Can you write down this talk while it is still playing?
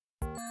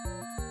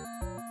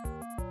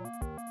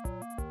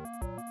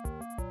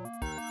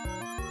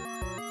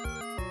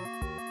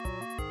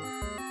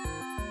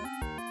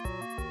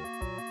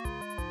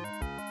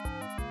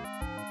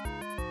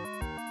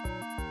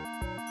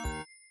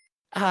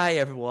Hi,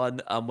 everyone,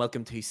 and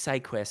welcome to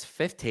SideQuest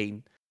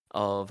 15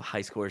 of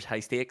High Scores, High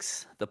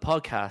Stakes, the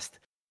podcast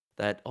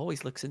that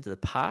always looks into the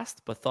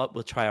past but thought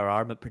we'll try our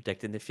arm at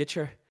predicting the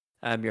future.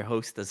 I'm your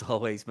host, as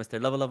always,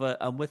 Mr. Lava,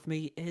 and with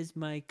me is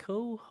my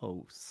co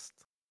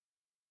host.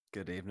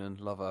 Good evening,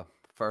 Lova.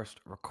 First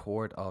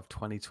record of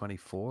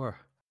 2024.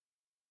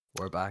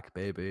 We're back,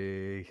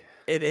 baby.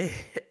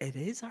 It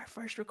is our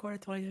first record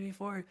of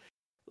 2024.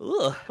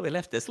 Ugh, we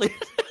left this late.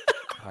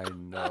 I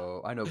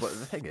know. But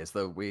the thing is,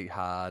 though, we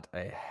had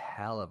a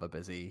hell of a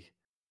busy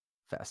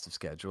festive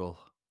schedule.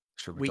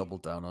 Sure, we we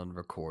doubled down on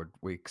record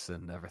weeks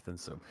and everything.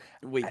 So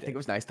we I think did. it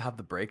was nice to have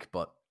the break,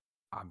 but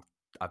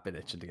I've been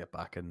itching to get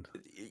back and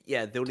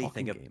Yeah,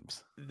 talking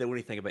games. the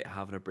only thing about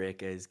having a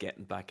break is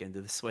getting back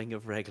into the swing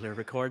of regular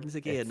recordings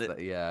again.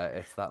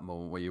 It's that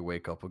moment where you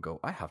wake up and go,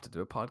 I have to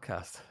do a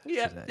podcast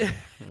Yeah, today.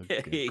 Oh,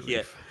 good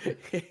yeah,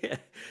 grief.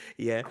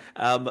 yeah.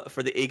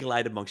 For the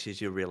eagle-eyed amongst you,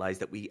 you'll realize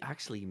that we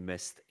actually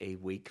missed a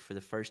week for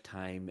the first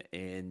time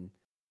in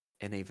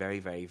a very,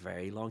 very,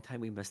 very long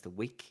time. We missed a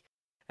week.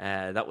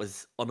 That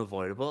was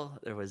unavoidable.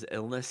 There was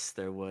illness.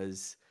 There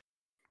was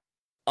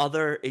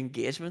other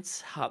engagements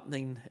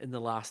happening in the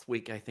last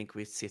week. I think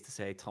it's safe to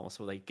say, Thomas,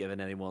 without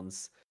giving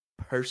anyone's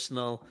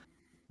personal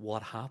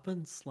what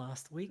happens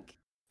last week.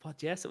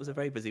 But yes, it was a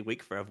very busy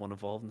week for everyone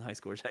involved in High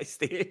Scores, High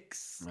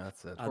Stakes.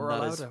 That's it. And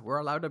that is We're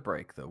allowed a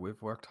break though.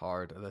 We've worked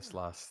hard this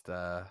last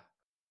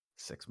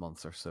 6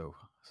 months or so.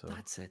 So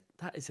That's it.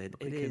 That is it.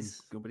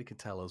 nobody can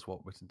tell us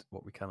what we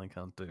can and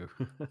can't do.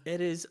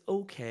 It is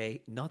okay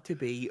not to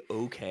be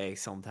okay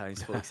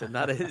sometimes, folks, and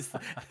that is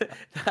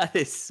that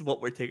is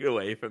what we're taking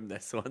away from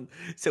this one.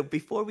 So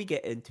before we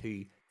get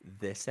into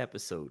this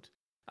episode,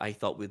 I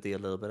thought we'd do a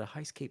little bit of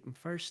housekeeping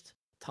first.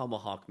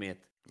 Tomahawk, mate.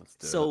 Let's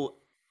do it. So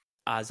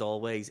as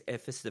always,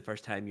 if this is the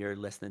first time you're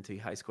listening to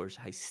High Scores,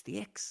 High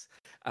Stakes,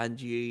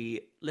 and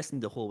you listen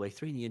the whole way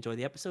through and you enjoy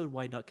the episode,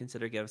 why not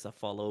consider give us a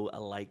follow, a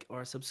like,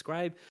 or a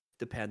subscribe,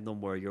 depending on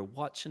where you're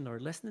watching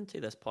or listening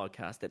to this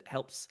podcast. It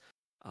helps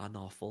an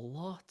awful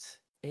lot.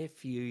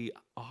 If you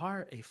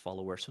are a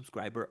follower,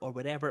 subscriber, or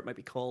whatever it might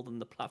be called on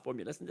the platform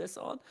you listen to this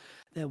on,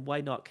 then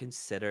why not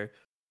consider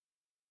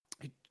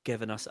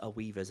giving us a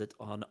wee visit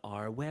on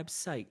our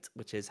website,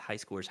 which is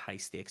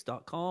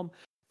highscoreshighstakes.com.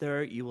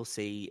 There you will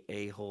see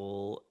a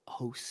whole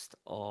host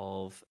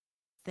of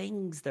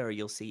things there.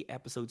 You'll see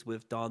episodes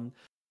we've done,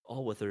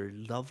 all with our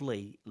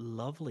lovely,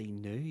 lovely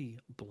new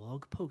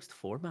blog post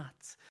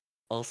formats.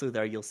 Also,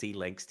 there you'll see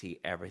links to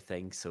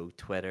everything. So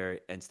Twitter,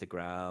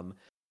 Instagram,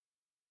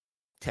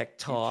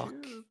 TikTok,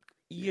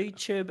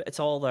 YouTube,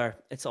 it's all there.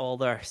 It's all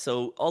there.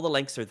 So all the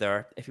links are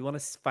there. If you want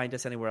to find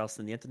us anywhere else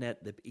on the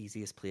internet, the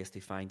easiest place to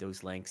find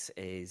those links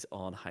is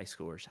on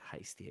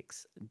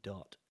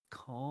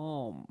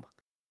highscoreshighstakes.com.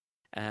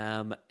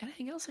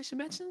 Anything else I should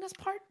mention in this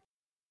part?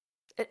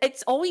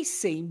 It always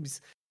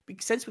seems,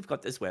 since we've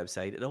got this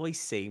website, it always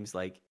seems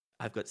like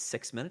I've got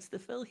 6 minutes to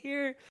fill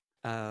here.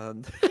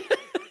 And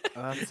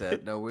That's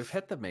it. No, we've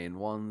hit the main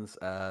ones.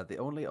 The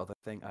only other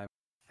thing I'm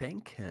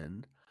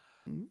thinking,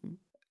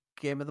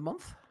 game of the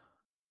month.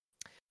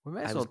 We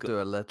may as well do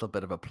a little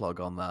bit of a plug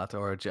on that,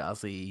 or a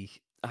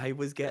jazzy. I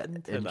was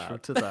getting to intro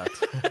that. to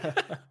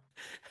that.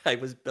 I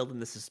was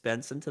building the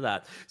suspense into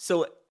that.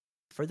 So,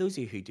 for those of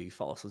you who do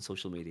follow us on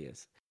social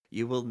medias,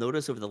 you will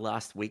notice over the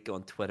last week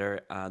on Twitter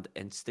and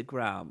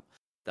Instagram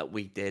that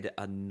we did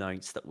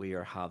announce that we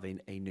are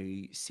having a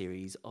new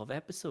series of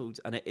episodes,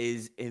 and it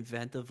is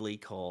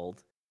inventively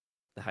called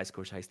the High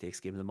Scores High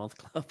Stakes Game of the Month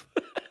Club.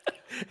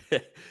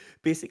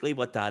 Basically,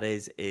 what that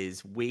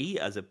is we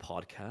as a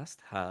podcast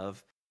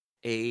have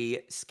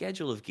a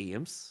schedule of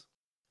games.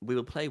 We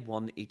will play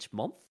one each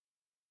month.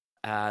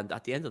 And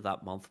at the end of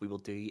that month, we will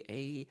do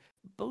a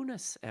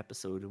bonus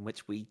episode in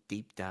which we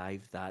deep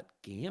dive that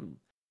game.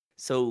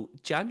 So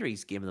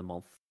January's game of the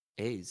month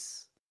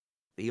is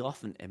the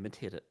often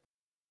imitated,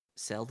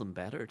 seldom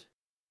bettered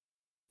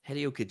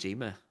Hideo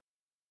Kojima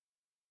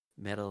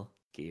Metal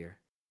Gear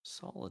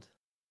Solid,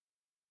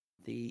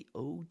 the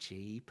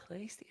OG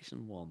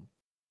PlayStation 1.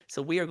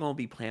 So we are going to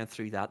be playing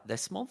through that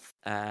this month,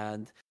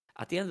 and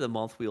at the end of the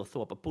month, we will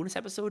throw up a bonus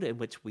episode in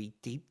which we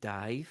deep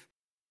dive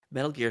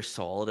Metal Gear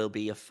Solid. It'll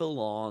be a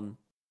full-on,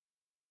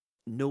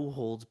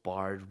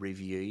 no-holds-barred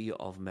review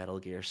of Metal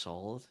Gear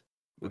Solid.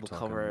 We will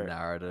cover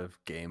narrative,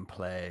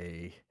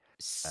 gameplay,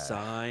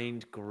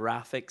 sound,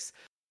 graphics,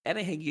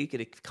 anything you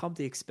could come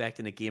to expect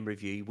in a game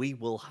review. We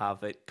will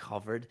have it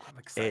covered. I'm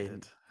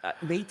excited.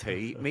 Me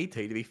too. Me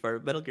too. To be fair,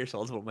 Metal Gear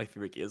Solid is one of my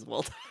favorite games of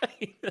all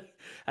time,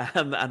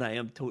 and I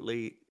am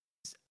totally,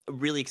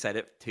 really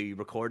excited to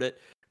record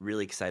it.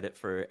 Really excited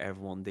for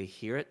everyone to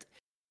hear it.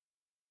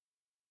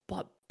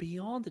 But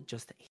beyond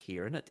just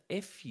hearing it,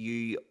 if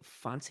you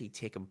fancy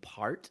taking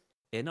part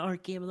in our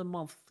Game of the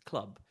Month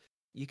club,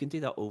 you can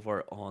do that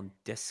over on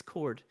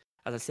Discord.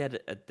 As I said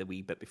at the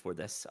wee bit before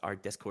this, our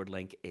Discord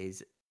link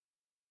is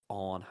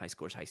on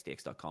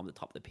highscoreshighstakes.com. At the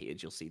top of the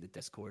page, you'll see the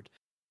Discord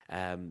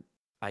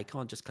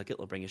icon. Just click it,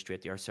 it'll bring you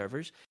straight to our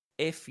servers.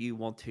 If you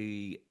want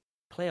to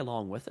play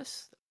along with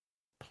us,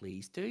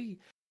 please do.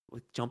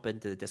 jump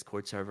into the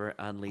Discord server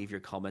and leave your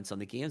comments on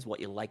the games, what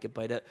you like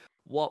about it,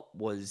 what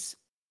was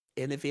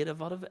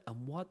innovative out of it,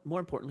 and what, more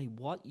importantly,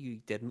 what you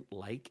didn't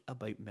like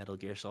about Metal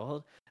Gear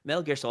Solid.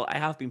 Metal Gear Solid, I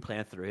have been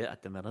playing through it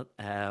at the minute.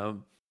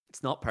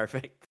 It's not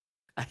perfect.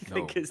 I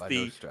think No, by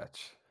no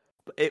stretch.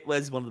 It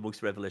was one of the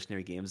most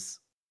revolutionary games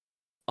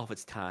of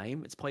its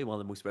time. It's probably one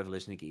of the most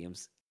revolutionary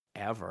games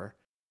ever.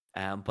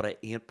 But it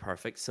ain't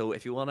perfect. So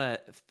if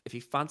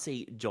you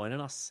fancy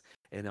joining us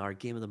in our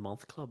Game of the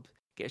Month club,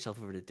 get yourself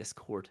over to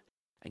Discord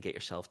and get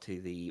yourself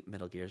to the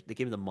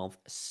Game of the Month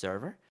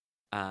server,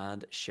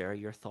 and share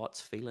your thoughts,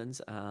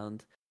 feelings,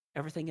 and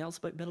everything else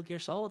about Metal Gear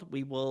Solid.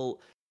 We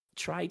will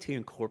try to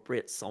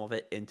incorporate some of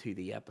it into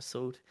the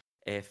episode.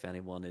 If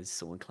anyone is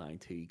so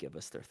inclined to give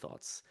us their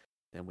thoughts,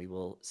 then we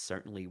will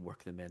certainly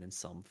work them in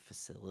some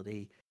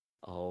facility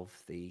of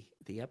the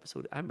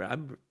episode.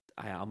 I'm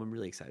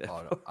really excited.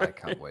 Oh, no, I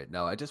can't wait.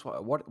 No, I just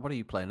what are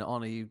you playing it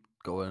on? Are you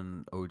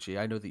going OG?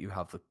 I know that you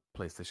have the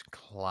PlayStation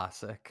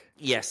Classic.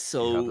 Yes,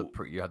 so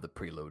you have the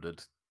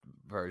preloaded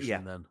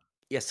version then.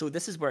 Yeah, so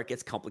this is where it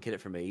gets complicated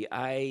for me.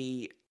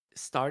 I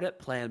started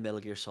playing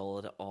Metal Gear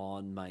Solid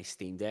on my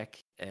Steam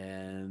Deck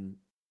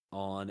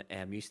on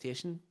MU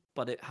Station,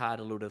 but it had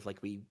a load of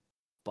like wee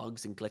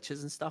bugs and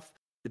glitches and stuff.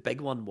 The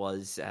big one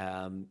was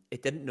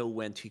it didn't know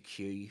when to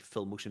queue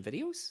full motion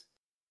videos.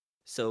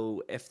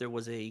 So if there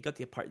was you got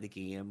to a part of the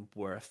game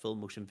where a full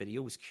motion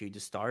video was queued to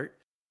start,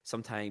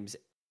 sometimes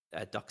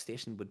a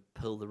DuckStation would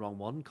pull the wrong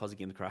one, cause the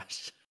game to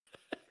crash.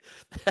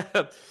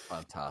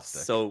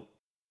 Fantastic.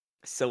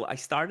 So I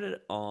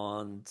started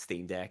on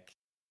Steam Deck,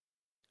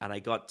 and I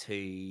got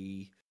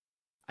to,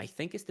 I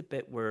think it's the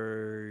bit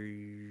where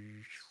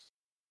you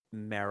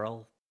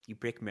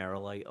break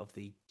Meryl out of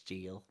the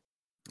jail,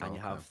 and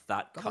you have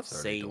that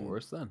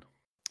cutscene. Then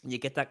you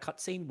get that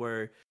cutscene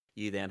where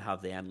you then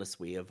have the endless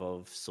wave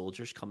of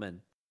soldiers come in.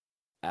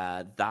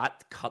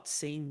 That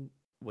cutscene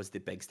was the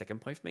big sticking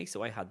point for me,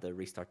 so I had to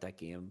restart that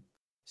game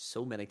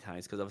so many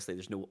times because obviously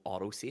there's no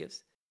auto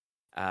saves.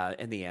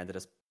 In the end, I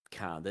just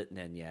canned it and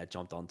then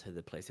jumped onto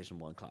the PlayStation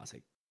 1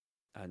 Classic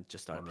and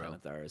just started playing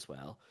it there as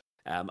well.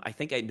 I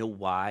think I know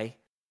why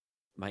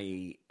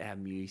my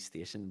MU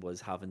station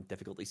was having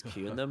difficulties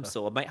queuing them,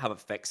 so I might have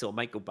it fixed. So I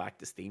might go back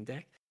to Steam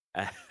Deck.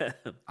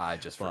 I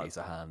just raise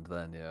a hand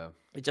then, yeah.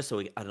 Just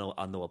so I know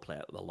I'll play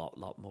it a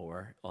lot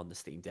more on the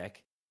Steam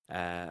Deck.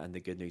 And the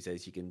good news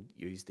is you can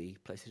use the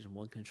PlayStation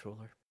 1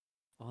 controller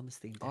on the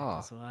Steam Deck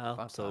as well.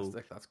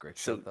 Fantastic. That's great.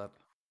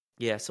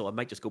 So I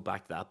might just go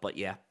back to that. But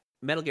yeah,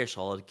 Metal Gear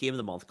Solid, Game of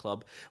the Month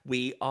Club.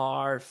 We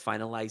are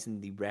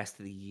finalizing the rest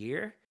of the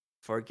year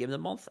for Game of the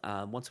Month.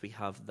 Once we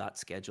have that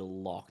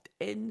schedule locked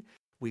in,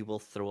 we will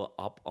throw it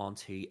up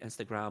onto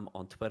Instagram,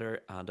 on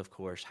Twitter, and of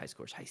course,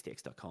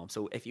 highscoreshighstakes.com.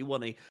 So if you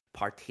want to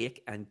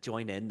partake and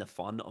join in the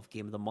fun of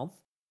Game of the Month,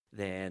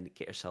 then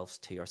get yourselves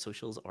to our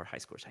socials or High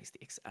Scores High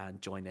Stakes and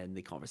join in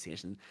the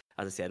conversation.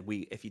 As I said,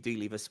 if you do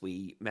leave us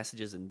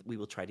messages, and we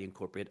will try to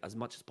incorporate as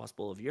much as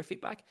possible of your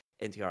feedback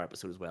into our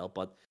episode as well.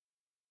 But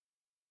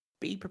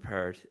be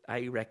prepared.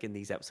 I reckon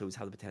these episodes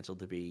have the potential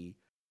to be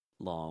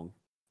long,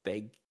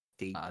 big,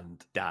 deep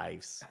and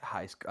dives.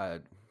 High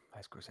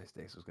Scores High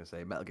Stakes, I was going to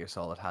say, Metal Gear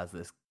Solid has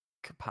this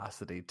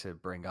capacity to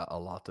bring out a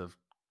lot of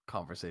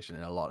conversation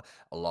in a lot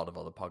of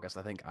other podcasts.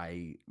 I think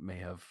I may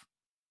have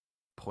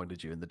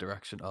pointed you in the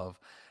direction of,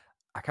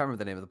 I can't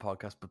remember the name of the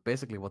podcast, but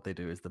basically what they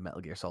do is the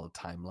Metal Gear Solid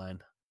timeline.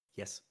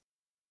 Yes.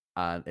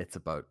 And it's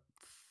about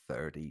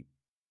 30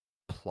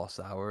 plus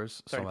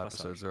hours. Some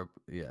episodes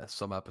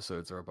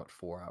are about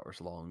 4 hours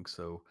long.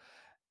 So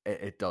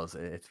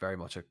it's very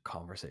much a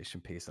conversation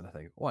piece. And I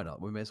think, why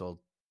not? We may as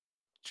well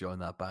join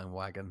that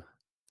bandwagon.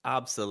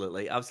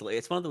 Absolutely.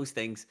 It's one of those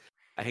things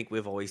I think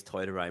we've always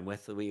toyed around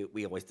with.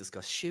 We always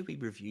discuss, should we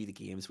review the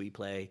games we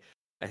play?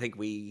 I think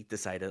we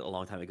decided a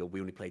long time ago we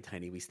only play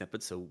tiny wee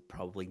snippets, so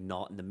probably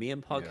not in the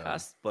main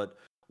podcast, but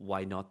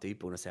why not do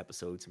bonus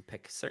episodes and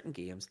pick certain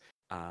games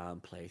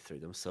and play through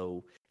them?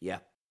 So yeah,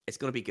 it's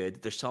going to be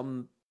good. There's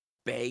some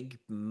big,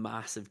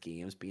 massive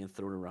games being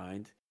thrown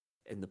around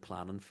in the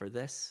planning for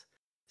this.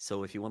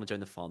 So if you want to join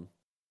the fun,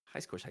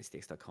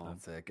 highscoreshighstakes.com.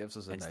 That's it. It gives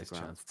us a nice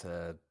chance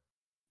to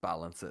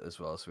balance it as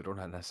well, so we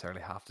don't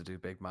necessarily have to do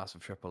big,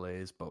 massive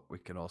AAAs, but we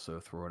can also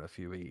throw in a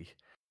few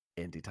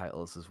indie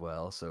titles as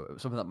well. So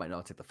something that might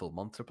not take the full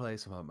month to play,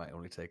 something that might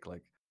only take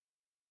like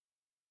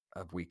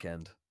a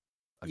weekend,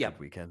 good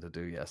weekend to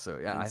do. Yeah. So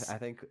yeah, I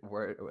think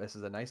this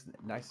is a nice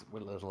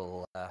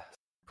little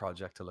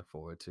project to look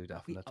forward to.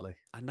 Definitely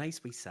a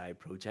nice wee side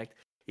project.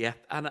 Yeah.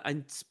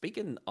 And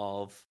speaking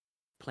of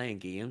playing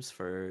games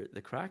for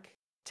the crack,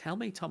 tell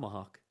me,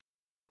 Tomahawk,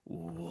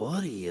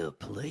 what are you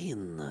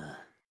playing?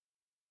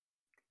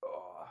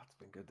 Oh, it's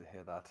been good to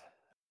hear that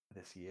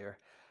this year.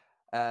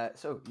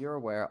 So you're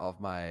aware of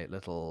my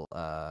little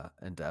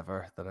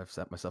endeavor that I've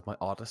set myself, my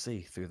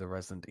odyssey through the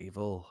Resident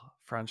Evil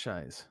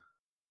franchise.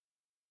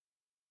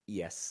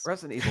 Yes.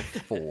 Resident Evil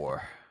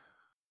 4.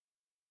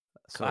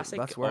 So classic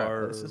that's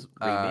where this is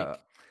remake.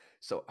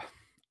 So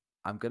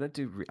I'm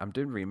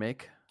doing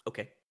remake.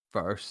 Okay.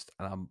 First,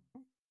 and I'm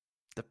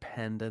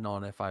depending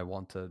on if I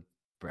want to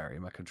bury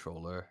my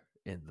controller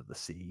into the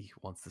sea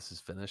once this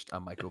is finished. I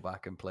might go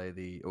back and play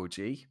the OG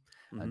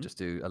and just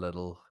do a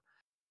little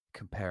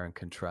compare and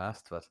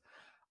contrast. But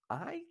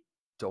I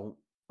don't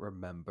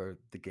remember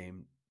the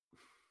game.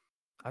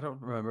 I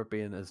don't remember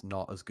being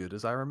not as good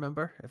as I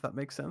remember, if that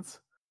makes sense.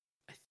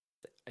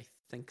 I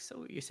think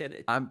so. You said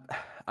it. I'm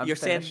you're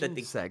saying that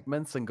the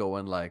segments and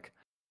going like,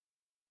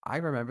 I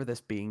remember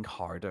this being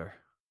harder,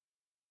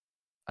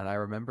 and I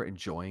remember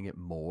enjoying it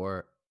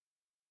more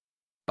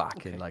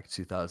back in like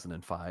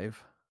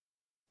 2005.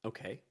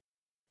 Okay.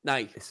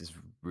 Now this is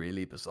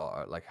really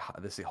bizarre. Like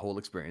the whole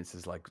experience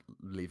is like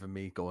leaving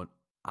me going,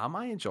 am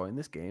I enjoying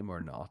this game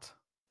or not?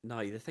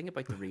 Now the thing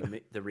about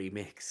the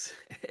remakes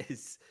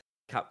is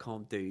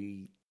Capcom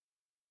do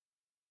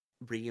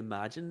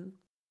reimagine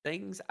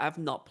things. I've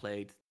not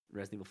played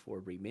Resident Evil 4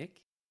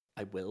 remake.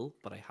 I will,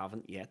 but I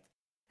haven't yet.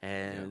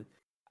 And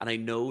I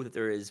know that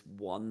there is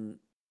one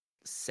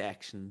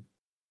section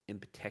in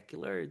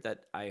particular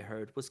that I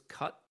heard was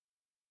cut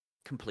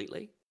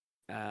completely,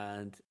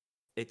 and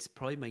it's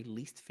probably my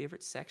least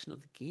favorite section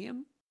of the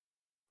game.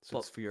 So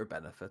it's for your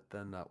benefit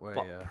then that way.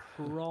 But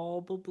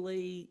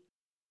probably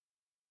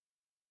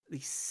the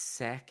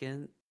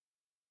second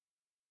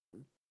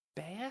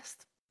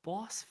best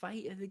boss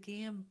fight of the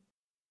game.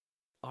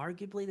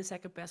 Arguably the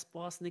second best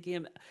boss in the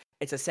game.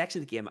 It's a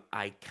section of the game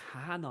I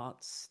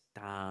cannot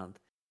stand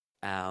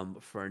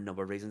for a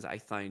number of reasons. I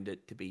found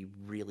it to be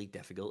really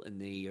difficult in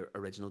the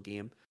original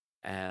game.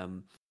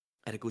 And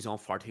it goes on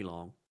far too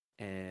long.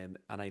 And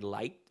I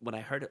liked when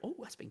I heard it, oh,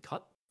 that's been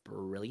cut.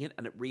 Brilliant.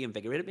 And it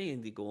reinvigorated me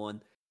into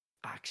going,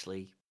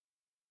 actually,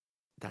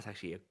 that's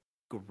actually a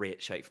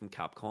great shout from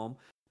Capcom.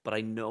 But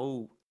I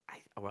know,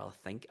 I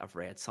think I've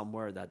read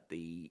somewhere that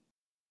the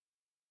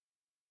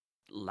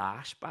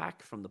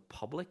lashback from the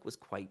public was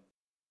quite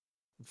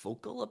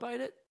vocal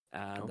about it.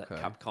 And that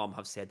Capcom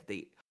have said that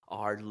they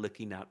are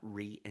looking at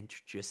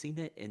reintroducing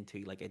it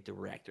into like a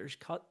director's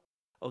cut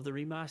of the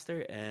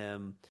remaster.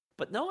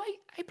 But no,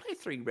 I played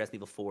through Resident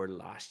Evil 4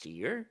 last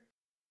year.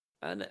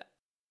 And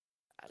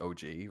OG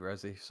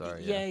Resi,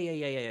 sorry.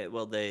 Yeah.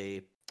 Well,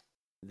 the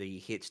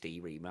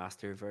HD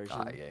remaster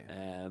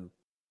version.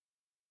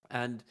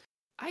 And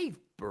I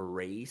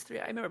breezed through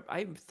it. I remember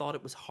I thought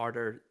it was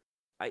harder.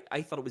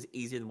 I thought it was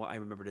easier than what I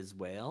remembered as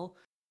well.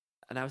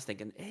 And I was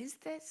thinking, is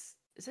this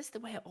the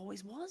way it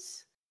always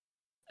was?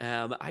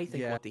 I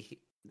think what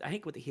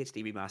the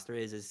HD remaster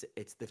is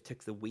they've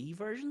took the Wii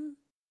version.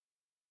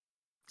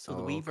 So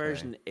the Wii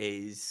version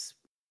is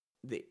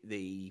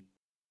the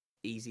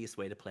easiest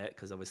way to play it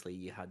because obviously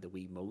you had the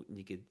Wiimote and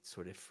you could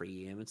sort of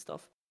free aim and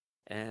stuff.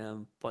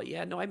 But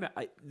yeah, no,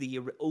 the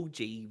OG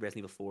Resident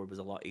Evil 4 was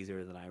a lot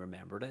easier than I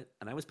remembered it,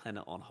 and I was playing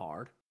it on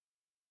hard.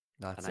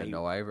 That's it.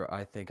 No,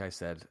 I think I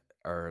said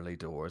early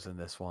doors in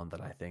this one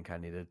that I think I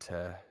needed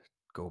to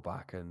go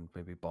back and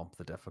maybe bump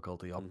the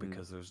difficulty up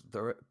because as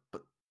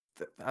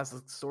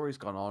the story's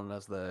gone on,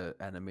 as the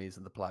enemies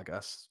and the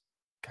Plagas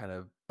kind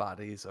of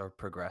baddies are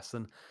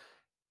progressing,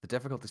 the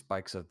difficulty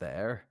spikes are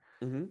there.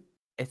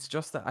 It's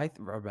just that I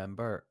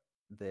remember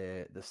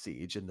the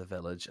siege in the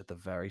village at the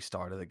very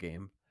start of the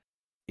game,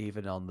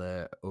 even on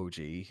the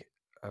OG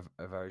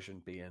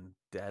version, being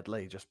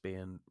deadly, just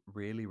being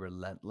really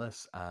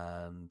relentless,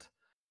 and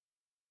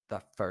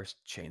that first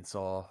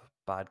chainsaw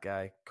bad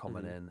guy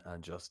coming in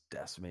and just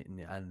decimating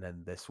you. And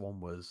then this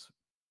one was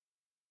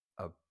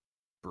a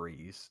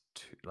breeze,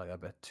 a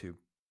bit too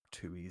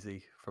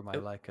easy for my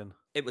liking.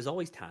 It was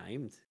always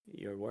timed.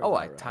 You're worried. Oh,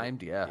 I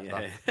timed,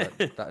 yeah.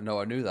 That,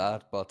 no, I knew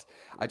that, but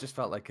I just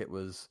felt like it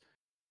was,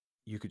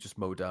 you could just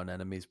mow down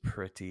enemies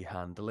pretty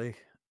handily,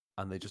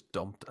 and they just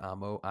dumped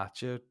ammo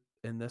at you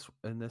in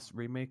this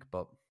remake.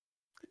 But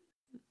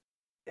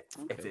it's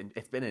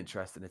been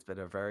interesting. It's been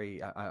a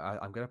very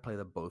I'm gonna play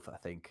them both. I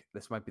think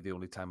this might be the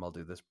only time I'll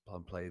do this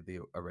and play the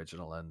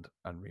original and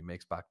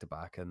remakes back to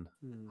back and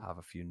have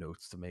a few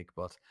notes to make.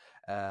 But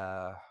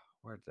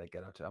where did I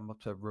get out to? I'm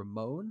up to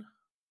Ramon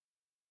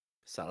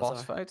Salazar.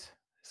 Boss fight.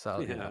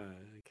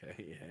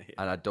 Okay.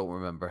 And I don't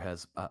remember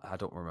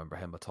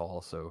him at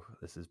all. So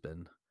this has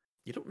been.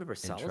 You don't remember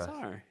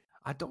Salazar?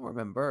 I don't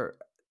remember.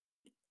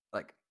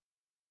 Like,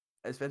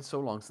 it's been so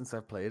long since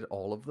I've played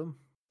all of them,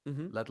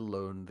 let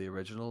alone the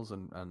originals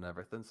and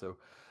everything. So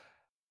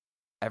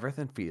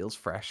everything feels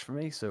fresh for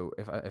me. So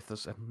if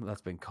there's something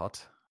that's been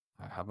cut,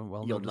 I haven't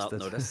noticed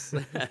notice.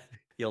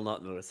 You'll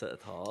not notice it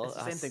at all. It's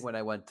the same thing when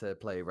I went to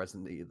play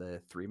Resident Evil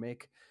the 3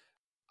 remake.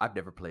 I've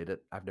never played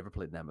it. I've never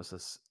played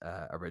Nemesis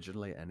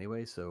originally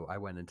anyway, so I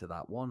went into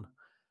that one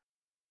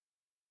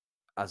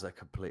as a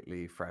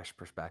completely fresh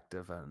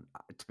perspective. And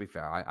to be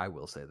fair, I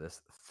will say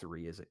this: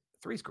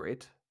 3's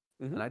great,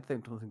 and I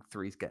don't think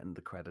 3's getting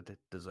the credit it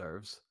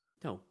deserves.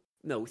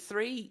 No,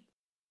 3.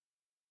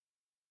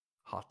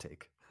 Hot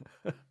take.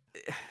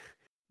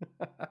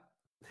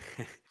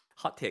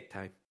 Hot take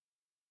time.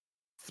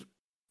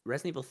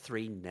 Resident Evil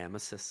 3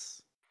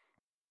 Nemesis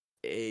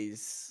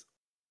is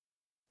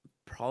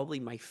probably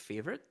my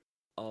favorite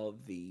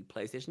of the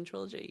PlayStation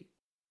trilogy.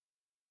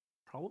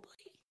 Probably.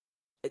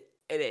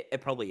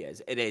 It probably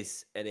is. It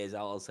is.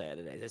 I'll say it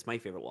is. It's my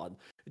favorite one.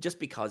 just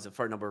because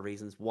for a number of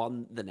reasons.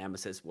 One, the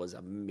Nemesis was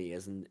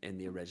amazing in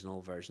the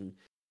original version.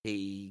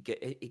 He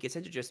gets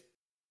introduced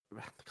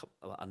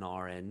an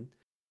hour in,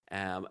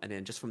 and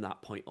then just from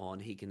that point on,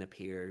 he can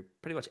appear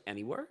pretty much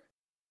anywhere.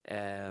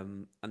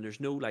 And there's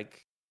no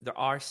like, there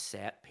are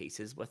set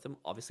pieces with him,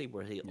 obviously,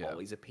 where he'll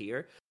always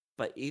appear,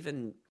 but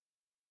even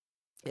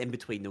in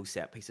between those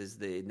set pieces,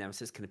 the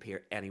Nemesis can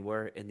appear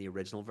anywhere in the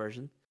original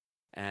version.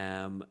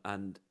 And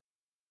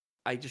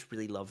I just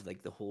really love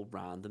like the whole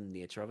random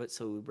nature of it.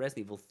 So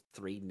Resident Evil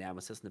 3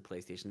 Nemesis in the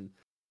PlayStation,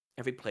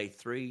 every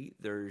playthrough,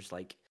 there's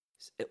like,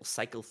 it'll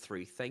cycle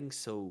through things.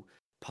 So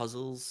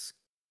puzzles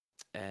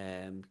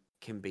can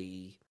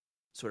be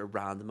sort of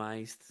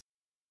randomized.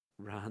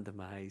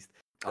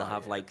 They'll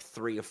have like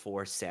 3 or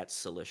 4 set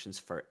solutions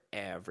for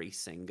every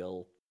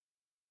single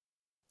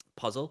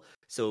puzzle.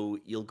 So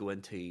you'll go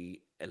into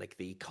like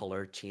the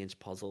color change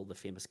puzzle, the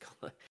famous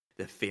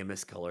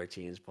color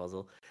change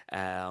puzzle.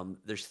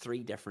 There's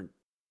 3 different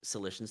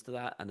solutions to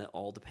that, and it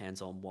all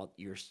depends on what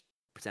you're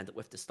presented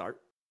with to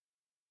start.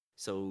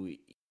 So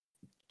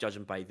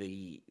judging by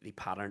the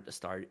pattern to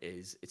start,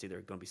 it's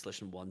either going to be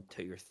solution 1,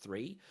 2, or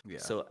 3.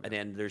 And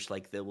then there's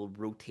like, they will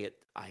rotate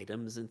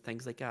items and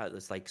things like that.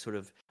 There's like sort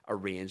of a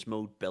range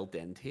mode built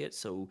into it.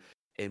 So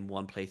in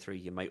one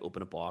playthrough, you might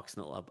open a box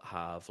and it'll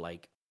have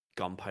like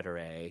gunpowder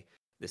A.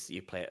 This,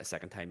 you play it a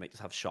second time, might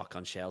just have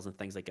shotgun shells and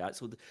things like that.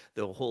 So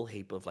the whole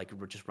heap of like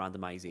just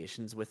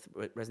randomizations with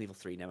Resident Evil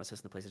 3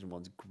 Nemesis and the PlayStation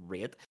 1's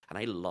great, and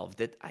I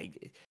loved it.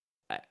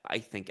 I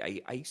think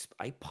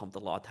I pumped a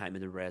lot of time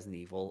into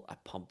Resident Evil. I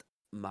pumped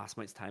mass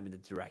amounts of time in the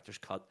director's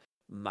cut,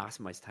 mass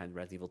amounts of time in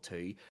Resident Evil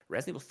 2.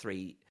 Resident Evil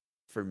 3,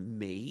 for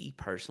me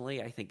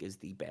personally, I think is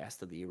the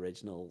best of the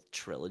original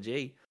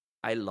trilogy.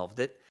 I loved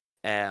it.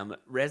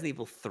 Resident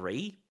Evil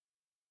 3,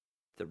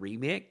 the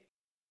remake,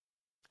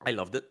 I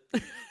loved it.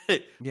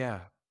 Yeah.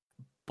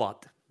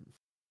 But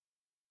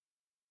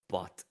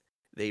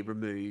they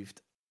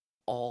removed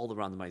all the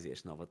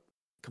randomization of it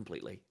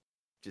completely.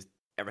 Just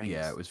everything.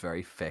 Yeah, it was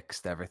very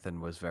fixed. Everything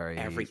was very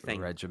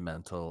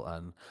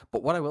regimental.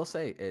 But what I will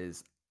say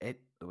is, there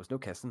was no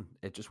kissing.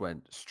 It just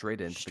went straight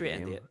into the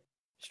game.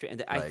 Straight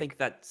into it. I think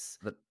that's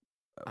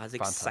as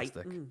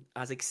exciting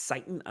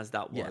as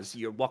that was. Yes.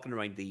 You're walking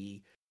around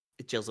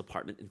Jill's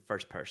apartment in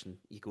first person.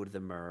 You go to the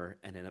mirror,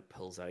 and then it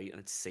pulls out, and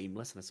it's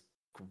seamless, and it's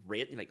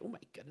great. You're like, oh my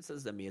goodness, this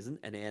is amazing.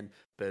 And then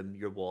boom,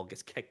 your wall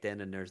gets kicked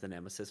in, and there's the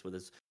Nemesis with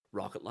his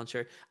rocket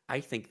launcher. I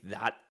think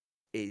that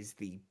is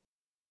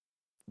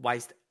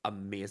whilst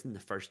amazing the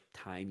first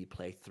time you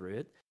play through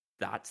it,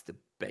 that's the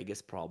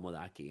biggest problem with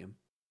that game,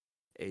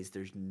 is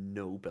there's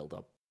no build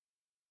up.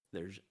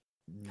 There's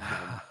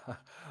none.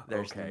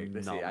 There's okay,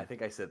 none. See, I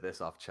think I said this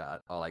off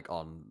chat, or like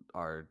on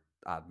our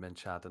admin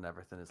chat and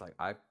everything. Is like,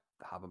 I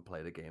haven't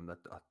played a game that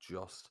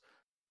just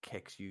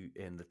kicks you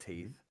in the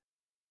teeth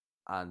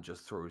and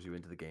just throws you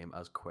into the game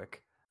as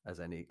quick as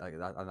any, like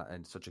that, and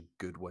in such a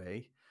good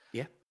way.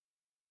 Yeah.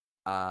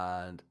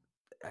 And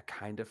I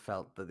kind of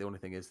felt that the only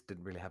thing is,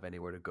 didn't really have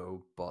anywhere to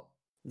go, but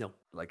no,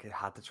 like it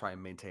had to try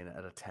and maintain it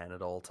at a 10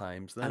 at all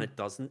times. Then, and it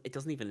doesn't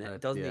even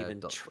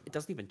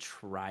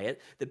try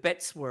it. The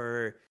bits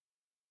where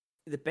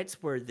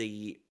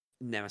the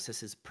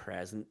Nemesis is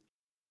present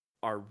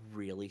are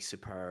really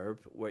superb,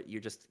 where you're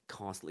just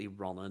constantly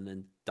running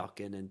and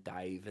ducking and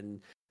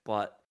diving,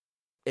 but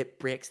it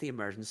breaks the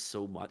immersion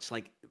so much.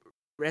 Like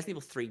Resident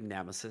Evil 3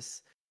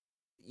 Nemesis,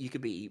 you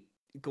could be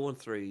going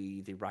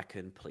through the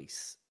Raccoon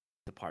Police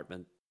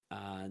Department,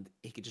 and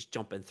he could just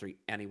jump in through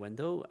any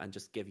window and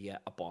just give you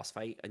a boss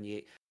fight. And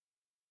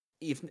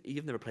you've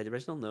never played the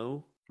original,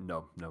 no?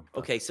 No.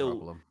 Okay,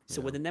 so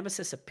when the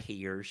Nemesis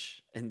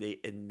appears in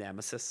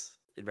Nemesis,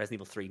 in Resident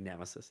Evil 3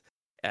 Nemesis,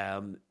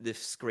 the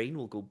screen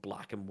will go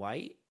black and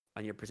white,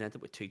 and you're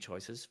presented with 2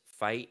 choices: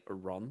 fight or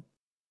run.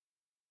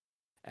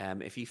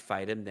 If you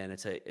fight him, then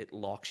it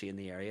locks you in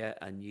the area,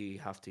 and you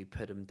have to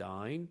put him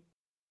down,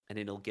 and then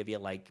it'll give you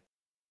like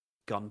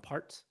gun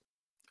parts.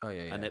 Oh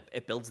yeah. And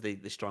it builds the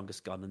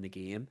strongest gun in the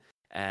game,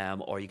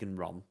 or you can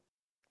run.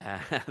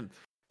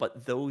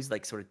 But those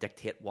like sort of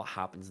dictate what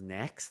happens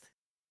next.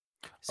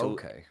 So,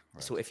 okay.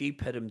 Right. So if you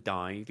put him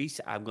down, if you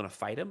say, I'm going to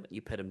fight him,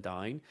 you put him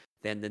down,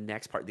 then the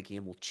next part of the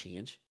game will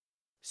change.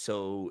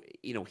 So,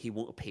 he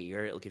won't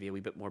appear. It'll give you a wee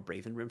bit more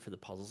breathing room for the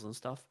puzzles and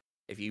stuff.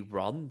 If you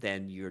run,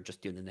 then you're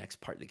just doing the next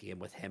part of the game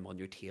with him on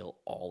your tail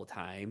all the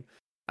time.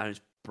 And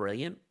it's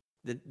brilliant.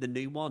 The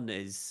new one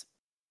is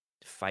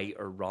fight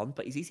or run,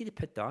 but he's easy to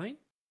put down.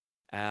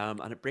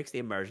 And it breaks the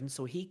immersion,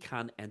 so he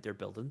can enter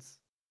buildings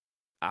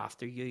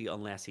after you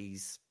unless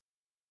he's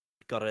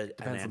got an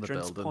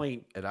entrance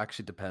point. It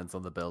actually depends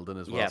on the building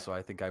as well. Yeah. So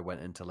I think I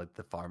went into like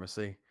the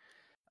pharmacy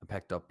and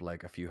picked up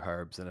like a few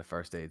herbs and a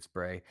first aid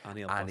spray,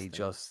 and he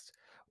just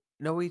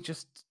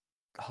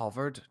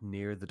hovered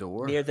near the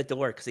door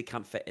because he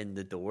can't fit in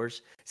the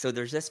doors. So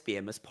there's this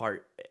famous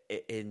part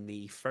in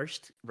the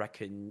first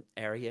Raccoon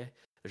area.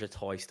 There's a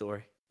toy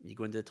store. You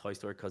go into the toy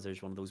store because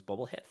there's one of those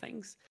bubble hit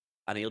things,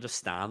 and he'll just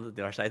stand at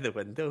the other side of the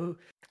window,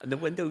 and the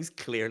window's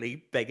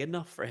clearly big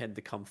enough for him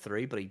to come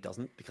through, but he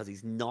doesn't because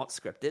he's not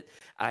scripted.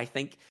 I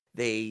think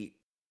they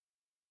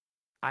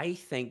I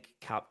think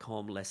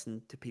Capcom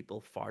listened to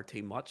people far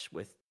too much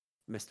with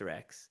Mr.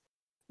 X.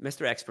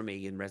 Mr. X for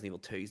me in Resident Evil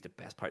 2 is the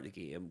best part of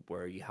the game,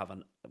 where you have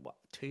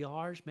 2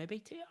 hours, maybe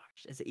 2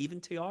 hours. Is it even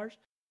 2 hours?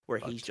 Where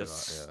About he's 2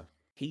 hours, yeah.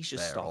 he's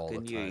just There all the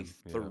stalking you time,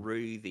 yeah.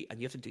 through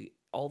and you have to do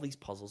all these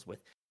puzzles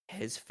with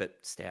his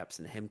footsteps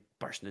and him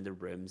bursting into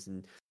rooms,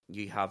 and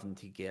you having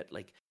to get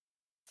like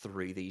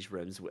through these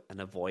rooms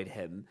and avoid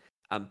him.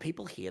 And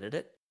people hated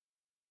it.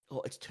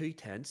 Oh, it's too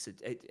tense.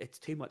 It's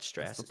too much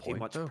stress. It's too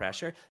much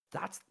pressure.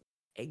 That's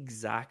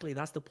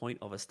the point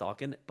of a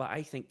stalking. But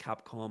I think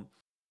Capcom,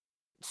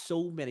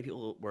 so many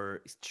people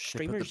were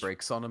streamers. They put the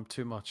brakes on him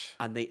too much,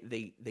 and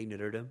they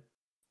neutered him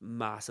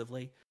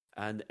massively.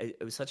 And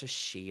it was such a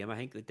shame. I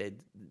think they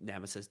did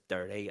Nemesis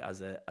dirty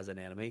as an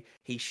enemy.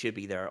 He should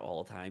be there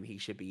all the time. He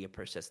should be a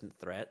persistent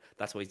threat.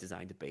 That's what he's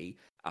designed to be.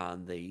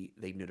 And they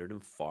neutered him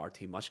far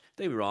too much.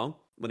 Don't be wrong.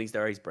 When he's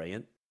there, he's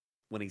brilliant.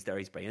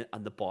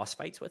 And the boss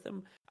fights with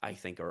him, I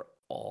think, are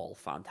all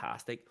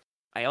fantastic.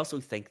 I also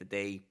think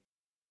that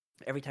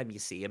every time you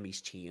see him,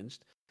 he's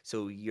changed.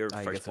 So your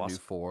first boss, a new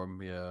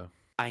form, yeah.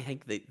 I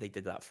think they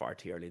did that far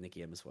too early in the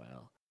game as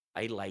well.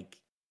 I like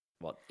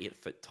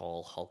 8-foot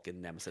tall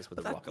hulking Nemesis with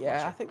a rocket launcher.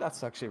 Yeah, I think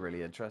that's actually a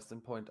really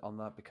interesting point on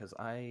that, because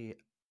I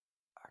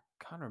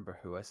can't remember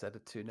who I said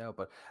it to now,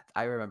 but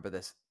I remember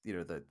this.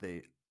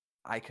 The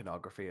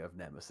iconography of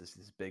Nemesis,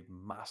 this big,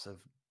 massive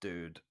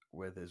dude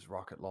with his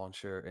rocket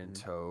launcher in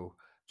tow,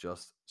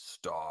 just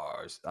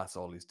stars. That's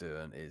all he's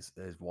doing is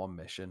one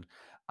mission,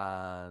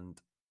 and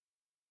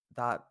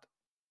that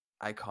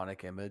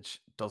iconic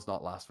image does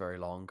not last very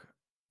long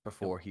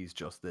before he's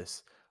just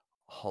this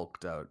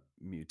hulked out,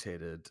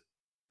 mutated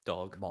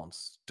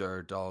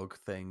monster dog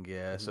thing.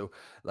 Yeah. So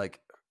like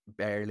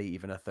barely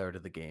even a third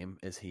of the game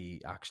is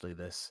he actually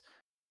this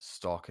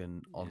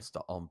stalking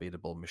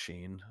unbeatable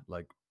machine.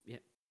 Like, yeah.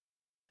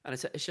 And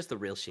it's just a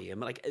real shame.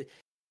 Like,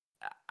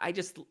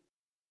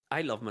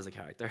 I love him as a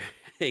character.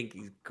 I think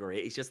he's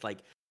great. He's just like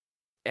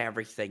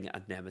everything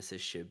a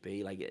Nemesis should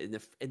be. Like in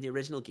the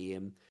original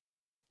game,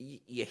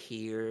 you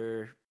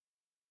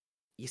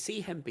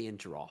see him being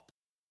dropped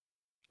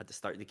at the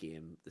start of the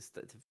game.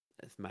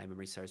 If my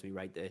memory serves me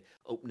right, the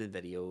opening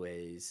video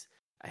is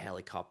a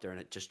helicopter and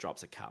it just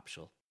drops a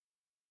capsule.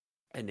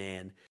 And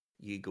then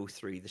you go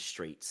through the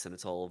streets and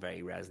it's all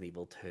very Resident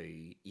Evil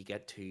 2. You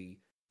get to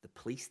the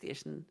police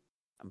station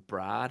and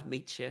Brad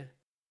meets you.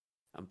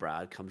 And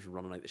Brad comes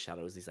running out the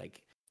shadows. He's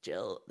like,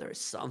 Jill, there's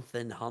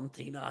something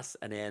hunting us.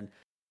 And then,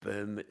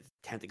 boom,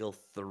 tentacle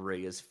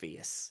through his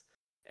face.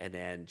 And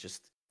then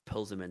just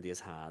pulls him into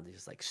his hand. He's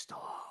just like,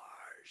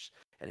 stars.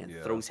 And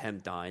then throws him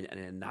down. And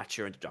then that's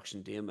your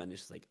introduction to him. And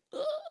it's just like,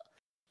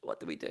 what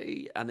do we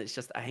do? And it's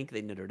just, I think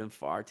they neutered him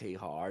far too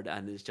hard.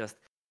 And it's just,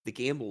 the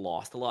game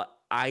lost a lot.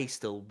 I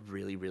still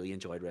really, really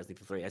enjoyed Resident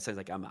Evil 3. It sounds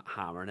like I'm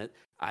hammering it.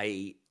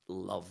 I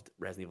loved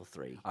Resident Evil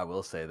 3. I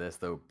will say this,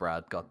 though.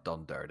 Brad got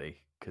done dirty,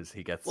 because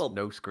he gets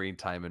no screen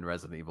time in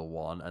Resident Evil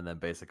 1, and then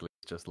basically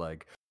it's just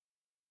like,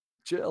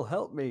 Jill,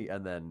 help me,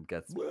 and then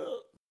gets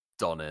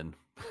done in.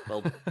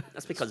 Well,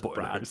 that's because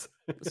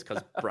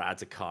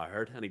Brad's a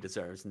coward, and he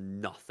deserves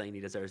nothing.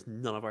 He deserves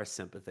none of our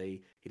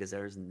sympathy. He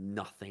deserves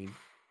nothing,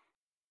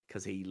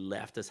 because he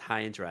left us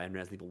high and dry in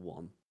Resident Evil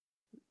 1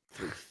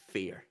 through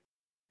fear,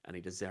 and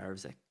he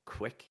deserves a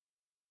quick,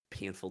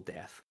 painful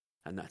death,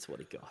 and that's what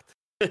he got.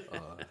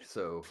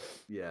 So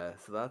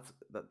that's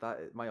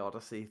that. My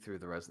odyssey through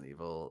the Resident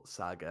Evil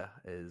saga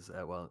is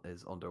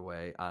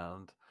underway,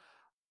 and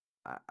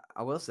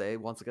I will say,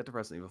 once I get to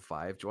Resident Evil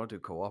 5, do you want to do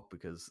co-op?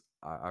 Because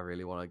I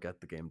really want to get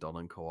the game done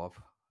in co-op.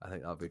 I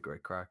think that'd be a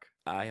great crack.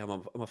 I'm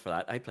up for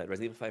that. I played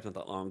Resident Evil 5 not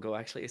that long ago.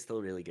 Actually, it's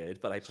still really good,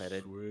 but I played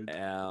it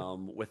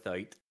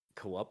without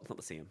co-op. It's not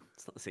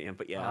the same.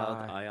 But yeah,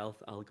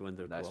 I'll go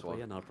into co-op. One.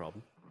 Yeah, not a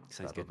problem.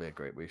 Sounds That'll be a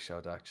great wee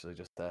shout, actually.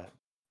 Just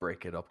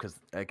break it up,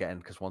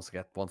 because once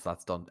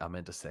that's done, I'm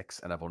into 6,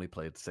 and I've only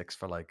played 6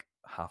 for like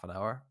half an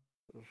hour.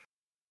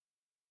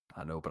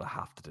 I know, but I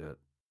have to do it.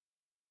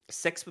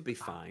 6 would be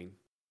fine.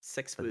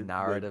 The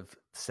narrative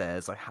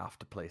says I have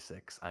to play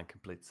 6 and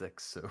complete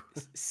 6. So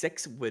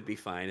 6 would be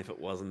fine if it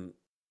wasn't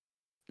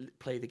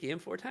play the game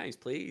 4 times,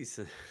 please.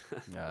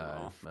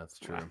 Yeah, that's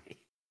true.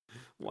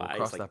 Why? We'll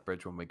cross that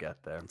bridge when we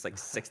get there. It's like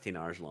 16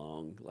 hours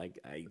long. Like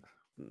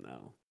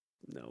no.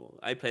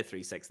 I played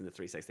 3.6 in the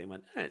 360 and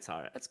went, it's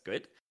hard. That's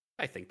good.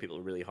 I think people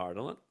are really hard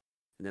on it.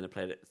 And then I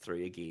played it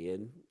through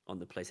again on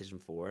the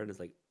PlayStation 4, and it's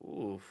like,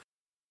 oof.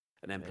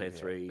 And then played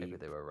through. Maybe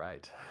they were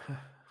right.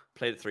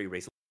 Played it through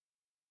recently.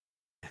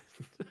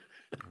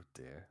 Oh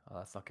dear. Oh,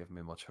 that's not giving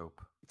me much hope.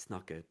 It's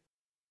not good.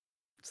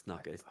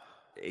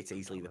 It's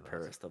easily the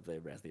poorest of the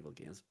Resident Evil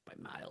games by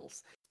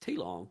miles. Too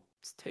long.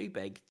 It's too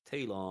big.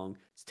 Too long.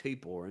 It's too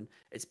boring.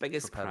 Its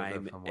biggest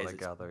crime is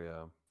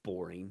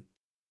boring.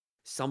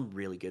 Some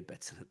really good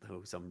bits in it,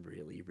 though. Some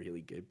really,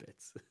 really good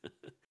bits.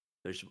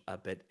 There's a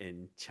bit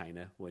in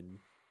China when...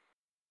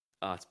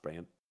 it's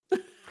brilliant.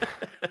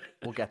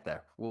 We'll get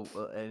there. We'll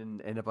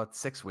in about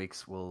 6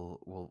 weeks.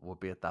 We'll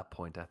be at that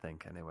point, I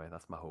think. Anyway,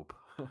 that's my hope.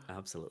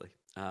 Absolutely.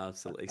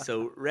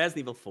 So,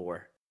 Resident Evil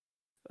 4.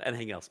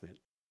 Anything else, mate?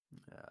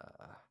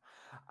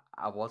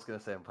 I was going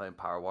to say I'm playing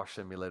Power Wash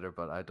Simulator,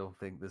 but I don't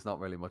think there's not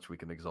really much we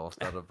can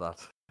exhaust out of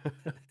that.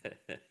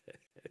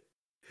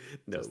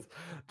 No. Just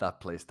that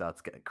play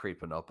stat's getting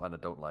creeping up, and I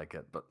don't like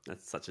it. But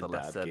that's such a the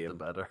less said, game. the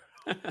better.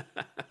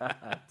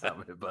 Tell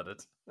me about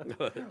it.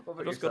 What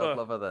about Just yourself,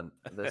 Lover? Then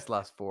this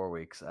last 4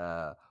 weeks,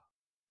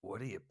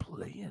 what are you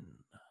playing?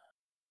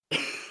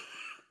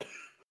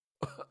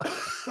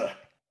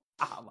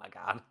 Oh my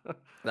god,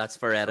 that's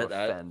for edit. So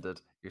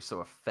offended. You're so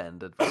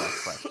offended by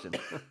that question.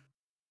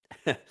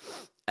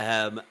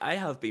 I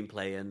have been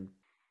playing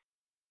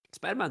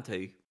Spider-Man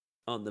 2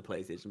 on the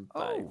PlayStation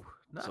 5. Oh,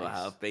 nice. So I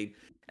have been.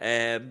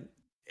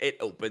 It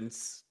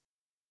opens.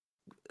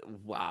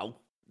 Wow.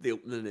 The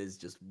opening is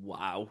just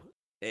wow.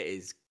 It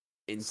is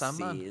insane.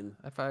 Sandman,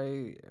 if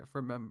I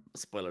remember.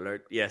 Spoiler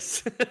alert,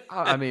 yes.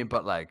 I mean,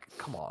 but like,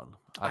 come on.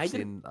 I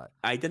didn't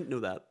know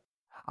that.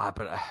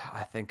 But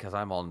I think because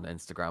I'm on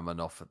Instagram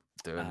enough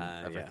doing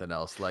everything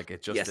else, like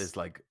it just is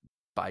like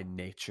by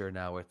nature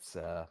now. It's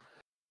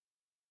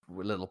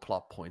little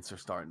plot points are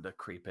starting to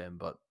creep in,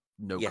 but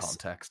no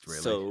context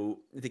really. So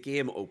the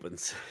game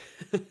opens,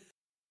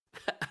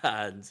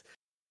 and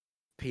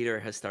Peter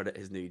has started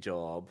his new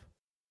job,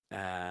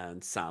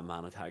 and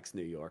Sandman attacks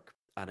New York,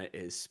 and it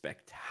is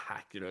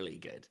spectacularly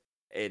good.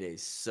 It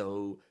is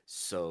so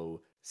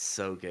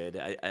good.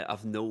 I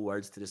have no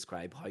words to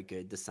describe how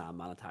good the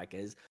Sandman attack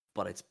is,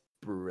 but it's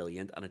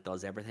brilliant, and it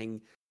does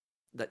everything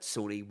that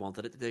Sony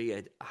wanted it to do.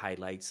 It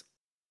highlights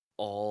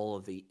all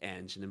of the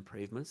engine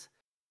improvements,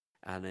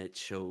 and it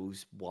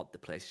shows what the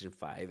PlayStation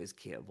 5 is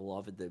capable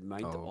of. The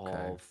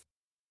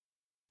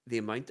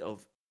amount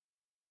of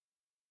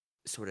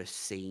sort of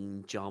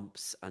scene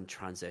jumps and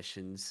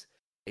transitions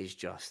is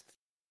just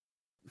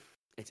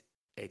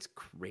it's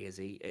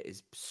crazy. It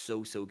is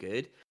so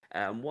good.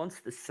 Once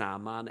the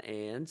Sandman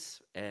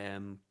ends,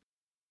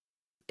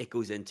 it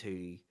goes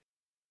into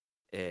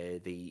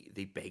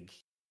the big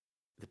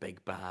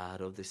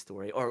bad of the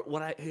story, or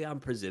who I'm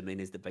presuming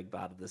is the big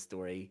bad of the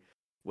story,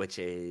 which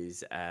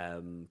is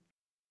the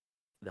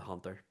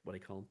Hunter. What do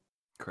you call him?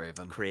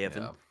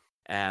 Craven.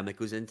 Yeah. It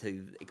goes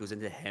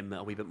into him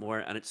a wee bit more,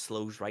 and it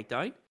slows right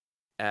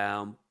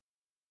down.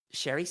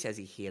 Sherry says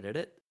he hated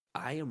it.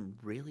 I am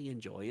really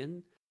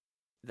enjoying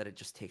that it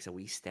just takes a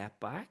wee step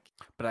back.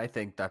 But I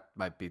think that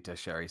might be to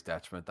Sherry's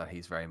detriment, that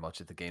he's very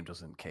much, if the game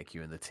doesn't kick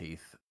you in the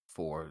teeth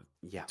for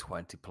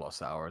 20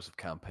 plus hours of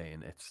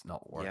campaign, it's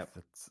not worth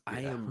it.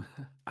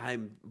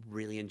 I'm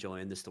really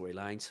enjoying the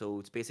storyline. So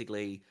it's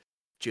basically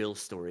dual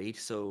storied.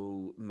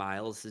 So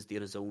Miles is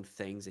doing his own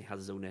things. He has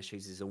his own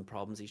issues, his own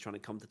problems he's trying to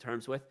come to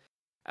terms with.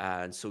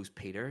 And so's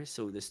Peter.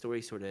 So the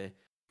story sort of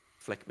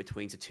flick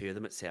between the two of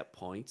them at set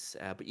points.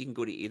 But you can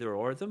go to either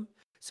or of them.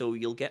 So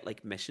you'll get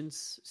like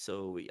missions.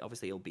 So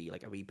obviously it'll be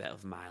like a wee bit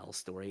of Miles'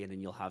 story, and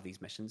then you'll have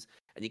these missions,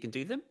 and you can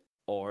do them,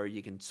 or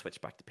you can switch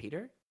back to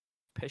Peter,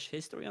 push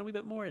his story on a wee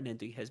bit more, and then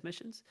do his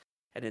missions,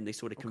 and then they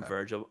sort of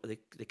converge.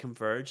 They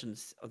converge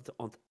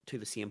to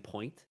the same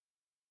point.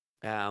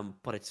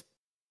 But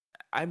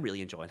I'm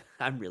really enjoying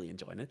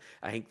it.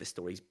 I think the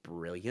story's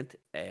brilliant.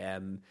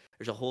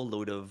 There's a whole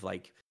load of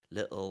like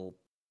little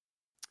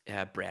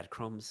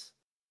breadcrumbs.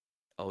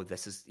 Oh,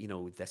 this is,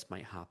 this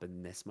might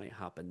happen, this might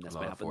happen, this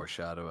might happen.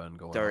 Foreshadowing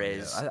going on. There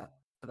is. But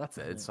that's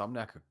it.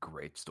 Insomniac are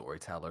great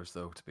storytellers,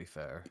 though, to be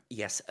fair.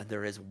 Yes, and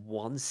there is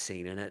one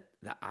scene in it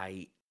that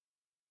I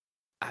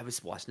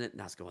was watching it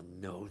and I was going,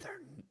 no,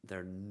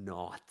 they're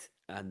not.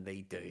 And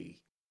they do.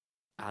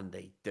 And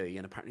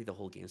apparently the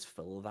whole game's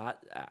full of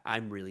that.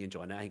 I'm really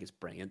enjoying it. I think it's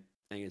brilliant.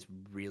 I think it's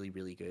really,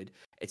 really good.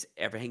 It's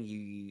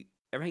everything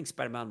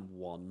Spider-Man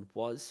 1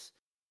 was.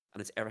 And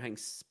it's everything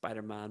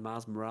Spider-Man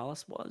Miles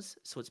Morales was.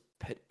 So it's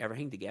put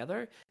everything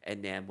together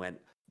and then went,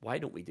 why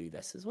don't we do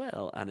this as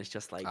well? And it's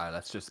just like,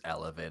 let's just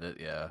elevate it.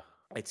 Yeah,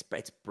 it's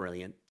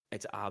brilliant.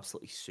 It's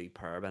absolutely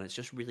superb, and it's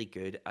just really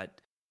good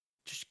at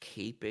just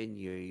keeping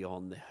you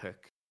on the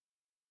hook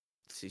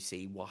to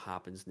see what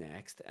happens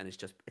next. And it's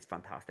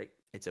fantastic.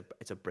 It's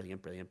a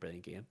brilliant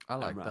game. I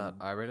like that.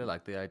 I really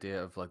like the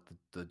idea of like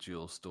the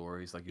dual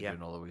stories, like you're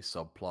doing all the wee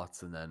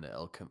subplots, and then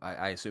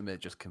I assume it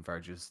just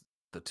converges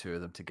the two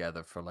of them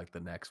together for like the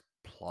next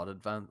plot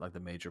like the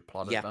major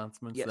plot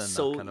advancements. Yeah, then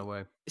so that kind of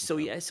way.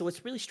 So so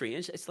it's really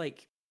strange. It's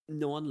like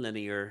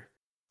non-linear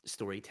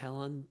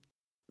storytelling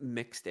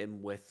mixed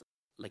in with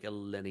like a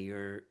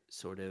linear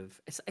sort of.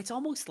 It's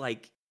almost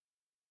like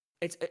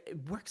it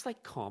works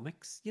like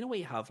comics. You know, where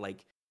you have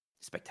like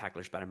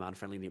Spectacular Spider-Man,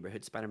 Friendly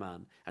Neighborhood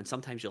Spider-Man, and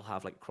sometimes you'll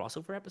have like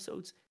crossover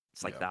episodes.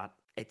 It's like that.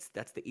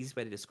 That's the easiest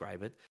way to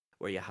describe it.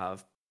 Where you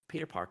have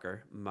Peter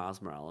Parker, Miles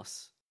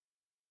Morales,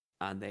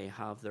 and they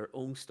have their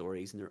own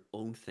stories and their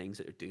own things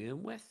that they're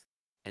doing with.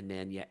 And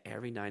then,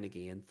 every now and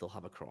again, they'll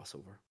have a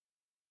crossover.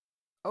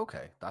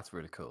 Okay, that's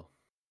really cool.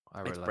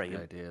 I really like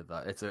the idea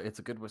that it's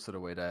a good sort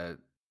of way to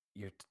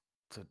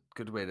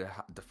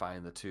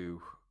define the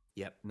two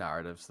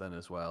narratives then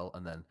as well,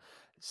 and then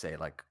say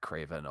like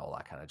Craven, all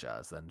that kind of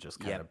jazz, then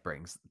just kind of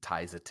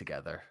ties it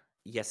together.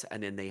 Yes,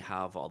 and then they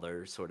have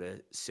other sort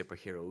of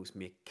superheroes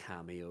make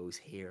cameos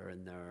here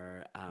and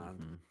there,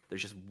 and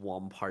there's just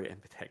one part in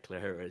particular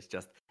where it's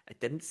I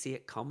didn't see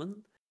it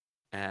coming,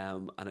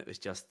 and it was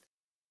just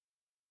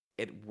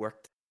it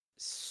worked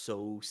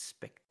so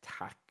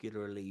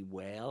spectacularly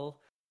well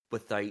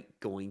without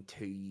going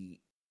too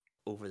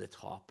over the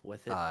top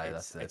with it. Aye,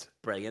 It's that's it.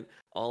 brilliant.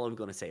 All I'm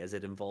going to say is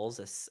it involves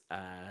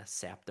a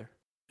scepter,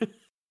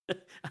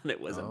 and it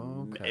was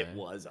Okay. it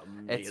was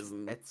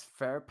amazing. It's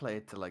fair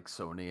play to like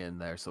Sony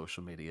and their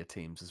social media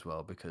teams as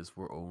well, because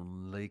we're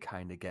only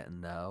kind of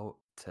getting now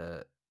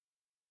to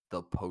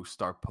they'll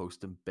start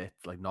posting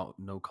bits like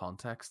no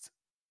context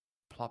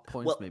plot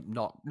points, Well, maybe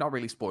not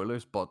really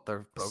spoilers, but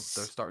they're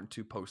starting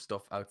to post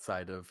stuff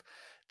outside of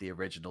the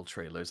original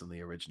trailers and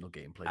the original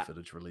gameplay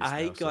footage released.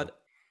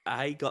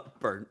 I got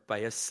burnt by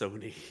a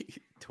Sony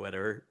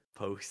Twitter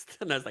post,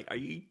 and I was like, "Are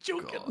you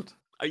joking? God.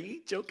 Are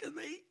you joking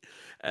me?"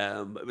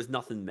 It was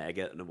nothing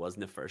mega, and it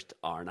wasn't the first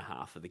hour and a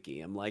half of the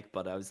game,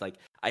 but I was like,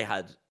 I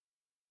had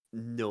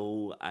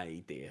no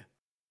idea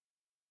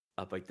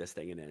about this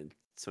thing, and then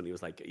Sony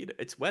was like,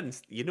 "It's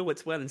Wednesday.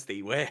 It's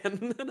Wednesday when?"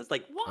 And it's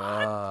like,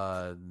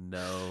 "What?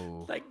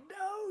 No. Like,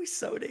 no,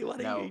 Sony, what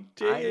Now, are you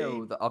doing?" I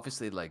know that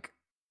obviously, like,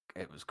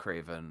 it was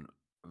Craven,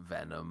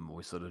 Venom.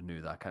 We sort of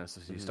knew that kind of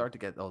stuff. So you start to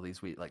get all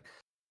these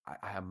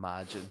I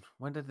imagine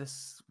when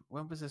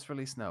was this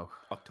released? Now,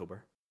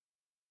 October.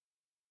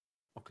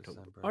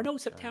 December, or no,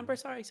 September.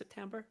 Sorry,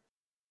 September.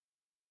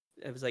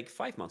 It was like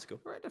 5 months ago.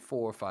 We're into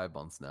 4 or 5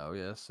 months now.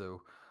 Yeah,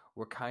 so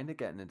we're kind of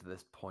getting into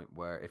this point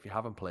where if you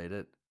haven't played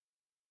it,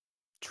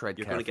 tread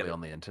carefully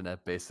on the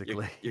internet.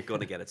 Basically, you're going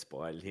to get it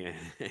spoiled. Yeah,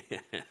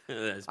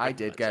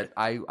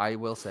 I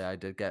will say I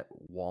did get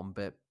one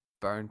bit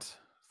burnt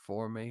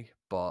for me,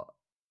 but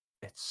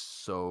it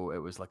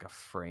was like a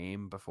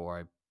frame before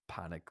I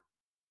panicked,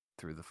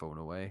 threw the phone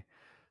away.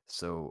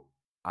 So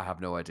I have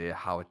no idea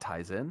how it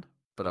ties in,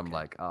 but I'm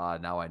like,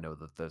 now I know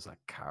that there's a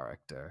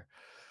character.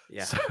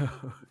 Yeah, so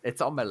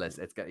it's on my list.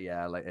 It's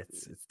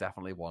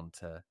definitely one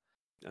to.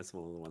 That's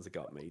one of the ones that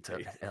got me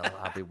too.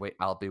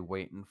 I'll be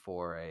waiting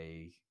for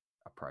a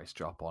price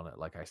drop on it.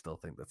 Like, I still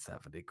think that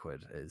 70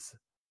 quid is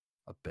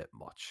a bit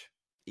much.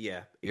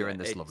 Yeah, you're in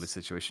this lovely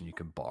situation. You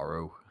can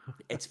borrow.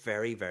 It's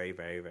very, very,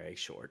 very, very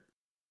short.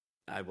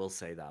 I will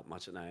say that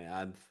much. And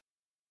I'm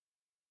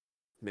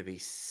maybe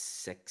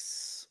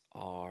 6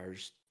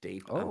 hours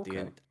deep.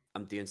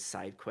 I'm doing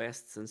side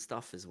quests and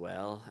stuff as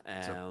well.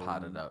 So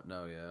padded out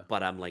now, yeah.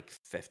 But I'm like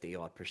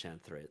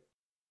 50% through it,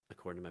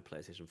 according to my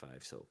PlayStation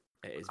 5. So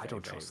it is. I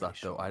don't trust that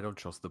though. I don't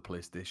trust the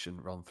PlayStation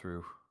run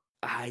through.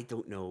 I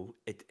don't know.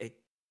 It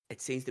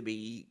seems to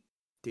be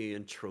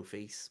doing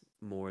trophies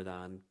more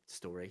than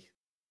story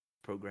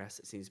progress.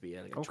 It seems to be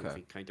like a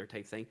trophy counter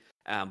type thing.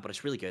 But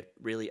it's really good.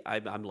 Really,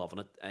 I'm loving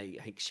it. I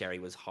think Sherry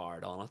was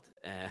hard on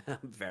it,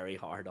 very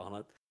hard on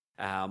it.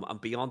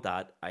 And beyond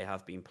that, I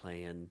have been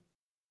playing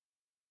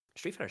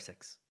Street Fighter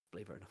 6.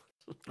 Believe it or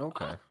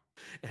not.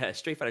 Okay.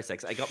 Street Fighter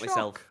 6. I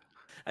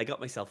got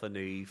myself a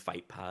new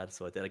fight pad.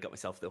 So I got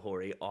myself the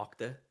Hori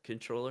Octa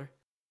controller,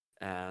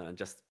 and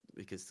just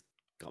because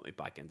got me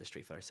back into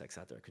Street Fighter 6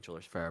 after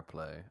controllers. Fair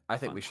play. I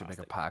think we should make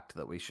a pact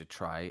that we should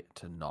try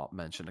to not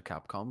mention a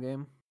Capcom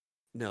game.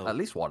 No. At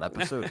least one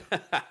episode.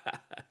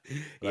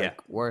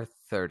 We're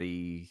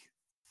 30,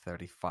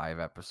 35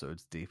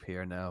 episodes deep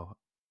here now.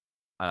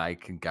 And I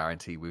can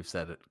guarantee we've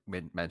said it,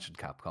 mentioned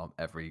Capcom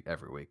every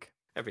week.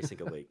 Every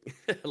single week.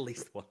 At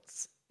least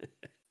once.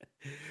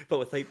 But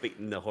without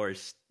beating that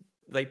horse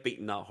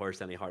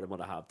any harder than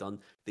what I have done,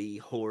 the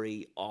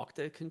Hori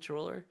Octa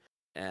controller,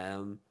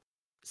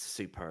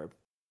 superb.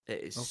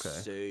 It is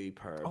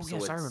superb. Oh,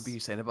 yes, I remember you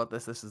saying about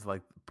this. This is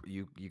like,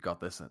 you got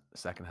this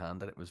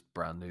secondhand, and it was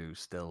brand new,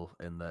 still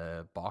in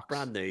the box.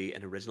 Brand new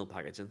in original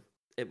packaging.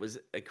 It was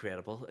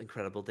incredible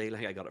deal. I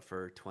think I got it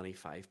for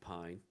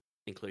 £25,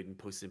 including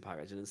postage and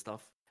packaging and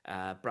stuff.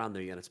 Brand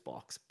new in its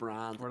box.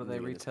 What do they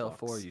retail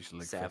for?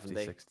 Usually like 70.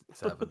 50, 60,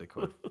 70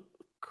 quid.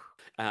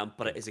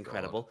 But it is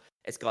incredible. God.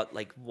 It's got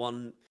like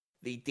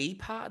the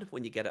D-pad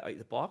when you get it out of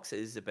the box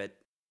is a bit.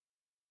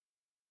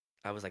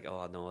 I was like,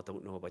 oh no, I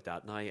don't know about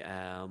that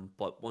now.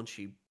 But once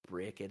you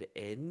break it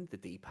in, the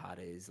D-pad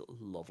is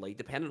lovely.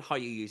 Depending on how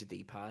you use a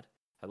D-pad,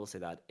 I will say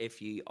that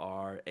if you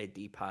are a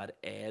D-pad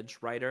edge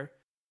rider,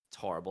 it's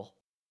horrible.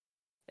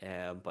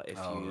 But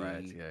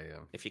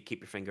if you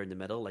keep your finger in the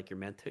middle like you're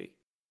meant to,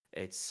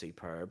 it's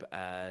superb.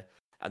 And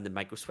the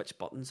micro switch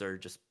buttons are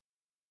just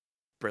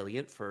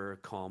brilliant for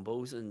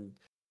combos, and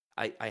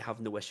I have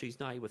no issues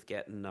now with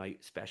getting out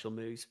special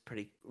moves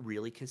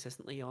really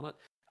consistently on it.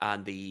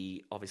 And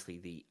obviously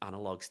the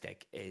analog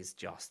stick is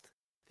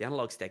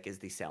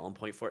the selling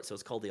point for it. So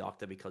it's called the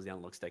Octa because the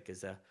analog stick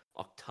is a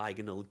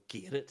octagonal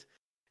gated,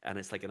 and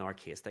it's like an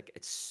arcade stick.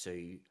 It's so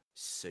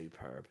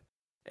superb.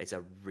 It's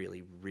a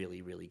really,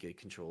 really, really good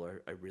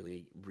controller. I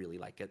really, really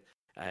like it.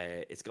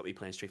 It's got me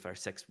playing Street Fighter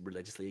 6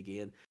 religiously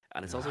again,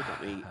 and it's also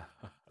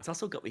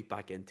got me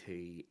back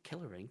into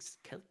Killer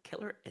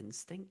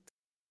Instinct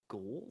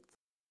Gold,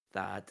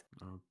 that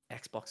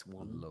Xbox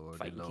One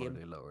fighting game.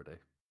 Lordy.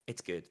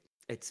 It's good.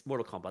 It's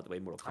Mortal Kombat the way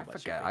Mortal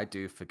Kombat. I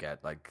do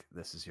forget. Like,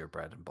 this is your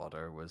bread and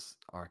butter. Was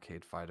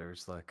arcade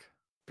fighters like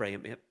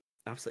brilliant, mate?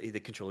 Absolutely, the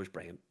controller's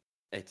brilliant.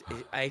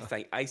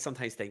 I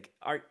sometimes think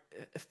our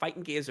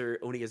fighting games are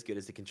only as good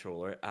as the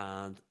controller,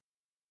 and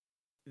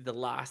the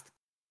last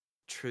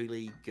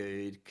truly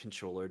good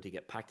controller to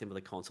get packed in with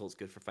a console that's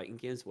good for fighting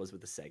games was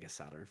with the Sega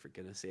Saturn. For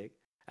goodness sake,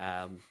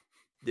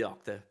 the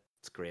Octa,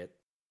 it's great.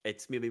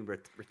 It's made me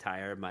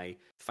retire my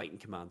Fighting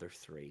Commander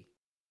 3.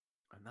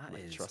 And that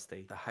is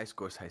trusty. The High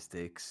Scores, High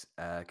Stakes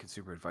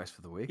consumer advice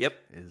for the week. Yep,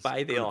 is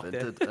buy the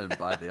Octa. And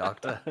buy the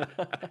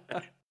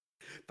Octa.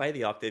 Buy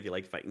the Octa if you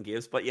like fighting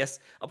games. But yes,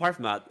 apart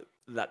from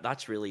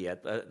that's really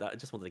it. I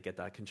just wanted to get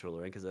that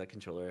controller in because that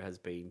controller has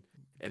been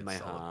in my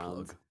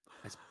hand.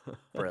 It's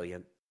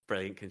brilliant,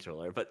 brilliant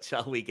controller. But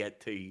shall we get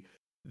to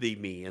the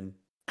main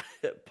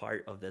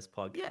part of this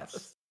podcast?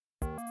 Yes.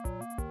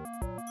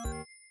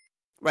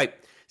 Right.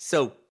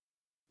 So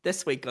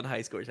this week on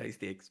High Scores, High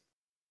Stakes,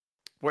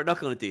 we're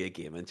not going to do a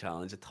gaming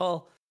challenge at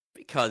all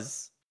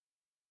because,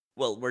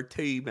 well, we're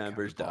 2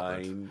 members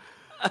down.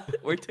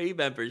 We're 2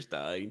 members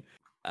down,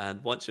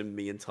 and watching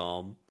me and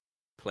Tom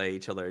play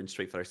each other in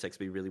Street Fighter 6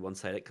 be really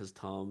one-sided because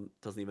Tom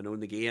doesn't even own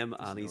the game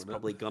and he's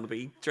probably going to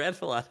be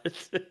dreadful at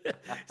it.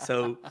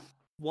 So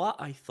what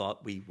I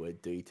thought we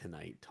would do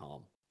tonight,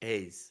 Tom,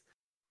 is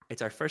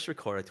it's our first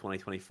record of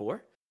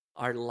 2024.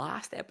 Our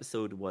last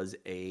episode was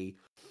a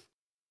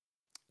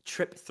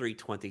trip through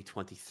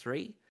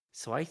 2023.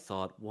 So I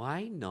thought,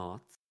 why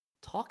not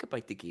talk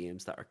about the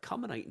games that are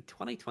coming out in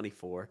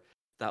 2024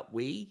 that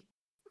we,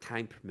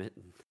 time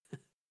permitting,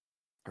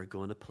 are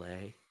going to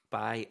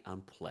buy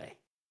and play.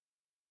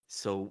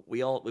 So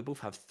we both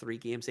have 3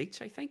 games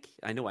each, I think.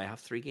 I know I have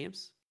 3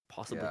 games,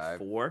 possibly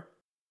 4.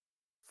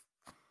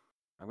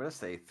 I'm going to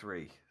say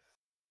 3.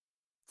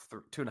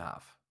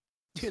 2.5.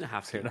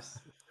 2.5 games.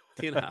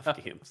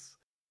 2.5 games.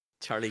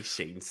 Charlie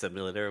Sheen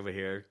simulator over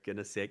here,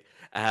 goodness sake.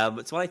 So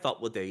what I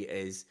thought we'll do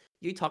is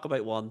you talk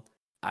about one,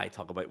 I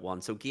talk about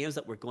one. So games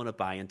that we're going to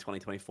buy in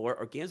 2024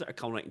 or games that are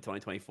coming out in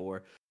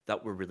 2024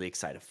 that we're really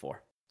excited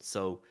for.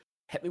 So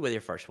hit me with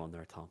your first one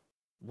there, Tom.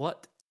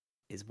 What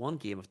is one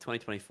game of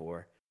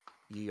 2024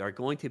 you are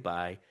going to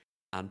buy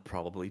and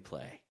probably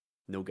play?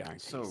 No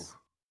guarantees. So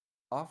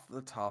off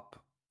the top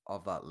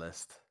of that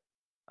list,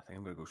 I think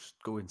I'm going to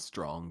go in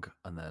strong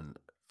and then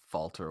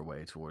falter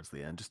away towards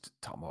the end. Just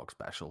Tomahawk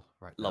Special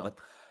right now. Love it.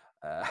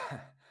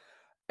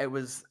 It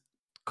was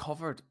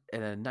covered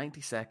in a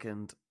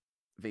 90-second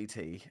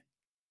VT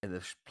in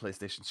the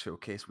PlayStation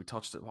Showcase. We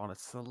touched upon it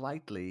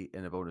slightly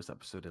in a bonus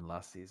episode in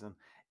last season.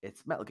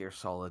 It's Metal Gear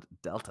Solid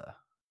Delta.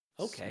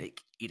 Okay.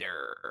 Snake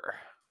Eater.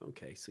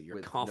 Okay, so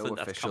you're confident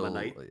that's coming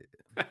out?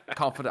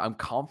 I'm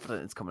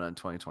confident it's coming out in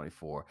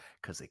 2024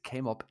 because it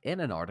came up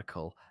in an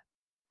article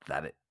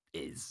that it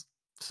is.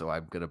 So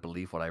I'm going to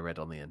believe what I read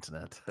on the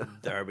internet.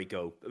 There we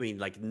go. I mean,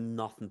 like,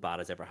 nothing bad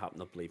has ever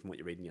happened of believing what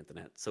you read on the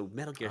internet. So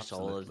Metal Gear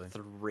Solid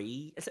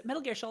 3... Is it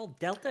Metal Gear Solid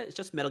Delta? It's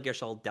just Metal Gear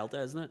Solid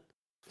Delta, isn't it?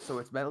 So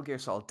it's Metal Gear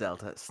Solid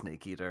Delta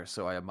Snake Eater.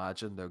 So I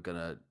imagine they're going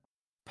to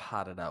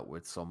pad it out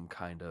with some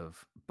kind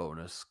of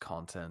bonus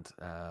content.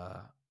 I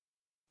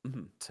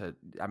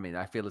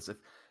feel as if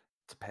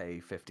to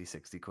pay 50,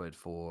 60 quid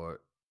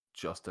for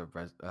just a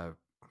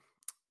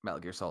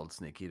Metal Gear Solid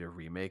Snake Eater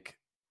remake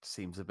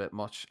seems a bit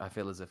much. I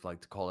feel as if, like,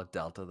 to call it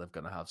Delta, they're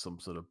going to have some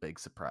sort of big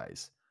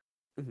surprise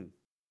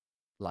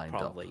lined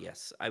up. Probably,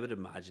 yes. I would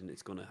imagine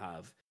it's going to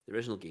have the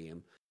original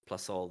game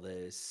plus all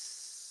the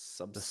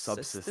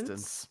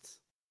subsistence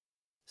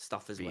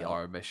stuff as VR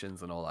well.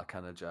 missions and all that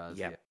kind of jazz.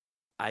 Yeah.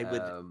 I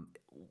would.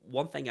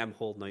 One thing I'm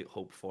holding out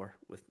hope for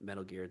with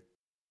Metal Gear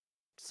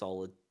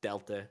Solid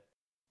Delta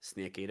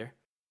Snake Eater,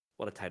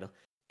 what a title,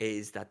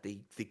 is that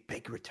the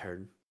big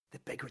return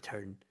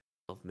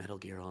of Metal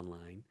Gear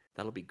Online.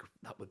 That would be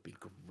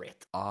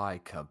great. I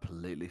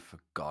completely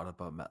forgot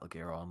about Metal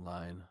Gear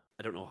Online.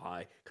 I don't know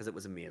how, because it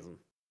was amazing.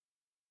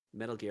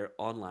 Metal Gear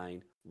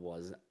Online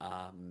was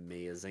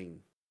amazing.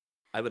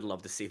 I would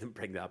love to see them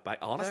bring that back.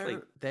 Honestly,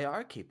 they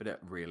are keeping it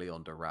really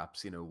under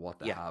wraps. You know what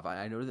they have.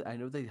 I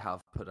know they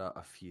have put out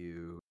a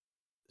few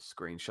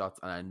screenshots,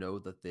 and I know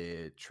that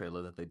the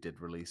trailer that they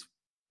did release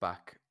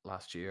back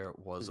last year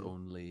was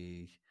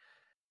only.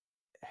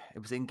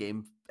 It was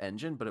in-game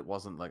engine, but it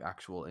wasn't like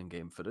actual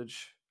in-game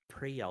footage.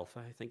 Pre-alpha,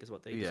 I think, is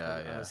what they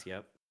describe it as.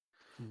 Yep.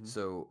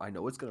 So I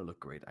know it's going to look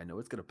great. I know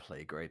it's going to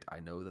play great. I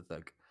know that,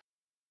 like,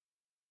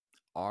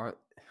 are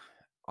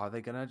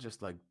they going to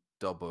just, like,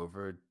 dub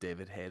over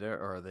David Hayter,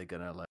 or are they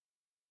going to, like,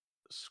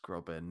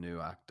 scrub in new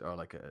act, or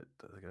like are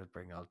they going to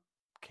bring out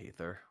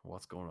Keither?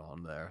 What's going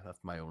on there? That's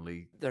my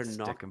only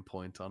sticking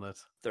point on it.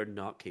 They're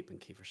not keeping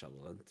Kiefer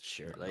Sutherland,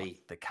 surely.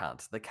 They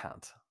can't.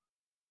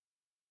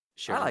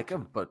 Sure, I like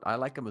him, but I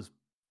like him as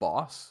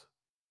boss,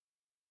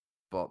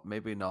 but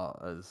maybe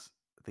not as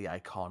the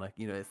iconic.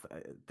 You know,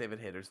 David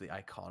Hayter's the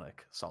iconic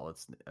Solid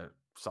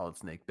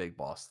Snake big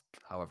boss.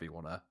 However you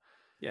want to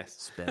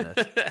spin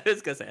it. I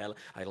was gonna say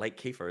I like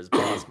Kiefer as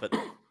boss,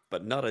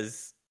 but not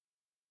as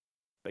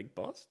big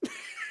boss.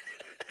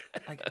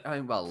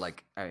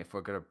 If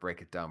we're gonna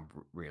break it down,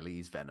 really,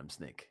 he's Venom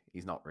Snake.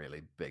 He's not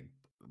really big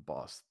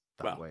boss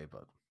that way,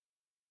 but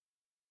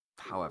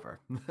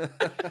however.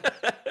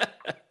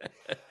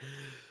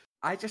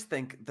 I just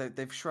think that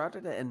they've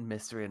shrouded it in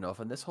mystery enough,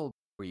 and this whole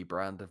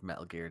rebrand of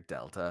Metal Gear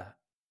Delta,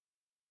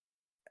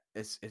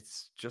 it's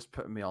just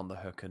putting me on the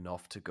hook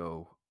enough to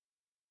go,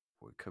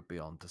 we could be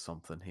onto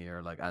something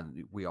here. Like,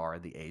 and we are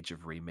in the age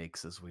of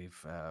remakes, as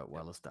we've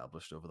well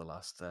established over the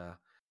last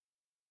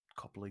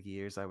couple of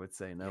years, I would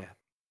say now.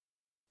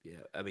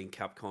 Yeah. I mean,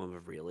 Capcom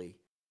have really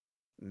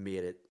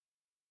made it.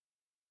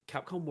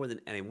 Capcom more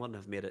than anyone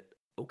have made it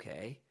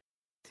okay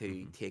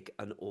to take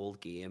an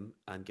old game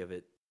and give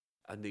it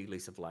a new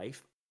lease of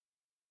life.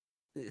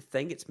 The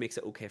thing that makes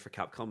it okay for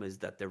Capcom is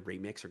that their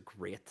remakes are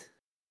great.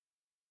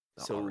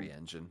 The RE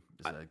engine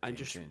is a game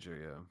changer,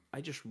 yeah.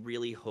 I just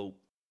really hope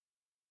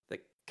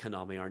that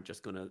Konami aren't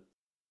just going to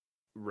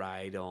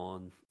ride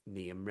on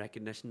name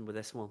recognition with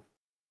this one.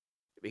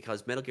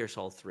 Because Metal Gear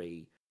Solid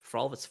 3, for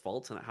all of its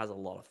faults, and it has a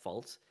lot of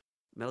faults,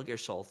 Metal Gear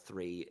Solid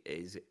 3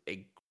 is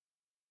a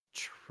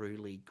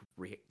truly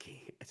great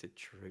game. It's a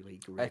truly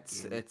great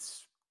game.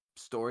 It's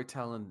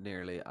storytelling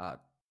nearly at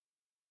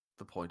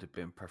the point of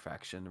being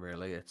perfection,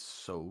 really. It's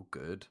so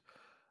good.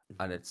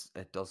 And it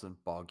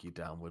doesn't bog you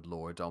down with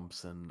lore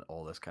dumps and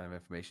all this kind of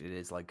information. It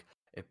is like,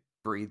 it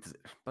breathes,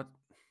 but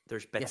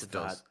there's bits of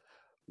that.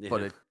 Yeah.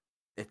 But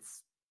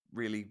it's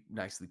really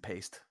nicely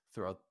paced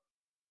throughout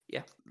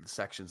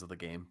sections of the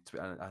game.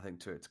 And I think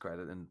to its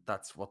credit, and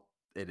that's what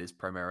it is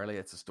primarily.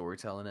 It's a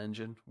storytelling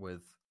engine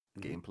with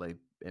gameplay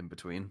in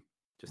between.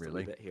 Just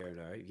really. a little bit here and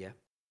there,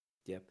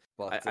 yeah.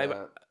 But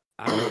I'm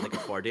really looking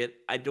forward to it.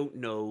 I don't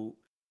know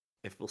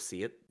if we'll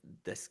see it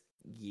this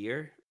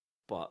year,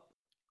 but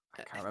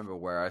I can't remember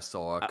where I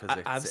saw it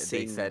because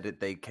they said it.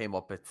 They came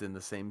up. It's in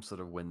the same sort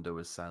of window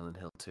as Silent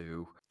Hill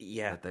 2.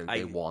 Yeah,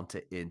 they want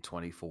it in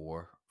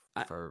 24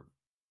 for.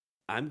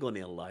 I'm going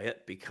to allow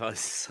it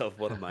because of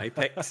one of my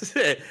picks.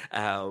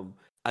 I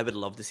would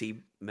love to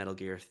see Metal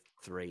Gear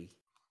 3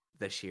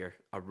 this year.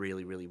 I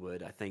really, really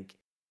would. I think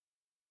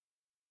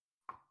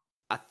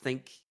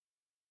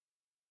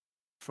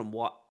from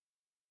what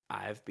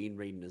I've been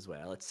reading as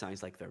well, it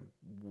sounds like they're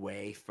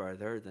way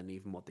further than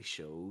even what they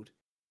showed.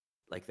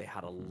 Like they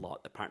had a lot.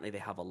 Apparently, they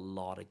have a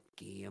lot of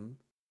game,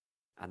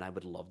 and I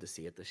would love to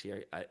see it this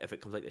year. If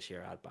it comes out this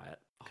year, I'd buy it.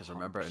 Because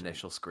remember,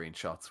 initial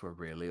screenshots were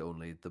really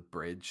only the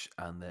bridge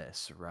and the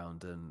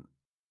surrounding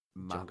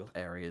map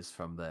areas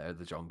from the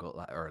jungle,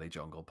 that early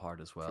jungle part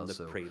as well.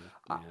 So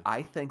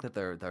I think that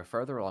they're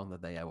further along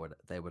than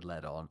they would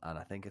let on, and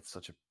I think it's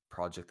such a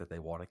project that they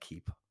want to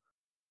keep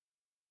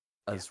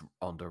as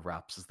under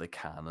wraps as they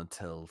can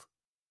until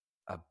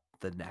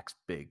the next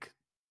big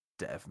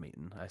dev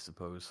meeting, I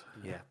suppose.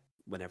 Yeah.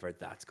 Whenever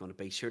that's going to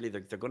be. Surely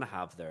they're going to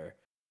have their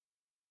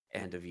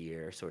end of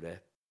year sort of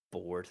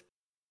board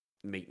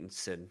meetings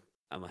soon,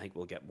 and I think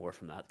we'll get more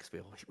from that because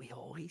we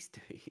always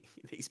do.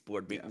 These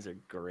board meetings are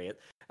great.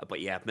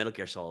 But yeah, Metal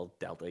Gear Solid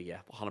Delta,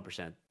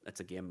 100%. It's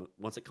a game.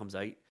 Once it comes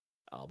out,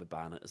 I'll be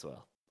buying it as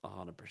well.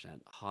 100%.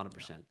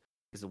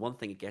 Because the one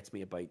thing that gets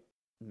me about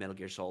Metal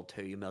Gear Solid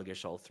 2 and Metal Gear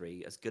Solid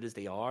 3, as good as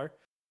they are,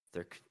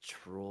 their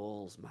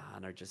controls,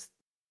 man, are just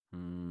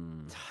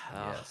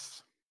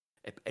yes.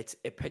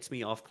 It puts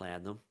me off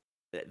playing them.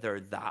 They're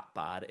that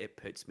bad. It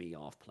puts me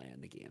off playing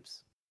the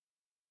games,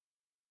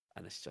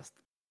 and it's just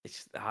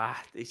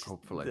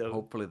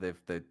hopefully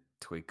they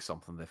tweak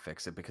something, they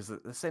fix it, because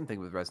the same thing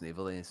with Resident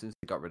Evil. As soon as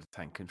they got rid of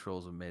tank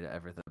controls and made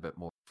everything a bit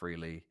more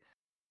freely,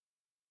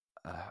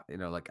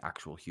 like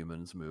actual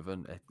humans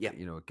moving,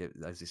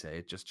 as you say,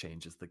 it just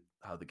changes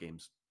how the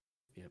games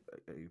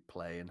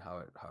play and how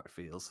it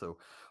feels. So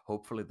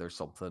hopefully there's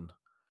something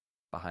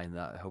behind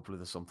that. Hopefully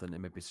there's something.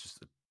 Maybe it's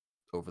just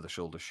over the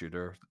shoulder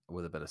shooter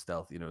with a bit of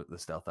stealth, the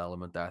stealth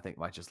element there, I think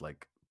might just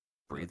like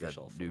breathe that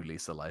new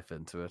lease of life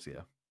into it.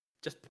 Yeah.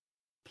 Just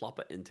plop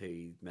it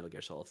into Metal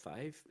Gear Solid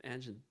 5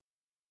 engine.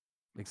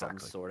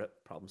 Exactly.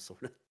 Problem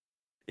sorted.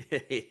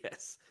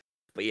 Yes.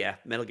 But yeah,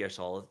 Metal Gear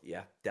Solid,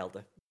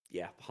 Delta,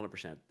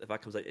 100%. If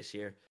that comes out this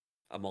year,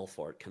 I'm all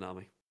for it,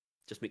 Konami.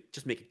 Just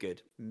make it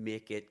good.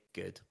 Make it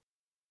good.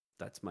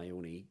 That's my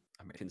only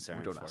concern.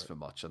 We don't ask for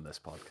much on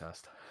this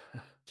podcast.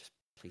 Just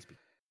please be.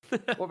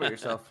 What about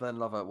yourself then,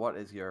 Lova? What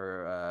is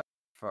your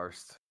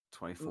first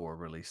 24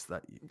 release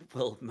that you...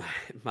 Well,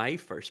 my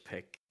first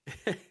pick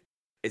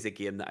is a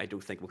game that I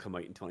don't think will come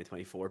out in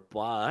 2024,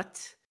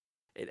 but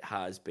it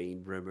has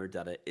been rumored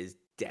that it is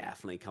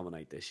definitely coming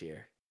out this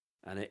year.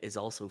 And it is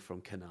also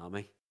from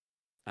Konami.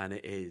 And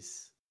it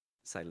is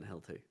Silent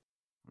Hill 2.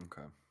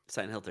 Okay.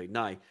 Silent Hill 2.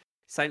 Now,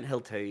 Silent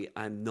Hill 2,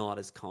 I'm not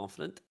as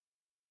confident.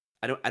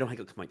 I don't think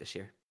it'll come out this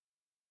year.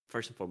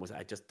 First and foremost,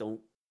 I just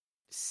don't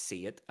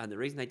see it, and the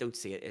reason I don't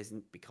see it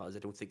isn't because I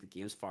don't think the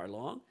game's far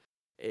along,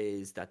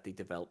 is that the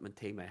development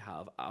team, I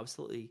have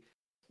absolutely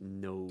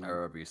no. I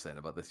remember you saying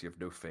about this. You have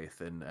no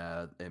faith in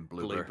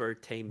Bloober.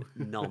 Bloober team,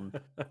 none.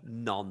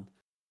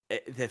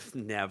 They've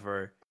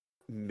never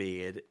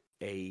made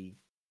a.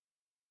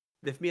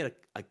 They've made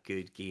a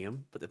good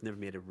game, but they've never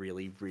made a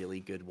really, really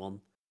good one.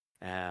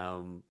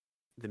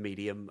 The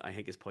Medium, I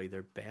think, is probably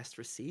their best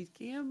received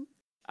game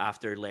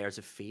after Layers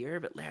of Fear,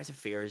 but Layers of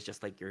Fear is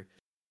just like your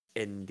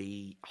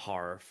indie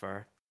horror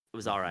fair. It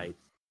was alright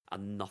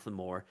and nothing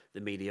more. The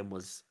Medium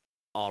was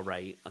all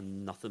right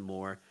and nothing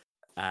more.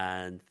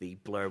 And the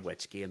Blair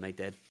Witch game they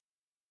did,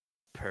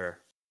 poor.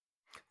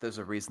 There's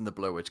a reason the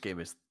Blair Witch game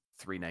is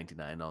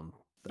 $3.99 on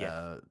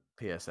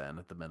PSN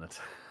at the minute.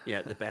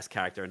 Yeah, the best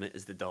character in it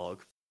is the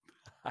dog.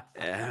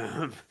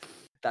 I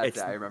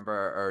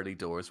remember early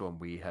doors when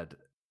we had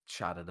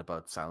chatted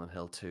about Silent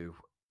Hill 2.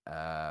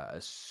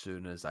 As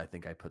soon as I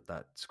think I put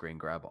that screen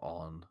grab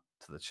on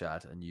to the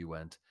chat, and you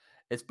went,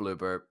 "It's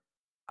Bloober.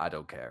 I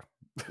don't care."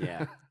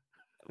 Yeah.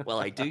 Well,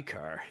 I do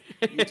care.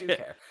 You do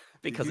care.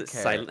 Because it's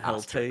Silent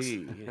Hill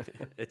 2.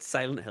 It's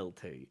Silent Hill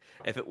 2.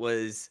 If it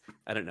was,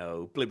 I don't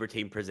know, Bloober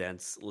Team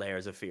presents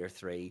Layers of Fear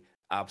 3,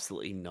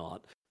 absolutely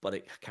not. But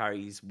it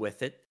carries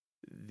with it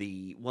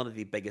one of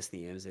the biggest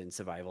names in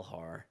survival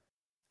horror.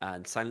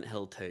 And Silent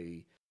Hill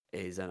 2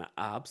 is an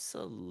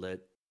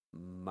absolute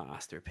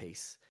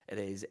masterpiece. It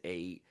is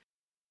a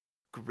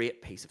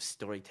great piece of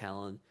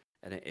storytelling,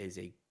 and it is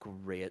a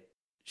great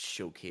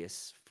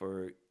showcase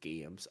for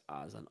games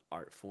as an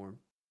art form.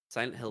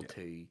 Silent Hill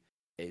 2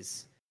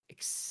 is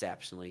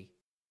exceptionally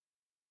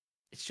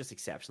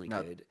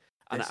good.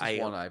 And this is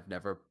one I've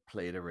never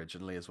played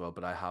originally as well,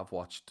 but I have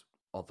watched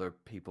other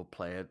people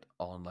play it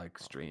on like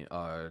stream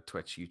or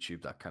Twitch,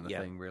 YouTube, that kind of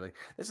thing. Really,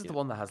 this is the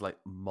one that has like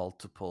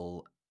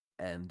multiple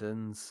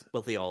endings.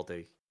 Well, they all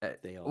do.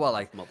 They all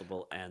have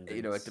multiple endings.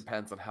 You know, it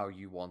depends on how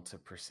you want to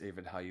perceive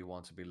and how you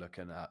want to be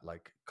looking at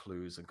like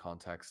clues and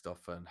context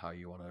stuff, and how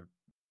you want to.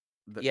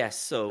 Yes,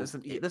 so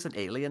there's an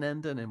alien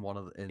ending in one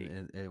of the,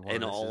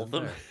 in all of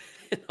them.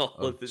 In all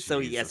of them. So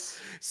yes,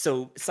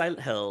 so Silent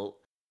Hill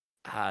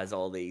has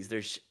all these.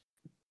 There's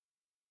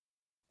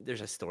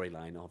a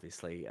storyline,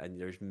 obviously, and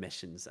there's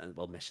missions,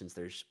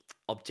 there's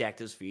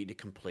objectives for you to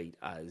complete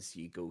as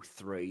you go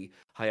through.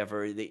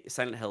 However, the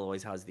Silent Hill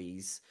always has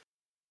these.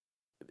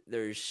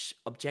 There's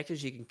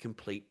objectives you can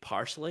complete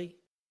partially,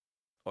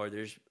 or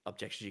there's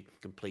objectives you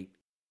can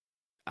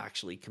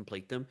actually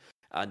complete them.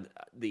 And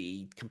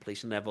the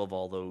completion level of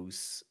all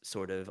those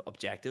sort of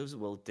objectives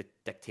will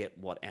dictate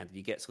what end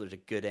you get. So there's a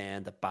good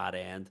end, a bad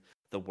end,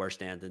 the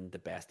worst ending, the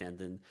best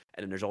ending,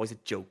 and then there's always a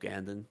joke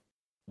ending,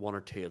 one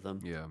or two of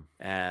them. Yeah.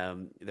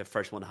 The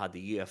first one had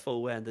the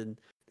UFO ending.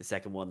 The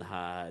second one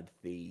had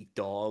the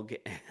dog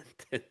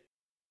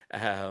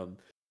ending.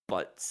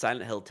 But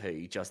Silent Hill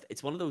 2,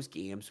 it's one of those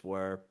games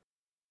where,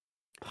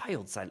 how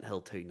old Silent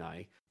Hill 2 now?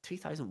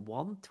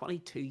 2001,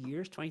 22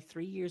 years,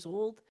 23 years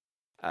old.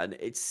 And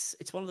it's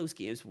one of those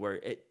games where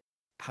it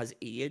has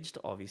aged,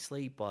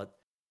 obviously, but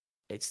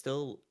it's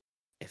still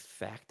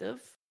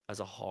effective as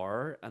a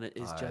horror, and it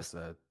is just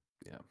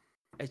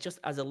it's just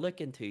as a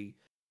look into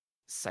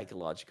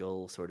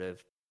psychological sort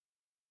of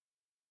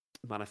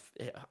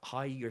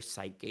how your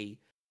psyche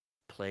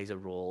plays a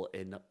role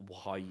in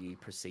how you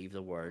perceive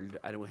the world.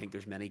 I don't think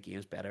there's many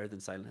games better than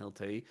Silent Hill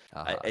 2.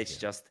 It's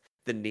just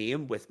the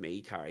name with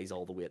me carries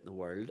all the weight in the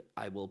world.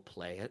 I will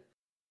play it.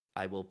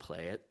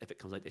 If it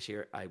comes out this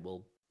year, I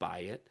will buy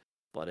it.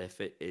 But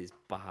if it is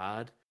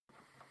bad,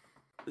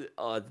 the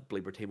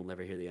Bloober Team will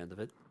never hear the end of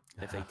it.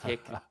 If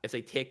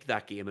they take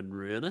that game and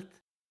ruin it,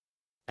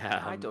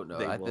 I don't know.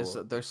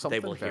 There's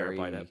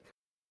something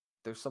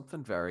there's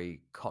something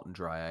very cut and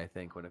dry, I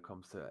think, when it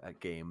comes to a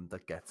game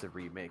that gets a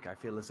remake. I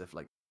feel as if,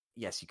 like,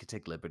 yes, you could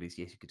take liberties,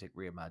 yes, you could take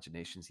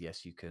reimaginations,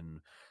 yes, you can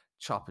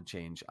chop and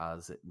change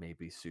as it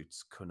maybe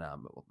suits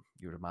Konami. Well,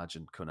 you would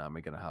imagine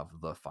Konami going to have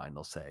the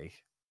final say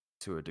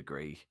to a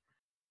degree.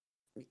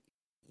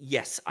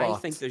 Yes, but I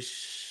think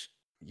there's.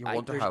 You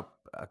wonder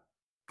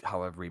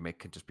how a remake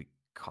can just be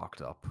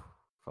cocked up,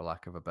 for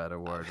lack of a better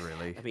word,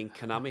 really. I mean,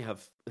 Konami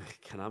have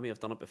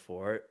done it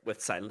before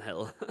with Silent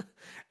Hill.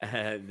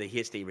 The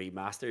HD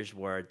remasters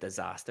were a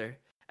disaster.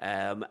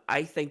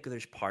 I think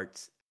there's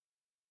parts.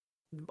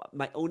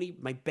 My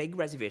big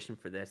reservation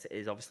for this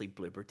is obviously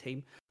Bloober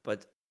Team,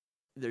 but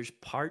there's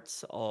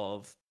parts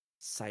of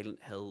Silent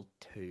Hill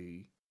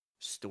 2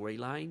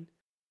 storyline,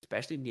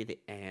 especially near the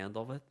end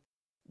of it,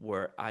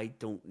 where I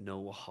don't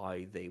know how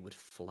they would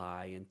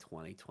fly in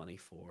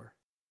 2024.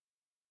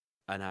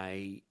 And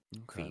I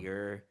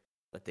fear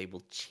that they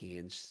will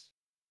change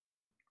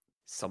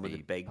some of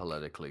the big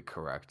politically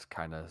correct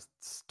kind of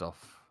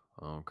stuff.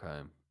 Okay.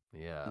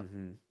 Yeah.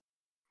 Mm-hmm.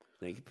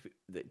 Like,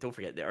 don't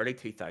forget, the early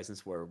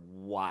 2000s were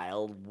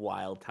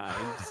wild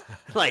times.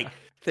 Like,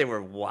 they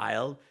were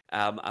wild.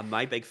 And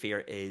my big fear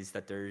is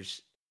that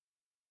there's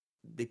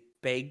the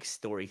big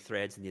story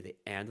threads near the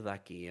end of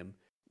that game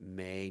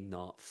may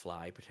not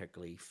fly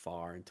particularly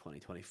far in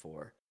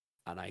 2024.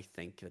 And I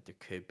think that there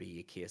could be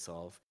a case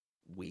of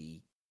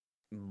we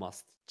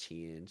must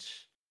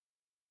change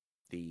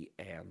the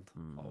end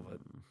of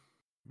it.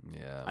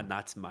 Yeah. And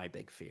that's my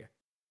big fear.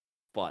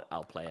 But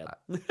I'll play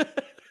it.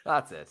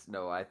 That's it.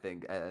 No, I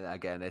think,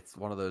 again, it's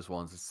one of those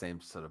ones, the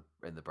same sort of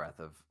in the breath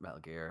of Metal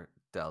Gear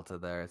Delta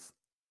there. It's,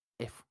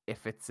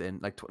 if it's in,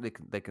 like,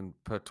 they can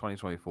put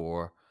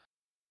 2024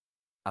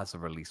 as a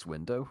release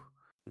window.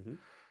 Mm-hmm.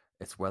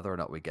 It's whether or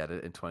not we get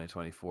it in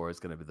 2024 is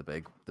going to be the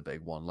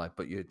big one. Like,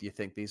 but you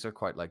think these are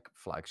quite like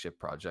flagship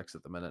projects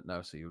at the minute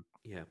now, so you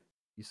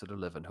sort of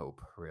live in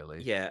hope,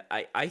 really. Yeah,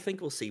 I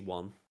think we'll see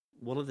one.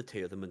 one of the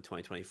two of them in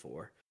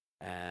 2024.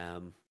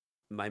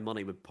 My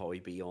money would probably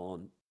be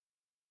on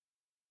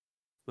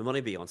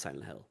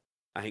Silent Hill.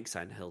 I think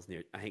Silent Hill's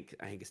near. I think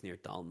it's near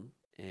done.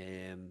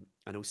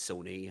 I know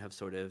Sony have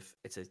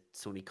it's a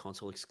Sony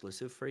console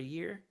exclusive for a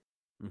year.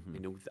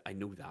 Mm-hmm. I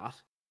know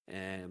that.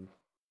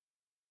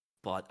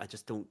 But I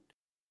just don't.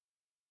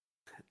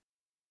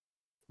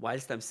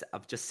 Whilst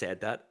I've just said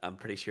that, I'm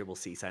pretty sure we'll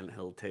see Silent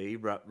Hill 2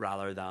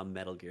 rather than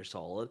Metal Gear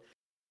Solid.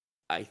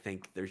 I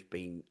think there's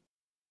been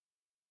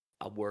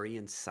a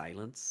worrying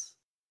silence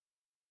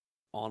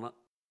on it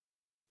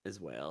as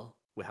well.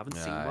 We haven't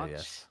seen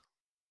much,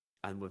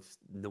 and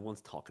no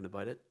one's talking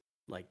about it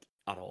like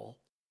at all.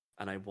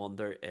 And I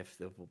wonder if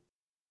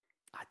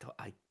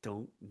I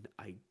don't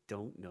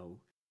know.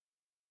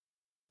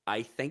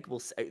 I think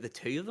the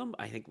two of them.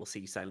 I think we'll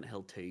see Silent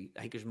Hill 2.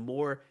 I think there's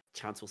more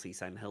chance we'll see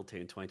Silent Hill 2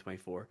 in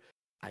 2024.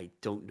 I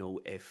don't know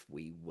if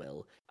we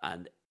will,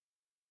 and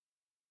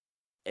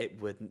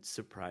it wouldn't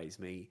surprise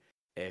me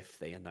if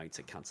they announce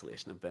a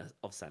cancellation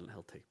of Silent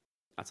Hill 2.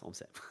 That's all I'm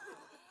saying.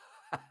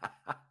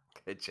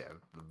 Could you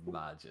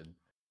imagine?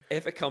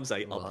 If it comes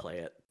out, I'll play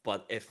it.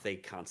 But if they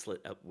cancel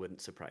it, it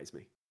wouldn't surprise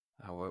me.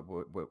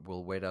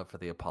 We'll wait out for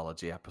the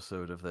apology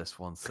episode of this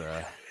once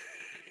it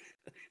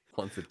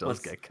does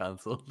get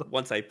cancelled.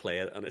 Once I play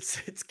it and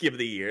it's Game of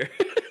the Year.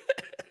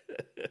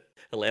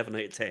 11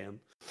 out of 10.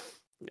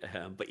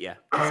 But yeah,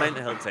 Silent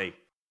Hill 2.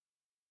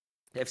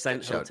 If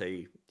Silent Hill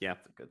 2, yeah.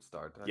 It's a good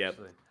start, actually. Yep.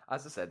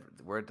 As I said,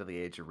 we're into the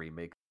age of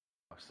remake,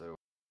 so...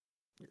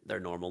 They're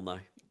normal now.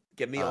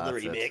 Give me all the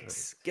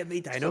remakes. Give me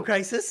Dino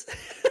Crisis.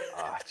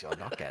 You're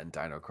not getting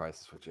Dino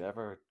Crisis. Would you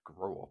ever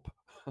grow up?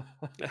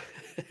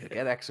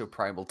 Get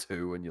Exoprimal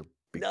 2 and you'll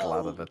be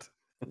glad of it.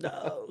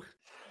 No.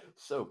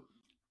 So,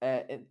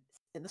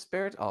 in the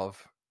spirit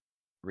of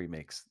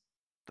remakes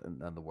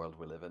and the world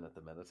we live in at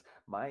the minute,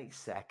 my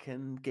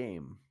second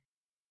game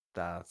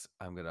that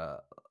I'm gonna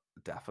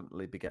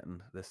definitely be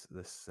getting this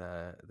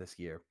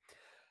year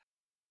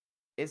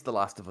is The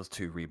Last of Us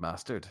 2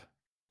 Remastered.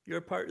 You're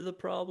part of the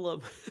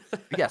problem.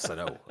 Yes,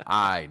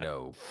 I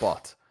know,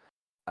 but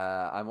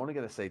I'm only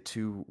going to say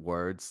 2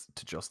 words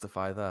to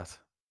justify that.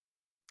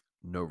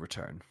 No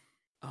return.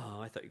 Oh,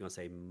 I thought you were going to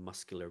say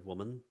muscular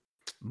woman.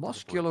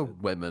 Muscular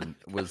women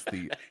was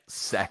the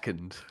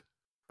second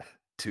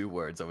 2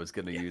 words I was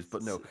going to use,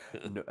 but no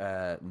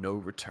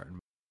return.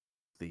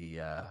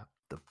 The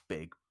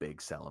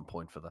big selling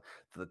point for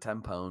the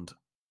 £10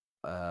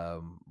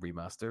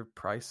 remaster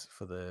price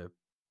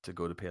to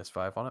go to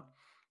PS5 on it.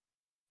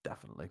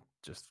 Definitely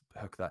just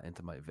hook that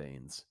into my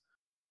veins.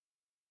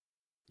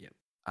 Yep.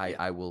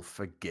 I will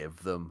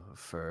forgive them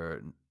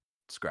for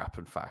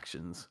scrapping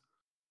factions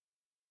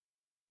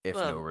if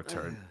No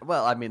Return.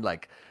 Well, I mean,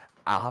 like,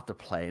 I'll have to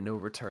play No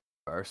Return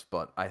first,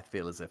 but I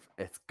feel as if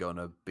it's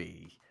gonna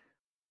be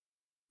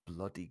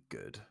bloody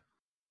good.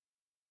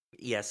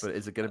 Yes. But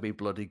is it gonna be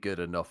bloody good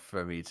enough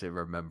for me to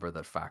remember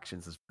that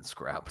factions has been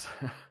scrapped?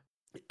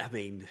 I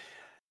mean,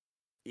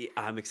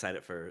 I'm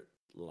excited for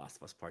The Last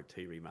of Us Part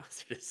 2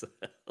 Remastered as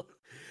well.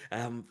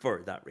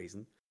 For that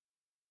reason.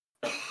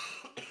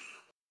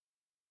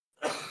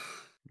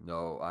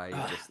 No, I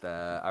just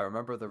I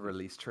remember the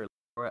release trailer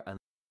for it and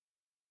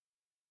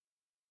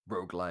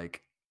roguelike,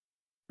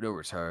 No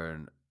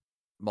Return,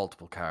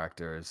 multiple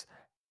characters,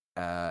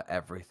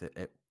 everything.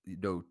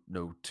 No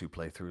 2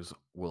 playthroughs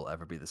will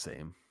ever be the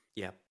same.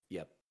 Yep.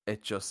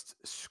 It just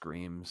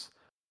screams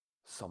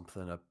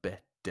something a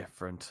bit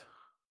different.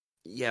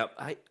 Yeah,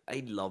 I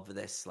love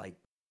this like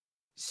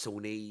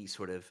Sony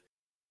sort of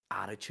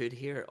attitude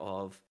here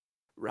of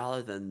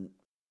rather than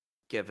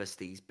give us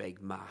these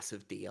big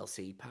massive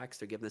DLC packs,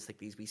 they're giving us like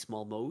these wee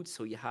small modes.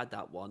 So you had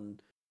that one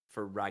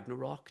for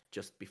Ragnarok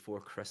just before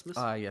Christmas.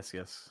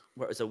 Yes.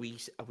 Whereas a wee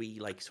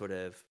like sort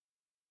of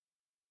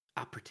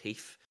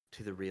aperitif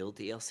to the real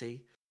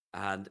DLC.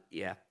 And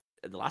yeah,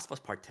 The Last of Us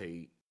Part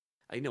 2,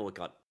 I know it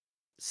got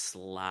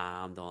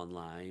slammed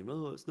online.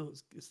 Oh, it's not.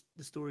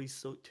 The story's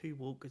so too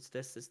woke. It's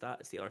this. It's that.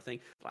 It's the other thing.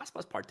 The Last of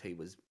Us Part 2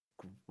 was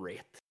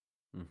great.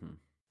 Mm-hmm.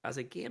 As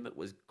a game, it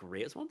was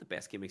great. It's one of the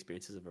best game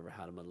experiences I've ever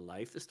had in my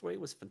life. The story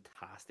was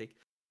fantastic.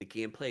 The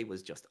gameplay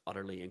was just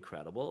utterly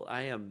incredible.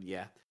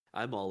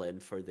 I'm all in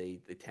for the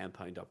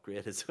 £10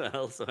 upgrade as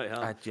well. So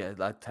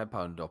that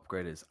 £10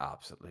 upgrade is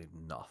absolutely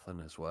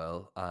nothing as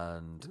well.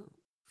 And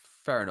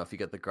fair enough, you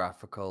get the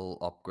graphical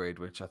upgrade,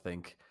 which I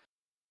think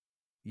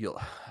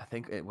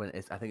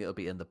it'll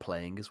be in the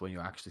playing is when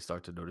you actually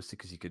start to notice it,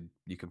 because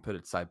you can put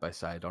it side by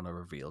side on a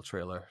reveal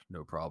trailer,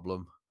 no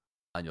problem,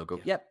 and you'll go,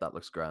 yep, that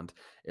looks grand.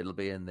 It'll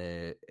be in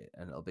the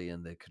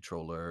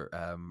controller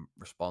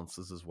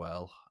responses as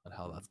well, and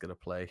how that's gonna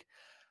play.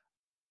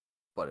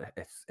 But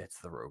it's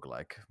the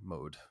roguelike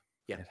mode.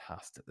 Yeah, it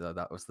has to.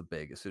 That was the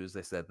big. As soon as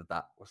they said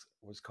that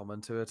was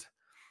coming to it,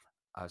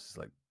 I was just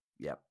like,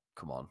 yep,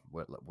 come on,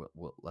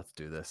 let's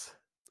do this.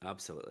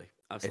 Absolutely.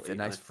 It's a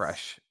nice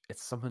fresh.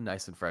 It's something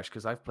nice and fresh,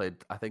 because I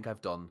think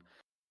I've done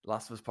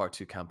Last of Us Part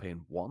 2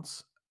 campaign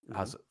once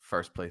as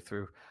first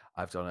playthrough.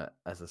 I've done it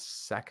as a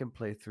second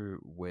playthrough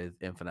with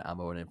infinite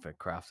ammo and infinite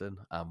crafting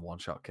and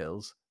one-shot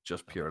kills.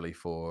 just purely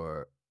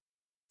for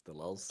the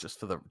lulz. Just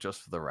for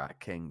the Rat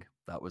King.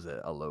 That was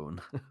it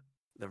alone.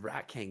 The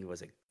Rat King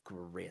was a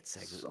great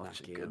segment in that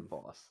Such a game. good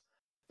boss.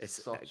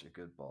 It's such a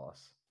good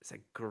boss. It's a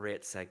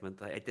great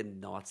segment. I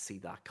did not see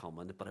that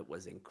coming, but it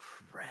was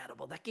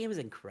incredible. That game is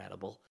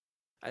incredible.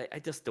 I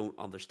just don't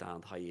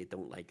understand how you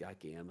don't like that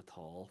game at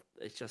all.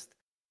 It's just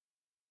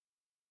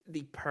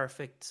the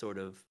perfect sort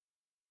of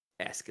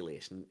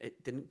escalation.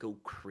 It didn't go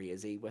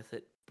crazy with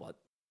it, but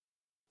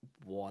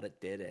what it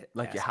did, it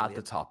like you had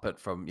to top it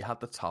from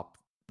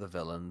the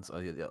villains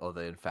or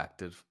the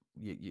infected.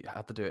 You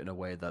had to do it in a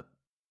way that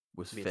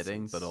was Made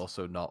fitting, sense. but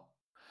also not.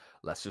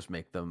 Let's just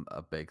make them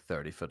a big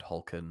 30-foot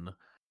hulking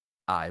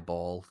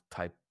eyeball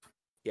type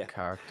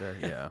character.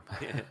 Yeah.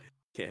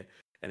 yeah.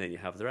 And then you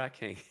have the Rat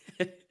King.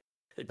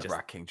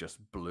 Rat King just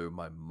blew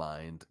my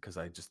mind because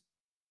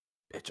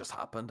it just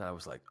happened. I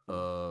was like,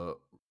 I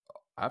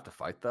have to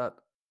fight that.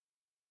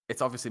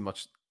 It's obviously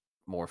much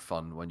more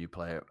fun when you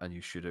play it and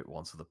you shoot it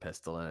once with a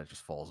pistol and it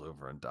just falls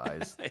over and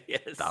dies.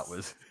 Yes. That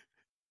was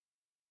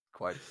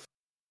quite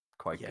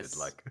good.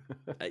 Like,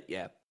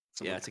 yeah.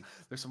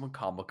 There's someone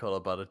comical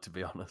about it, to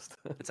be honest.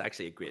 It's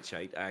actually a great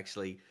shout.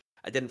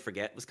 I didn't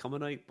forget it was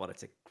coming out, but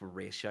it's a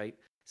great shout.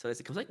 So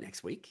it comes out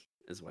next week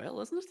as well,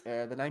 isn't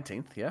it? The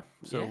 19th, yeah.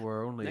 So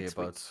we're only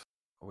about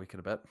a week and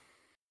a bit.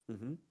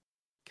 Mm-hmm.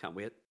 Can't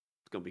wait.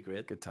 It's going to be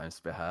great. Good times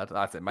to be had.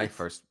 That's it. My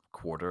first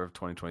quarter of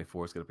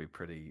 2024 is going to be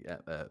pretty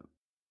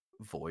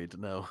void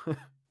now.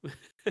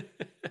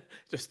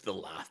 Just The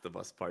Last of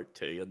Us Part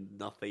 2 and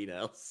nothing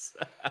else.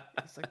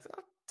 It's like,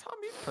 Tom,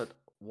 you put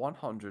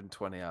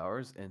 120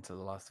 hours into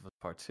The Last of Us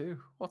Part 2.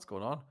 What's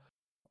going on?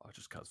 I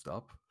just can't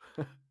stop.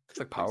 It's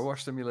like Power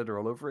Wash Simulator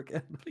all over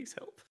again. Please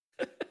help.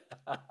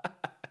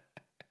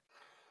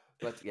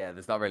 But yeah,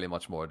 there's not really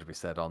much more to be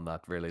said on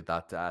that. Really,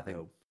 that I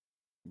think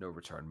no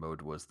return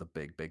mode was the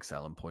big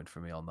selling point for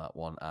me on that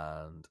one,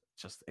 and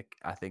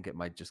I think it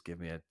might just give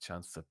me a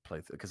chance to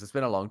play through because it's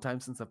been a long time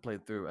since I've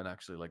played through and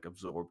actually like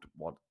absorbed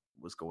what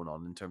was going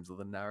on in terms of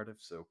the narrative.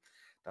 So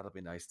that'll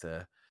be nice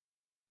to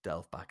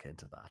delve back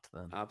into that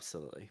then.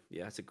 Absolutely,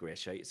 yeah, it's a great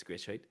shout.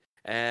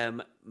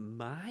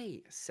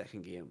 My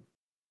second game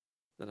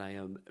that I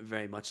am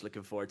very much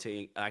looking forward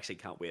to, I actually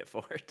can't wait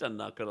for it, I'm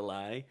not gonna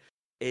lie,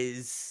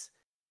 is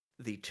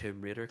the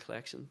Tomb Raider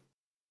collection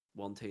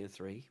 1, 2, and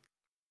 3.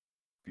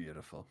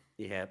 Beautiful.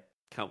 Yeah,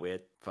 can't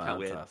wait.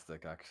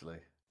 Fantastic, actually.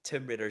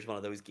 Tomb Raider is one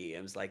of those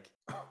games like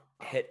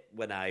hit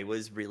when I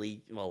was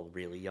really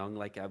young.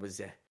 Like I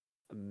was a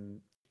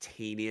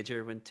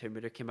teenager when Tomb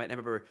Raider came out. And I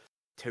remember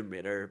Tomb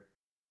Raider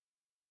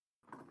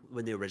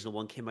when the original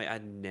one came out.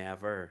 I'd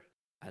never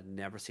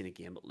seen a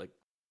game that looked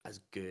as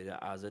good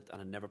as it,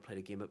 and I never played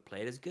a game that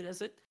played as good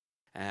as it.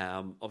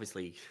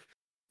 Obviously,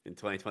 in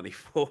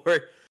 2024,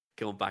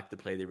 going back to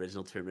play the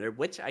original Tomb Raider,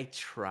 which I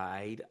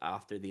tried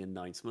after the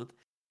announcement.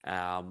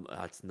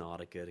 That's not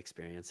a good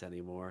experience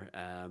anymore.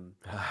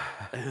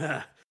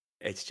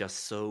 It's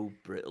just so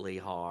brutally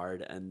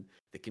hard, and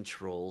the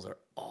controls are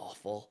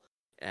awful.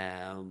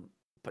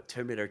 But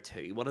Tomb Raider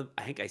 2,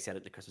 I think I said it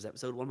in the Christmas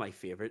episode, one of my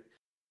favorite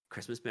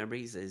Christmas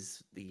memories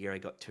is the year I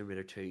got Tomb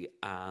Raider 2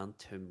 and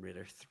Tomb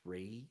Raider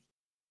 3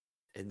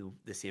 in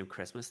the same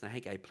Christmas. And I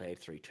think I played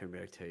through Tomb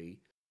Raider 2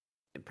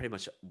 in pretty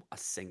much a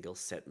single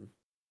sitting.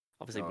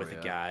 Obviously with a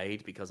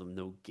guide because I'm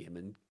no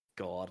gaming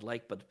god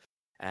but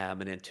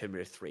and then Tomb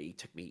Raider 3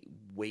 took me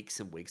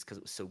weeks and weeks because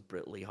it was so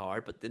brutally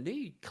hard. But the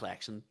new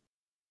collection,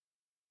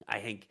 I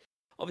think,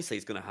 obviously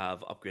it's going to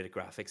have upgraded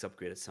graphics,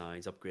 upgraded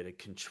sounds, upgraded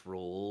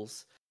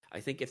controls. I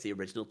think if the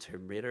original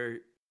Tomb Raider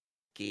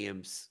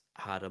games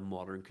had a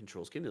modern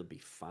control scheme, it would be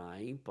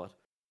fine. But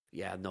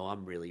yeah, no,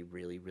 I'm really,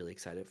 really, really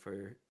excited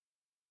for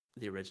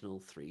the original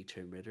 3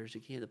 Tomb Raiders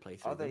again to play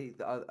through. Are they?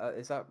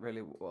 Is that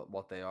really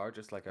what they are?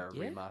 Just like a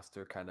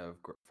remaster, kind of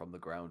from the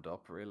ground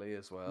up, really,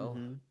 as well.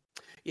 Mm-hmm.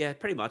 Yeah,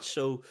 pretty much.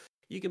 So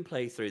you can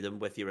play through them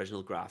with the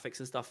original graphics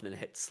and stuff, and then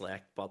hit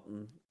select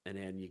button, and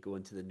then you go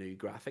into the new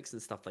graphics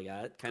and stuff like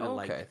that. Kind of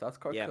okay, that's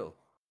quite cool.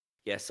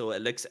 Yeah, so I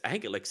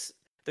think it looks.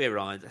 The way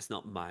around, it's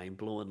not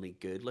mind-blowingly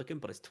good looking,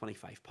 but it's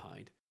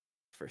 £25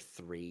 for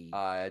 3.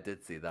 I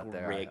did see that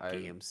there. Great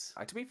games.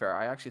 To be fair,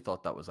 I actually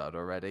thought that was out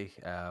already.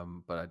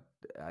 But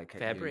I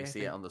February, you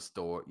see it on the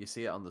store. You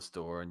see it on the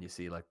store, and you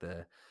see like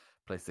the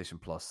PlayStation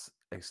Plus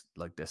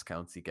like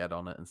discounts you get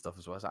on it and stuff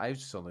as well. So I was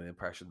just under the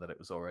impression that it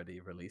was already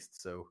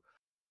released. So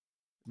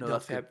no,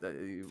 that's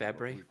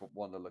February.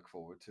 One to look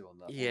forward to on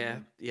that.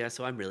 Yeah.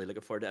 So I'm really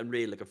looking forward to. I'm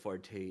really looking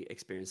forward to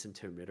experiencing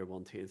Tomb Raider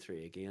 1, 2, and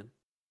 3 again.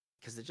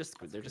 Because they're just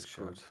great.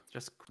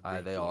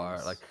 They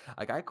are like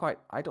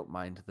I don't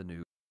mind the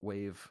new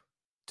wave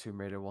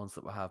Tomb Raider ones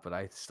that we have, but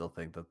I still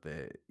think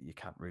that you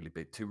can't really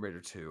beat Tomb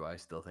Raider 2. I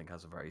still think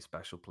has a very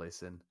special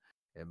place in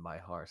my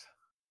heart.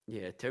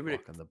 Yeah, Tomb Raider.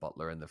 Walking the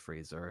butler in the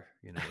freezer,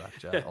 that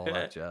jazz, all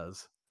that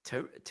jazz.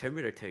 Tomb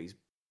Raider 2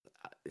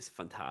 is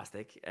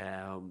fantastic.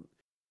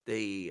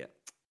 The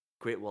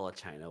Great Wall of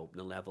China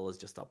opening level is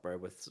just up there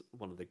with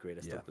one of the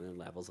greatest opening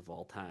levels of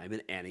all time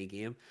in any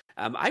game.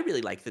 I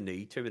really like the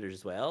new Tomb Raiders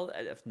as well.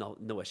 I've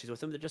no issues with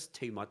them. They're just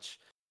too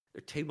much.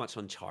 They're too much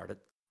Uncharted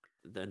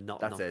not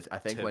That's enough. it. I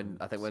think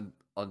when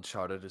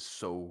Uncharted is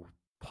so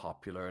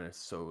popular and it's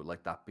so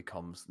like that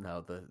becomes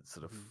now the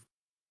sort of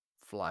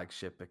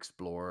flagship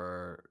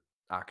explorer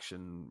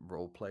action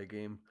role play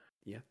game.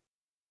 Yeah,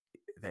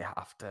 they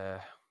have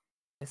to.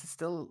 Is it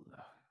still?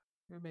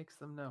 Who makes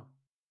them now?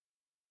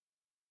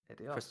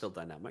 Crystal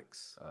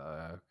Dynamics.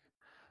 I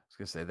was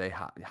gonna say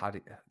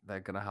they're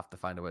gonna have to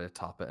find a way to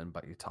top it, and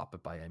but you top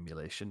it by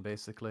emulation,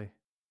 basically.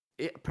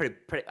 Pretty.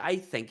 I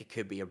think it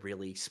could be a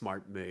really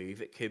smart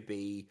move. It could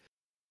be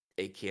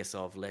a case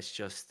of let's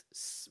just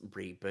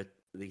reboot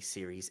the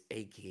series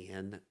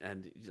again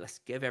and let's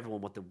give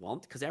everyone what they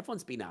want, because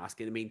everyone's been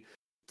asking. I mean,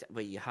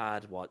 well, you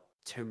had what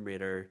Tomb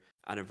Raider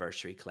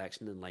Anniversary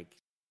Collection in like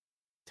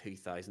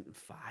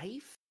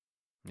 2005,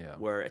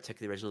 where it took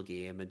the original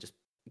game and just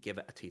gave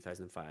it a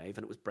 2005,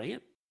 and it was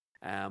brilliant.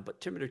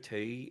 But Tomb Raider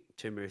 2,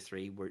 Tomb Raider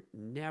 3 were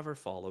never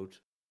followed.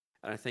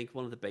 And I think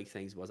one of the big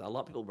things was a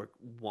lot of people were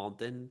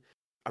wanting,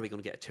 are we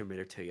going to get a Tomb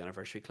Raider 2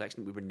 Anniversary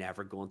Collection? We were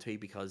never going to,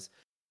 because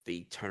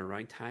the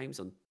turnaround times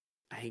on,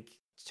 I think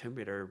Tomb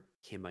Raider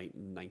came out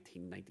in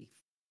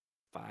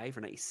 1995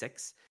 or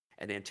 96,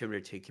 and then Tomb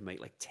Raider 2 came out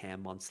like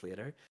 10 months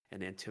later,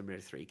 and then Tomb Raider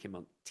 3 came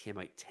out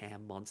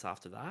 10 months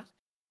after that.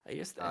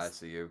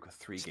 So you've got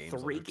three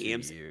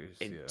games in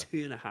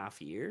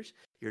 2.5 years.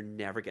 You're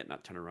never getting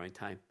that turnaround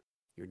time.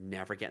 You're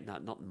never getting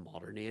that, not in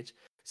modern age.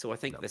 So I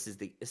think this is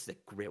a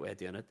great way of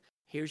doing it.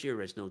 Here's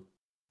your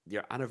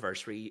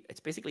anniversary. It's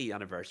basically the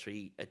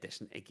anniversary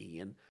edition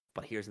again,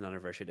 but here's an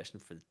anniversary edition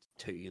for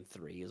 2 and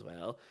 3 as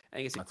well. I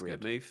think it's a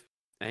great move.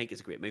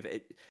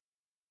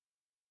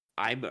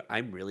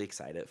 I'm really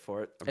excited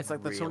for it. It's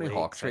like the Tony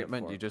Hawk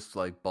treatment. You just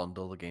like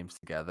bundle the games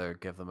together,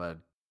 give them a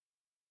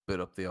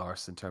bit up the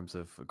arse in terms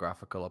of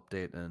graphical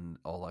update and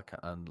all that,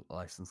 and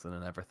licensing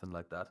and everything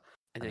like that.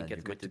 And then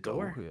get them out the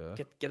door.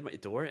 Get them out the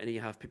door, and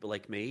you have people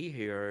like me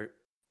who are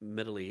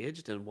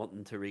middle-aged and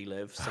wanting to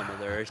relive some of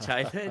their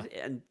childhood,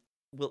 and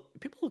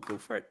people will go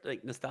for it.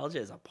 Like, nostalgia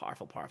is a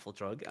powerful, powerful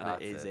drug, and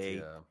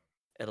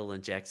it'll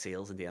inject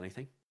sales into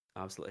anything.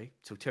 Absolutely.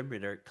 So Tomb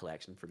Raider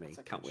collection for me.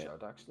 Can't wait.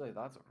 Shout, actually,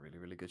 that's a really,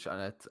 really good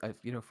shot.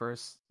 And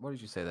first, what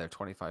did you say there?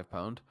 £25?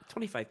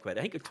 £25.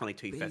 I think it's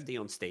 £22.50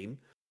 on Steam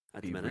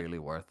at the minute. Really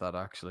worth that.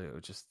 Actually, it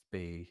would just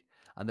be.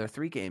 And there are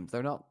 3 games.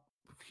 They're not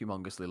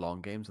humongously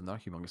long games and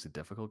not humongously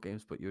difficult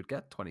games, but you would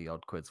get 20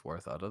 odd quid's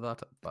worth out of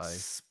that.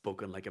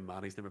 Spoken like a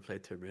man who's never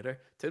played Tomb Raider.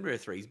 Tomb Raider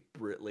 3 is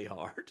brutally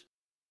hard.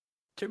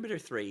 Tomb Raider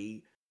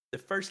 3, the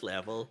first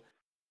level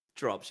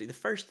drops you. The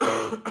first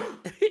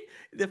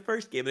the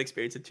first gaming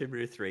experience in Tomb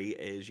Raider 3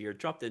 is you're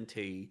dropped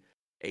into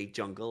a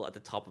jungle at the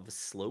top of a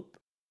slope,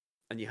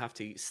 and you have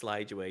to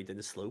slide your way down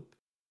the slope,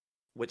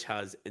 which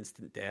has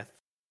instant death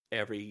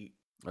every.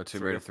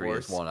 Tomb Raider 3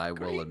 is one I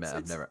will admit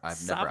I've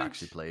never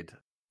actually played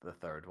the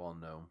third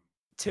one. No.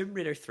 Tomb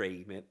Raider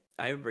 3, mate.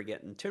 I remember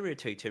getting Tomb Raider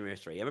 2, Tomb Raider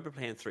 3. I remember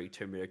playing through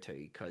Tomb Raider 2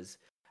 because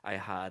I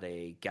had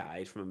a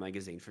guide from a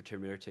magazine for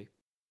Tomb Raider 2.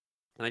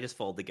 And I just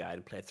followed the guide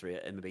and played through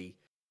it in maybe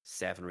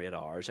 7 or 8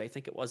 hours. I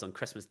think it was on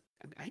Christmas.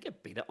 I think I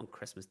beat it on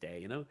Christmas Day,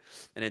 you know?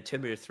 And then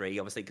Tomb Raider 3,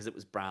 obviously, because it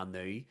was brand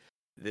new,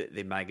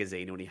 the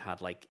magazine only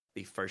had like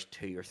the first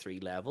 2 or 3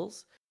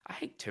 levels. I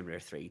think Tomb Raider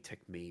 3 took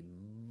me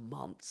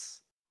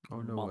months.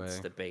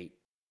 To beat.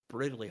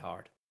 Brutally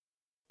hard.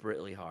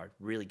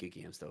 Really good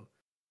games, though.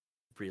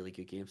 Really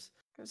good games.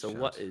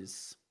 What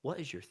is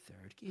your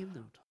third game,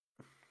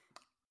 though?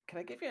 Can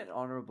I give you an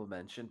honourable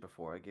mention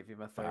before I give you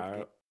my third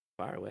game?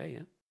 Far away,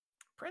 yeah.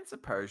 Prince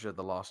of Persia: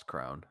 The Lost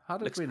Crown. How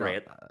did Looks we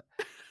great.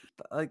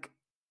 Like,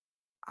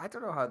 I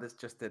don't know how this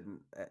just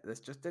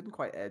didn't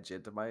quite edge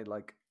into my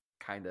like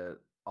kind of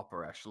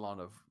upper echelon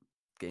of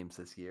games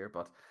this year,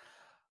 but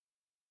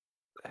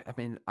I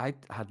mean, I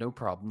had no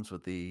problems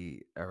with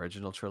the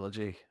original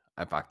trilogy.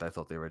 In fact, I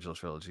thought the original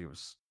trilogy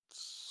was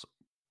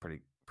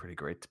pretty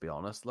great, to be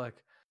honest. Like,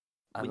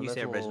 when you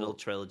say original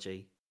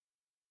trilogy,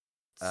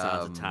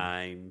 Sands of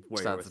Time,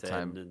 Warrior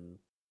Within, and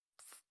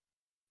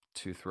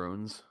Two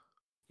Thrones.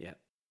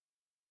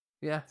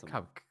 Yeah,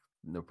 have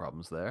no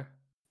problems there.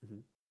 Mm-hmm.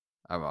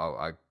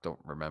 I don't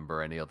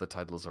remember any other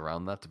titles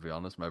around that, to be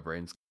honest. My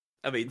brain's.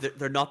 I mean,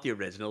 they're not the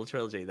original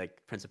trilogy. Like,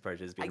 Prince of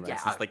Persia has been around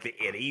since like the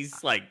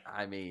 80s. Like,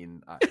 I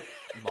mean,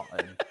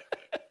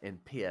 in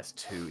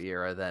PS2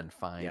 era, then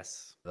fine.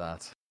 Yes,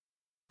 that.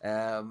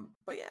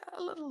 But yeah,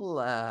 a little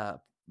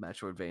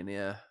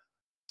Metroidvania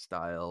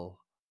style.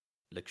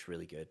 Looks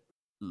really good.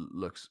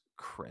 Looks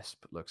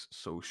crisp. Looks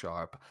so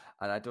sharp.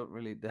 And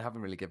they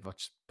haven't really given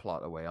much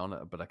plot away on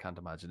it, but I can't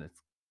imagine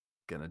it's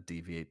gonna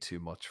deviate too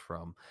much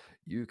from.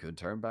 You can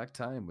turn back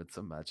time with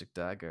some magic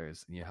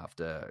daggers, and you have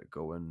to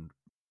go and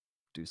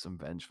do some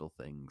vengeful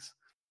things.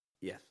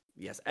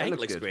 Yes, I think it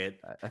looks great.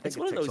 I think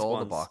it ticks all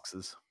the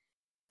boxes.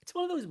 It's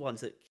one of those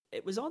ones that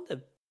it was on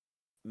the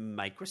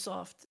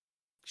Microsoft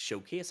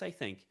showcase, I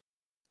think,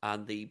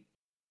 and the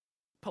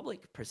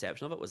public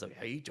perception of it was like,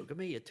 "Hey, you joking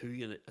me? A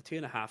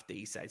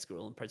 2.5D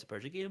side-scrolling Prince of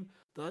Persia game?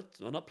 I'm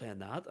not playing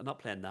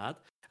that."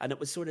 And it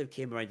was sort of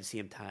came around the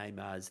same time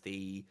as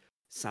the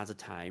Sands of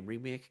Time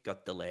remake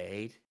got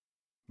delayed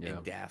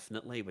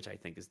indefinitely, which I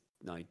think is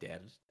now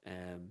dead.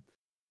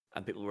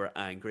 and people were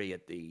angry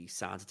at the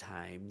Sands of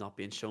Time not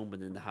being shown, but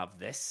then they have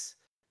this.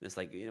 And it's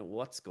like,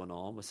 what's going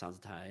on with Sands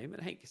of Time?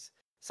 And I think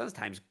Sands of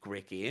Time's a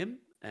great game,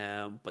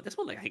 but this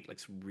one, like, I think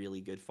looks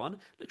really good fun. It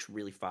looks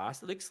really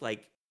fast. It looks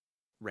like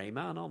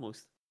Rayman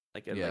almost,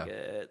 like a,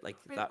 Yeah. like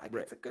I mean, that.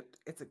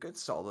 it's a good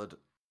solid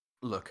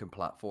looking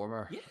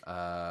platformer.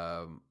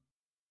 Yeah.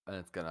 And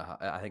it's gonna.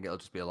 I think it'll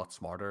just be a lot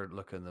smarter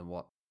looking than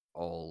what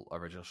all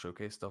original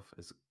showcase stuff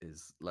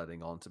is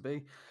letting on to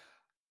be.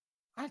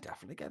 I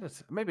definitely get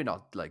it. Maybe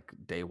not like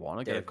day one.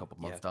 I get a couple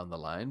months down the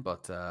line,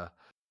 but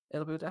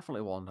it'll be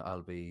definitely one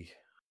I'll be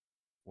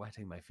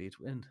wetting my feet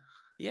in.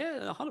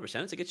 Yeah,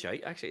 100%. It's a good shout.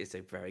 Actually, it's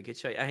a very good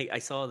shout. I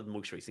saw the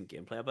most recent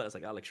gameplay of it. I was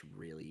like, that looks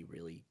really,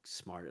 really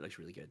smart. It looks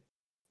really good.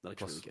 That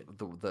looks Plus, really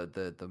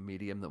good. the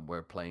medium that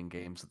we're playing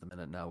games at the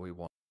minute now, we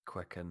want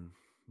quick and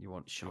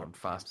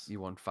fast. Games. You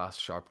want fast,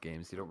 sharp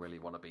games. You don't really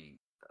want to be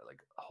like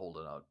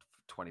holding out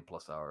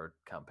 20+ hour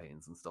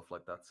campaigns and stuff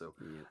like that. So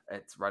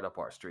it's right up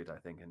our street, I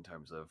think, in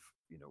terms of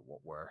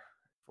what we're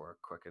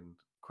quick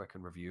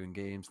and reviewing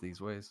games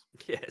these ways.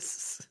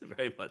 Yes,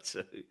 very much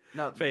so.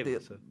 Now,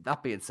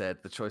 that being said,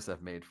 the choice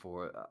I've made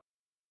for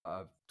a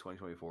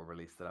 2024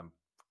 release that I'm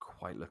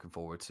quite looking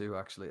forward to,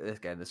 actually,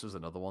 again, this was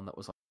another one that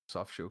was on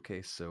Soft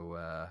Showcase,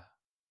 so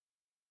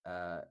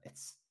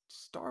it's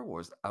Star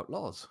Wars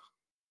Outlaws.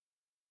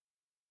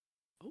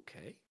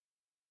 Okay.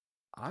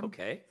 I'm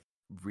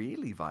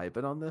really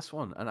vibing on this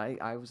one, and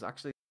I was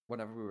actually,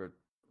 whenever we were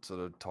sort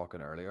of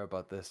talking earlier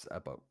about this,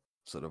 about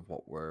sort of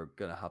what we're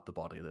gonna have the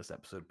body of this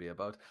episode be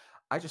about,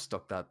 I just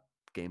stuck that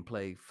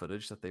gameplay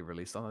footage that they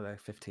released on,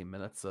 like 15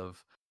 minutes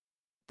of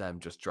them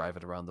just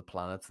driving around the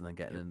planets and then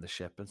getting in the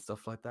ship and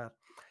stuff like that.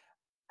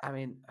 I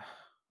mean,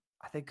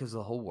 I think because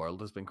the whole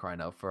world has been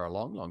crying out for a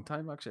long, long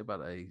time, actually,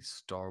 about a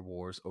Star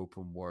Wars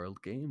open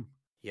world game.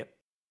 Yep.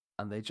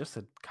 And they just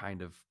had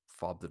kind of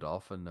fobbed it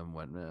off and then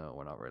went, no,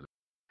 we're not really.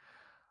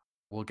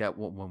 We'll get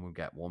one when we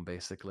get one,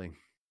 basically.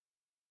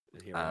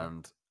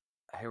 And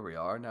here we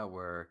are now.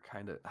 We're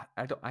kind of.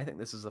 I think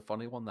this is a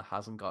funny one that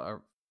hasn't got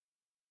a.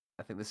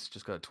 I think this has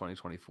just got a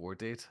 2024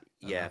 date.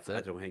 Yeah,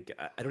 I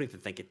don't even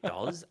think it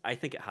does. I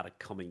think it had a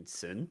coming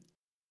soon.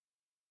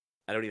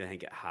 I don't even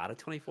think it had a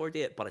 24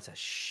 date, but it's a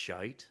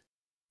shout.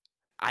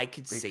 I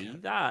could see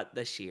that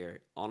this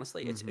year.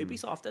 Honestly, it's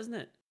Ubisoft, isn't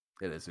it?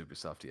 It is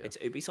Ubisoft, yeah. It's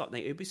Ubisoft. Now,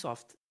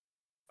 Ubisoft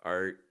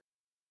are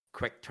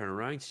quick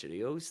turnaround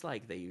studios.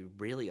 Like, they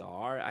really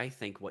are. I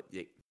think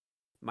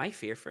my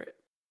fear for it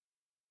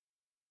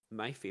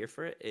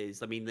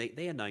is, I mean,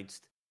 they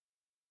announced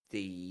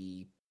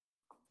the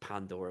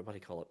Pandora, what do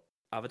you call it?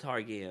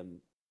 Avatar game.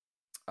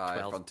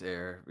 12,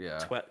 Frontier, yeah.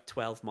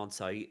 12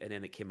 months out, and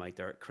then it came out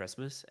there at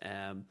Christmas.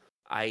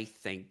 I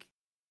think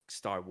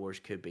Star Wars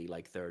could be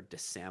like their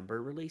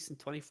December release in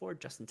 24,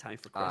 just in time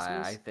for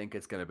Christmas. I think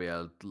it's going to be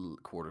a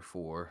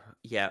Q4.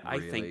 Yeah,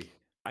 really.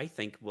 I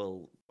think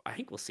we'll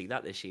see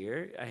that this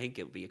year. I think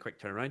it'll be a quick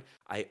turnaround.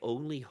 I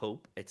only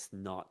hope it's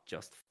not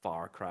just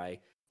Far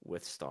Cry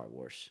with Star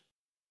Wars.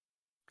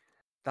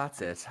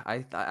 That's it.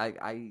 I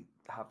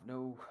have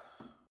no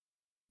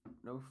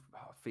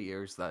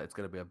fears that it's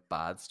going to be a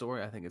bad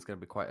story. I think it's going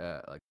to be quite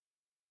a, like,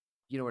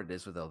 you know what it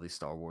is with all these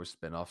Star Wars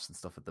spin-offs and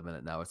stuff at the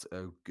minute now.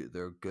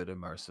 They're good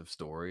immersive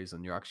stories,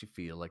 and you actually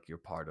feel like you're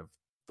part of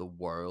the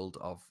world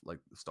of like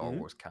the Star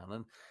Wars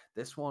canon.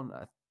 This one,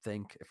 I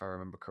think, if I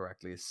remember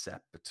correctly, is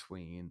set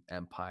between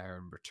Empire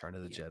and Return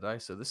of the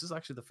Jedi. So this is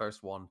actually the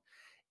first one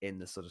in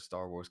the sort of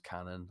Star Wars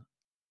canon,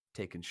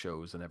 taking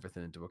shows and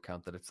everything into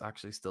account, that it's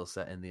actually still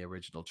set in the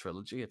original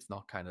trilogy. It's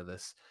not kind of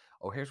this,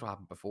 oh, here's what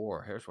happened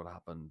before, here's what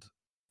happened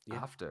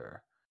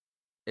after.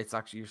 It's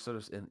actually,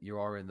 you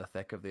are in the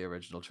thick of the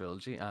original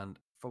trilogy, and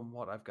from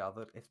what I've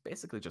gathered, it's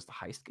basically just a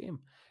heist game.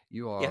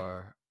 You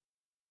are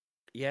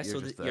you're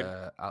just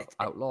the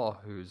outlaw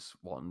who's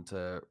wanting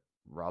to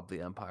rob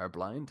the Empire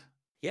blind.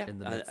 Yeah, in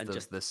the midst of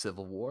just the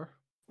Civil War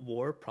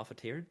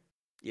profiteering.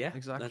 Yeah,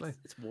 exactly.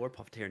 It's war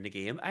profiteering the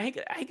game. I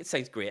think it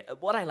sounds great.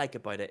 What I like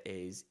about it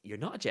is you're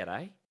not a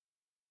Jedi,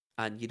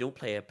 and you don't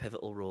play a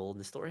pivotal role in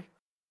the story,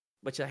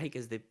 which I think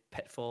is the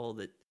pitfall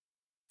that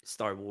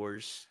Star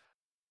Wars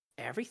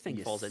everything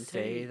falls into.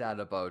 Say that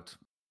about.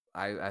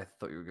 I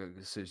thought you were going,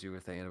 as soon as you were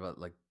thinking about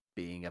like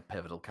being a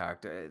pivotal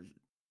character,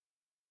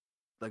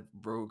 like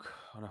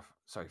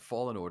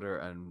Fallen Order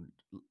and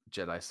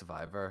Jedi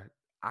Survivor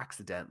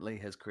accidentally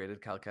has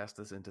created Cal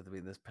Kestis into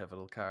being this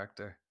pivotal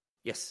character.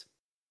 Yes,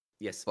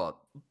 but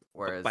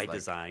whereas by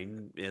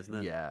design, isn't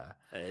it? Yeah.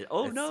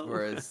 No.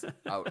 Whereas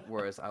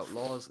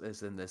Outlaws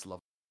is in this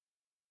love.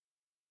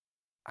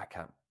 I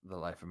can't the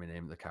life of me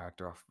name the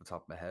character off the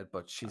top of my head,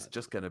 but she's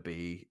just going to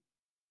be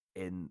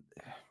in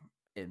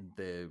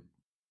the.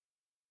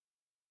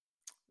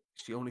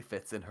 She only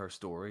fits in her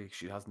story.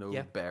 She has no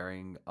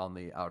bearing on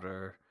the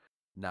outer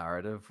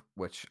narrative,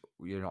 which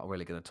you're not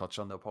really going to touch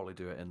on. They'll probably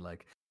do it in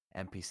like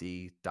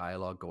NPC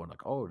dialogue, going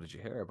like, "Oh, did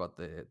you hear about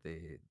the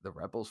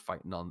rebels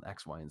fighting on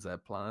X, Y, and Z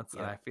planets?"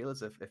 And I feel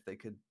as if they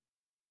could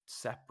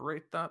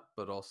separate that,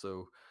 but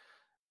also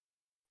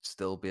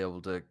still be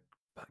able to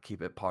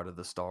keep it part of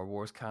the Star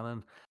Wars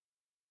canon,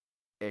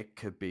 it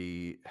could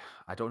be.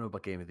 I don't know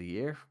about Game of the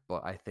Year,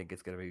 but I think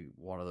it's going to be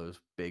one of those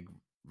big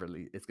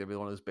release. It's going to be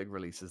one of those big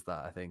releases that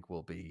I think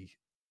will be.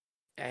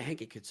 I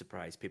think it could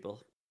surprise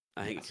people.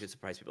 I think it could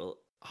surprise people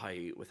how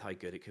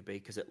good it could be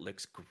because it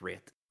looks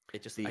great. I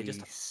just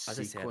as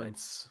I said,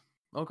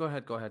 oh, go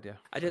ahead. Yeah.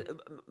 I just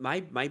my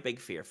big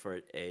fear for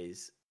it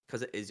is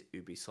because it is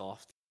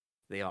Ubisoft.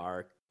 They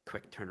are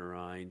quick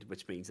turnaround,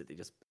 which means that they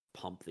just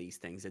pump these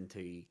things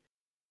into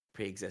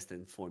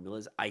pre-existing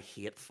formulas. I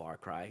hate Far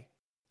Cry.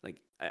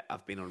 Like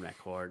I've been on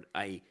record.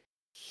 I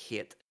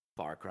hate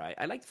Far Cry.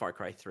 I liked Far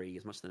Cry 3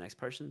 as much as the next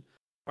person.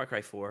 Far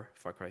Cry 4,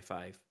 Far Cry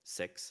 5,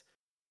 6,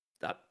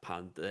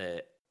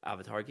 the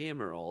Avatar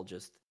game are all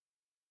just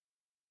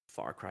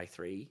Far Cry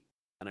 3.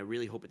 And I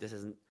really hope that this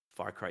isn't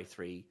Far Cry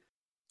 3.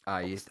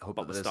 I hope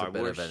that there's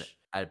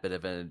a bit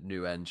of a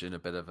new engine, a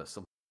bit of a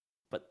something.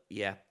 But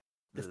yeah,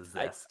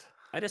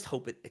 I just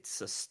hope it's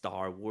a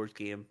Star Wars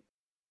game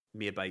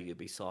made by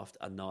Ubisoft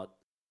and not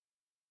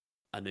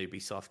an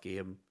Ubisoft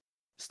game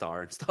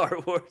starring Star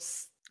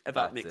Wars. If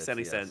that makes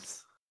any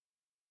sense.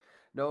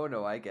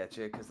 No, I get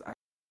you because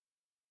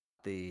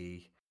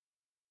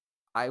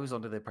I was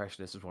under the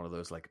impression this was one of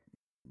those like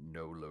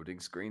no loading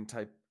screen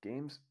type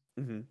games.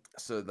 Mm-hmm.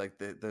 So like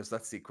there's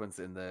that sequence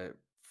in the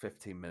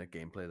 15-minute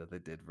gameplay that they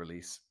did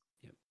release.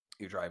 Yep.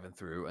 You're driving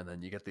through, and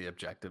then you get the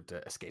objective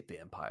to escape the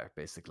Empire.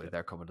 Basically, Yep.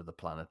 They're coming to the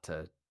planet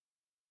to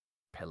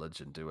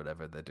pillage and do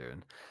whatever they're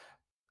doing.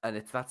 And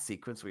it's that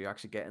sequence where you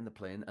actually get in the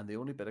plane, and the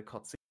only bit of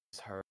cutscene is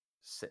her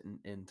sitting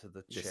into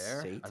the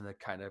chair, and it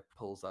kind of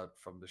pulls out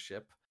from the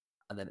ship,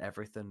 and then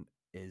everything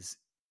is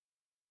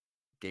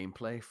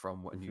gameplay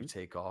from when you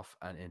take off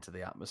and into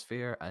the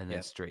atmosphere, and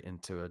then straight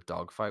into a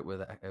dogfight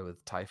with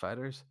TIE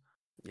fighters.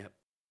 Yep,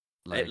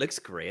 it looks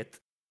great.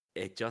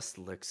 It just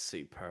looks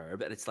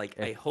superb, and it's like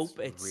I hope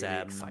it's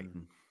really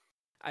exciting.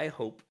 I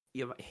hope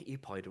you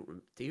probably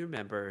don't. Do you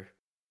remember?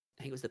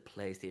 I think it was the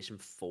PlayStation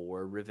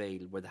 4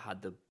 reveal where they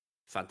had the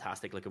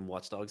fantastic looking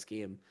Watch Dogs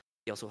game.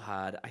 They also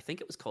had, I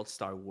think it was called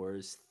Star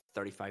Wars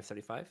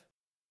 3535,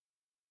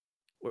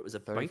 where it was a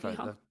bounty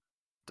hunt.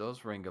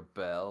 Does ring a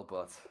bell,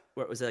 but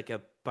where it was like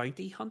a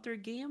bounty hunter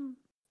game.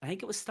 I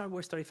think it was Star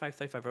Wars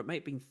 3535, or it might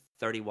have been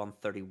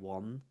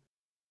 3131.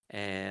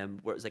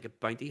 Where it was like a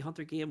bounty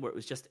hunter game, where it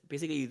was just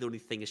basically the only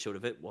thing it showed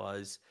of it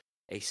was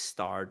a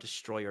Star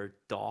Destroyer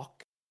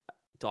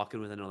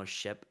docking with another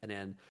ship, and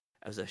then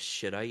it was a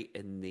shootout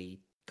in the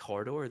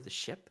corridor of the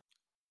ship,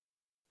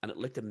 and it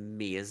looked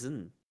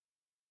amazing.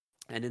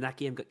 And then that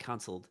game got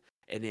cancelled,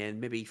 and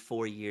then maybe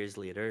 4 years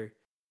later,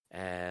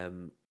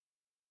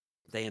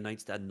 they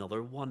announced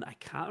another one. I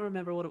can't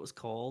remember what it was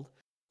called,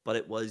 but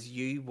it was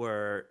you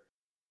were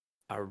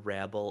a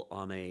rebel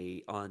on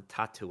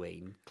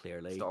Tatooine,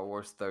 clearly. Star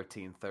Wars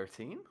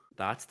 1313?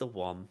 That's the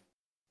one.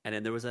 And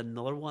then there was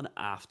another one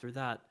after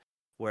that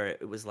where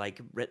it was like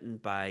written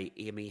by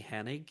Amy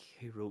Hennig,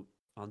 who wrote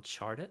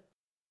Uncharted.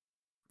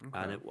 Okay.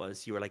 And it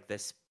was, you were like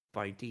this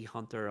bounty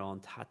hunter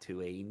on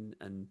Tatooine,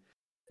 and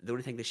the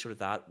only thing they showed of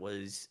that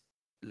was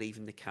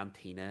leaving the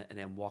cantina and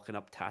then walking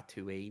up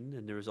Tatooine,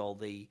 and there was all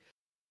the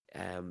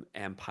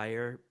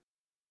Empire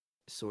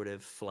sort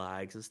of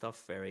flags and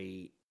stuff,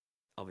 very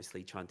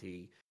obviously trying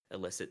to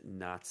elicit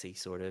Nazi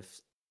sort of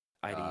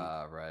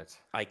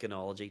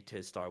iconology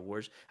to Star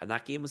Wars, and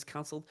that game was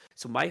cancelled.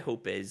 So my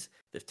hope is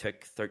they've took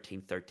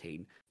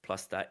 1313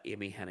 plus that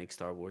Amy Hennig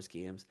Star Wars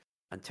games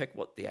and took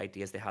what the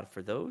ideas they had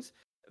for those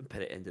and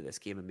put it into this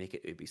game and make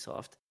it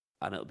Ubisoft,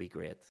 and it'll be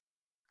great.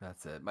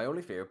 That's it. My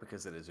only fear,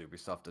 because it is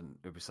Ubisoft, and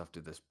Ubisoft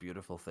do this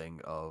beautiful thing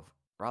of,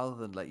 rather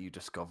than let you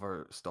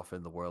discover stuff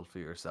in the world for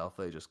yourself,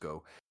 they just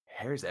go,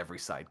 here's every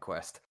side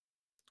quest.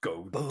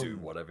 Go do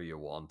whatever you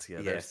want.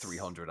 Yeah, there's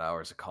 300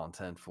 hours of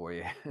content for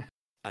you.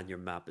 And your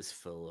map is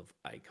full of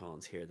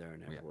icons here, there,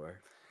 and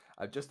everywhere.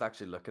 Yeah. I'm just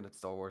actually looking at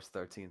Star Wars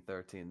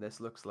 1313. This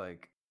looks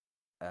like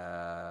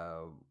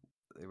the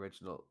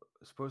original,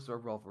 supposed to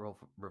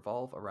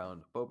revolve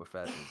around Boba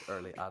Fett in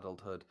early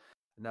adulthood,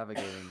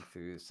 navigating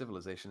through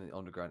civilization in the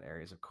underground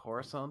areas of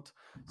Coruscant.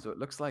 So it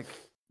looks like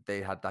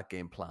they had that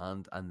game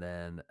planned, and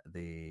then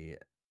the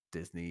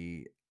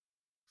Disney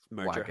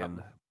merger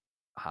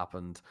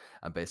happened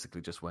and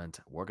basically just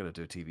went, we're going to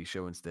do a TV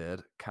show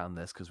instead. Can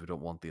this, because we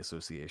don't want the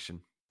association.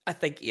 I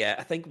think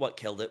what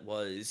killed it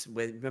was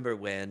remember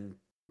when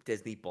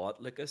Disney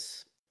bought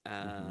Lucas,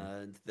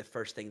 and the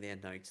first thing they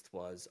announced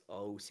was,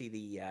 see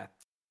the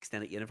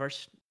extended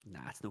universe?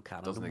 Nah, it's no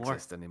canon anymore. Doesn't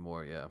exist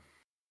anymore, yeah.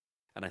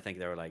 And I think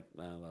they were like,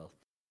 well,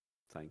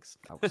 thanks.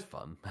 That was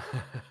fun.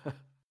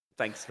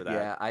 Thanks for that.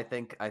 Yeah, I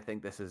think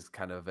this is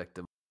kind of a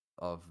victim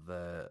of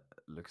the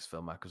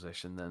Lucasfilm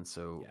acquisition then.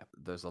 So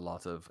there's a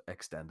lot of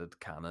extended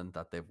canon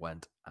that they've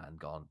went and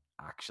gone,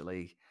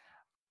 actually,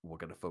 we're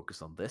going to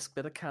focus on this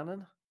bit of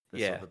canon.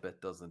 This other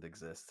bit doesn't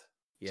exist.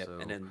 Yeah, so,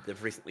 and then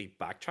they've recently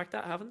backtracked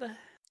that, haven't they?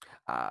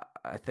 I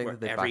think that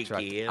they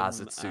backtracked as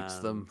it suits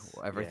them.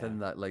 Everything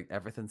that, like,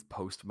 everything's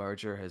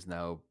post-merger is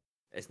now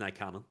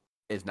canon.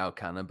 Is now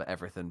canon, but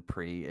everything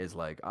pre is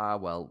like,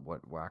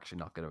 we're actually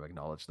not going to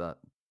acknowledge that.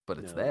 But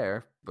it's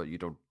there, but you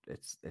don't.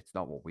 It's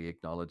not what we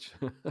acknowledge.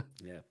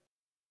 Yeah,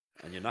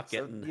 And you're not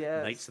So getting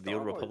yeah, Knights of the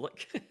Old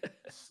Republic.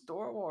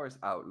 Star Wars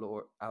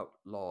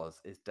Outlaws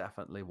is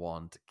definitely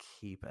one to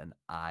keep an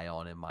eye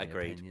on, in my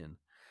opinion.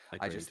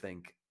 I just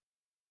think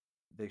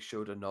they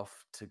showed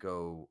enough to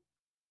go,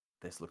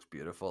 this looks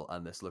beautiful,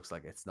 and this looks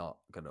like it's not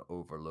going to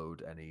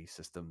overload any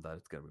system that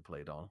it's going to be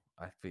played on.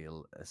 I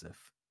feel as if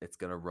it's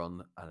going to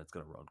run, and it's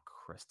going to run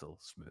crystal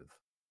smooth.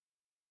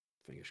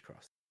 Fingers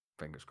crossed.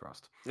 Fingers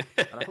crossed.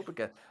 And I hope it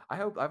gets.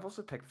 I've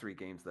also picked 3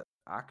 games that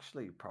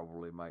actually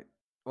probably might.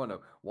 Well,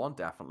 no, one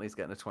definitely is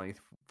getting a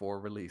 24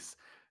 release.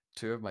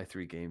 2 of my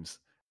 3 games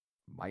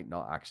might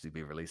not actually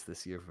be released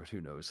this year, but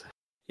who knows?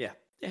 Yeah,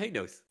 who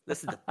knows?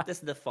 This is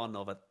the fun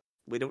of it.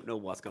 We don't know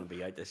what's going to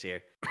be out this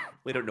year.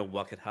 We don't know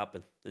what could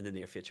happen in the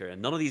near future,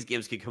 and none of these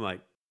games could come out.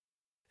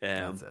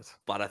 That's it.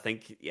 But I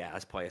think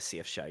that's probably a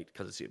safe shout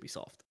because it's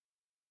Ubisoft,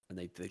 and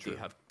they do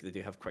have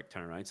quick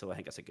turnaround. So I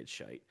think that's a good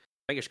shout.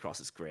 Fingers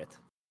crossed, it's great.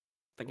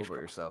 Fingers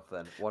crossed. Yourself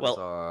then. What is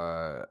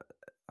our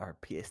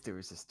pièce de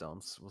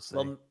résistance? We'll say.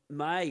 Well,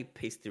 my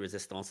pièce de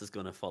résistance is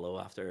going to follow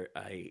after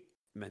I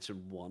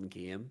mentioned one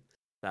game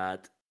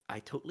that I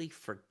totally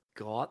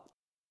forgot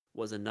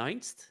was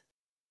announced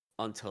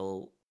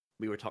until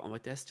we were talking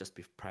about this just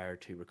prior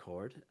to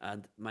record.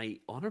 And my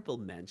honorable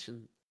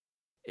mention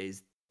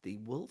is The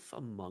Wolf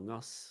Among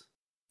Us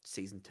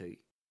Season 2.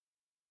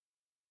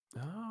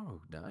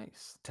 Oh,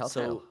 nice.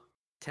 Telltale.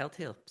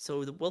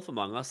 So The Wolf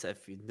Among Us,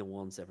 if no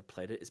one's ever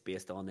played it, is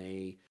based on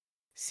a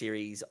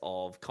series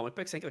of comic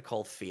books. I think they're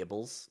called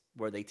Fables,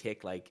 where they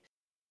take like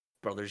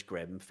Brothers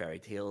Grimm fairy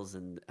tales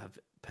and have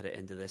put it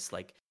into this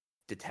like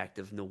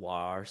detective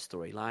noir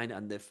storyline.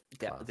 And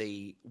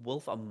the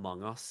Wolf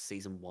Among Us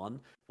Season 1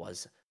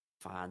 was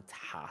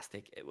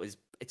fantastic.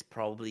 It's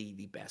probably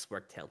the best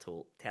work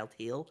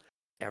Telltale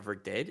ever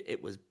did.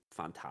 It was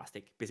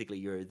fantastic. Basically,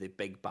 you're the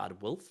big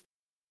bad wolf,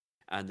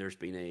 and there's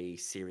been a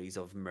series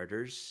of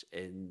murders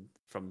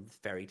from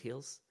fairy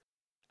tales,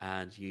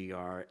 and you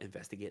are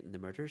investigating the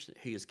murders.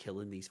 Who is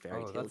killing these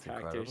fairy tale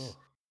characters? Incredible.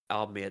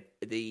 Oh, mate,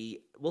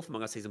 the Wolf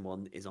Among Us Season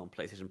 1 is on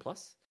PlayStation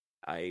Plus.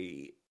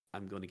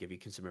 I'm going to give you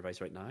consumer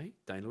advice right now.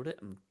 Download it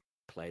and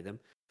play them.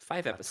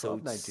 5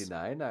 episodes.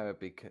 $12.99. I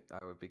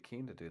would be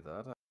keen to do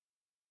that.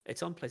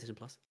 It's on PlayStation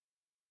Plus.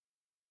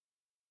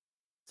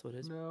 So it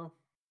is. No,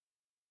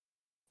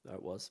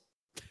 it was.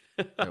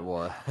 It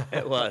was.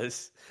 It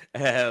was.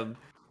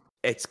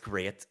 It's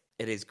great.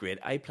 It is great.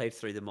 I played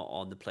through them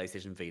on the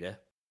PlayStation Vita.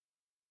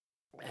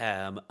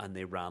 And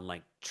they ran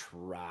like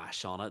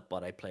trash on it,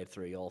 but I played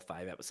through all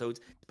 5 episodes.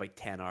 It's about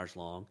 10 hours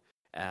long.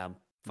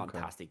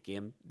 Fantastic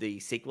game. The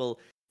sequel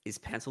is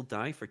penciled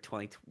down for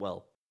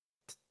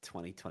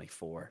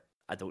 2024.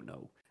 I don't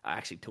know. I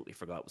actually totally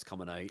forgot it was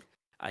coming out.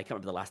 I can't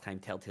remember the last time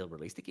Telltale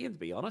released a game, to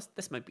be honest.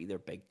 This might be their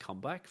big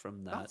comeback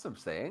from that. That's what I'm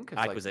saying.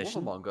 Acquisition. Like,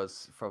 Wolf Among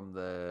Us from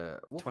the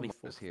Wolf Among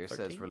Us here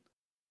 13? Says.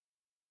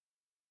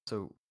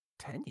 So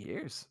 10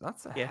 years.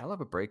 That's a hell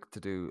of a break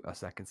to do a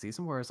second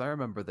season. Whereas I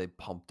remember they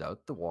pumped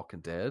out The Walking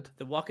Dead.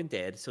 The Walking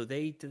Dead. So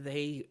if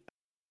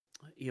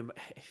you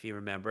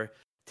remember,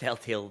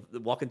 Telltale, The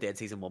Walking Dead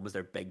season 1 was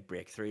their big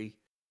breakthrough.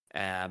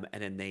 And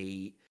then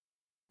they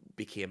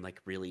became like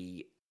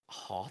really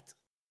hot,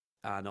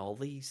 and all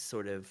these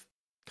sort of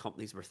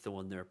companies were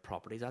throwing their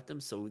properties at them.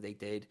 So they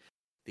did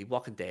The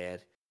Walking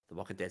Dead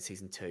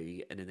season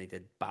 2, and then they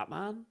did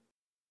Batman,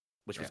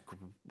 which was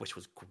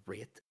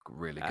great,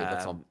 really good.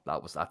 That's on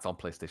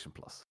PlayStation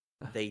Plus.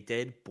 They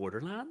did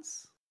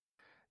Borderlands.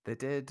 They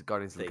did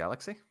Guardians of the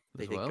Galaxy.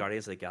 They did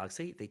Guardians of the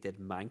Galaxy. They did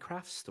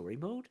Minecraft Story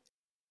Mode.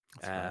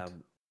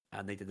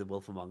 And they did The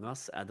Wolf Among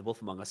Us. And The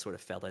Wolf Among Us sort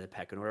of fell down the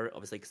pecking order,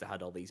 obviously, because they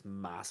had all these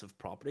massive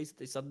properties that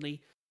they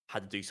suddenly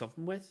had to do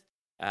something with.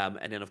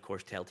 And then, of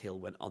course, Telltale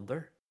went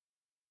under.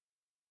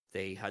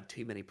 They had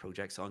too many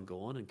projects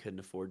ongoing and couldn't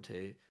afford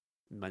to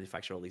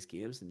manufacture all these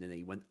games. And then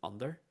they went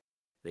under.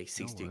 They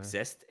ceased to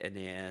exist. And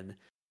then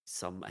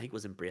I think it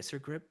was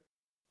Embracer Group,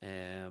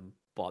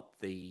 bought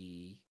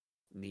the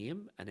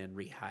name and then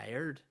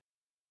rehired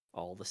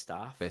all the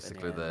staff.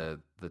 Basically, the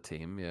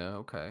team. Yeah,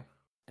 okay.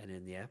 And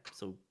then,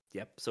 so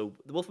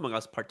The Wolf Among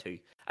Us Part 2.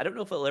 I don't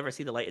know if it'll ever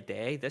see the light of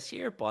day this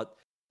year, but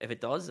if it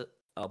does,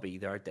 I'll be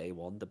there day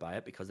one to buy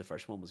it because the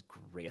first one was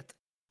great.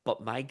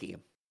 But my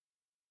game,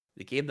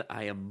 the game that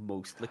I am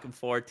most looking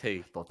forward to.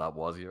 I thought that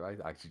was you. I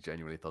actually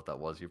genuinely thought that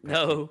was your pick.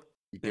 No.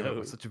 You gave it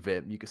with such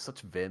vim. You got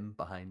such vim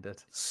behind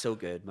it. So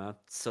good, man.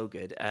 So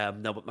good.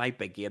 No, but my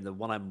big game, the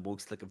one I'm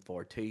most looking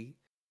forward to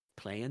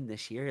playing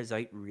this year, is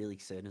out really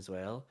soon as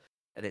well.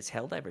 And it's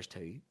Helldivers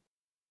 2.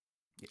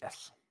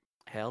 Yes.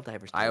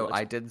 Helldivers 2.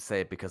 I didn't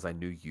say it because I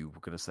knew you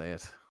were going to say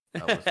it.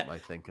 That was my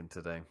thinking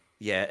today.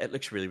 Yeah, it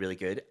looks really, really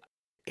good.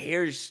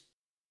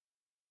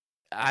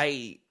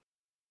 I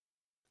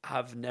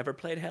have never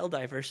played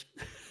Helldivers.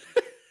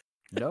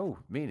 No,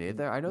 me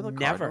neither. I know the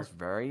Cardinals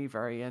very,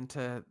 very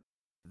into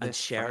this and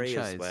Sherry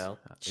franchise as well.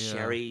 Yeah.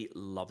 Sherry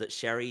loved it.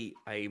 Sherry,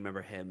 I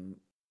remember him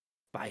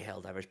buy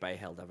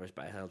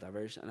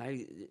Helldivers, and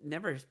I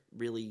never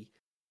really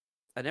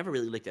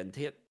looked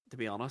into it, to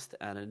be honest,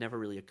 and it never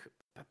really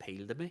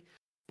appealed to me.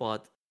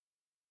 But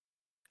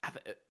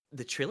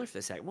the trailer for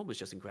the second one was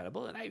just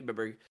incredible, and I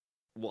remember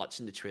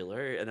watching the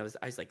trailer, and I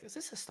was like, "Is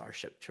this a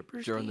Starship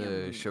Troopers during game?"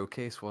 the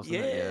showcase, wasn't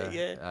Yeah, it?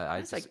 yeah. I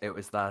It's like, just it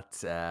was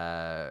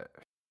that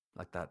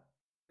like that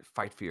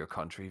fight for your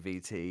country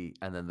VT,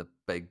 and then the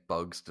big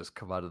bugs just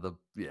come out of the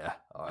and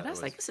I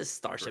was like, "This is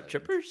Starship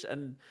brilliant. Troopers,"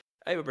 and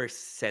I remember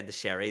saying to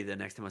Sherry the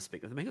next time I was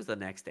speaking with him, I think it was the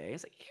next day. I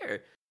was like,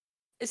 "Here,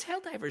 is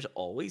Helldivers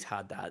always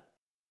had that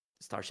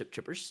Starship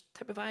Troopers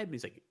type of vibe?" And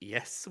he's like,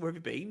 "Yes, where have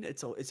you been?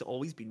 It's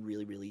always been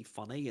really, really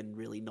funny and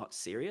really not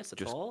serious at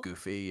Just all.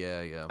 goofy,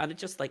 yeah. And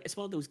it's just like it's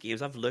one of those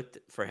games I've looked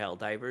for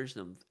Helldivers,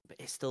 and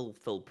it's still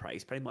full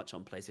price pretty much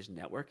on PlayStation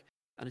Network,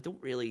 and I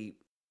don't really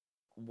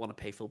want to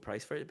pay full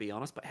price for it to be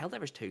honest. But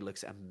Helldivers 2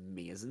 looks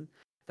amazing.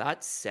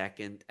 That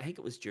second, I think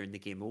it was during the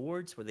Game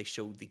Awards where they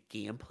showed the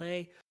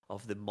gameplay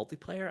of the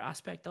multiplayer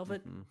aspect of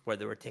it, where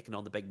they were taking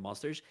on the big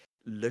monsters.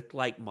 Looked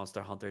like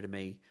Monster Hunter to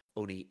me,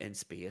 only in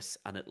space,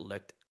 and it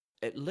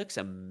looks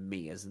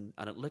amazing,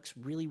 and it looks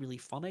really, really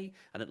funny,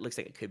 and it looks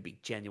like it could be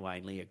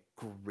genuinely a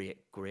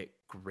great, great,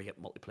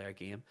 great multiplayer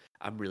game.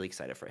 I'm really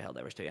excited for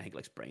Helldivers 2. I think it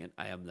looks brilliant.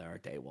 I am there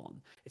day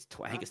one.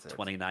 I think it's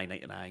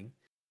 $29.99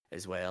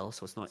 as well,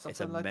 so it's not. Something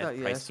it's a like mid that,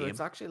 yeah. price So game. it's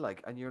actually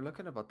like, and you're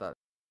looking about that.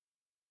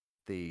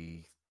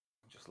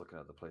 Just looking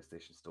at the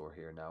PlayStation Store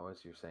here now,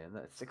 as you're saying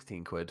that it's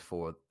 16 quid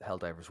for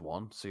Helldivers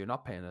 1, so you're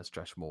not paying a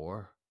stretch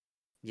more.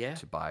 Yeah,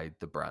 to buy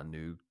the brand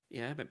new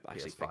I might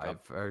actually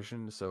PS5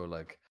 version. So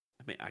like,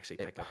 I might actually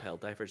pick up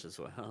Helldivers as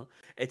well.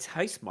 It's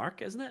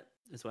Housemarque, isn't it?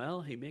 As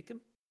well, who make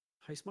them?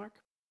 Housemarque.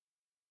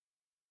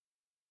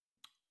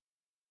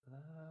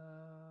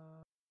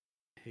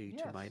 Who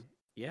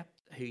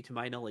to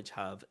my knowledge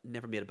have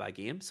never made a bad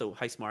game. So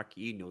Housemarque,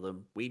 you know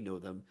them, we know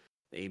them.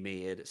 They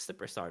made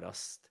Slipper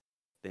Stardust,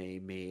 they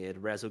made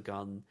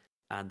Resogun,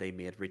 and they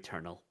made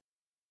Returnal.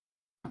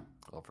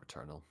 Love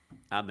Returnal.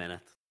 I'm in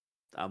it.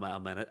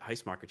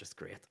 Housemarque are just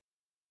great.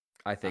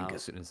 I think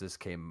as soon as this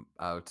came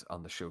out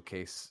on the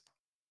showcase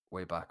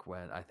way back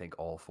when, I think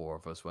all four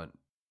of us went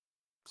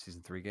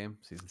season 3 game.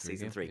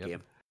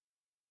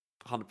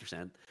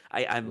 100%. We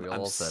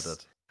said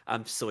it.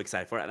 I'm so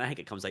excited for it, and I think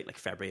it comes out like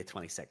February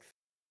 26th.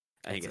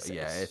 I think it's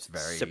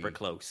very super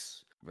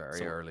close,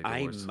 very early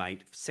doors.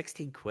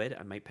 16 quid.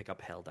 I might pick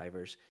up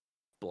Helldivers,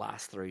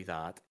 blast through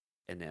that,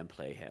 and then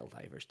play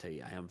Helldivers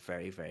 2. I am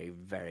very, very,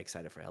 very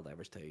excited for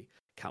Helldivers 2.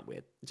 Can't wait.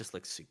 It just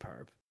looks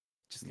superb.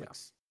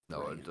 Looks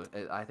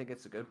I think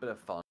it's a good bit of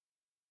fun.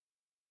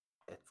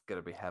 It's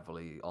going to be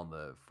heavily on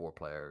the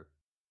 4-player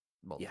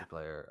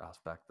multiplayer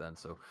aspect then,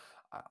 so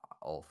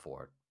all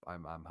for it.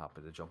 I'm happy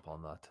to jump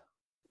on that.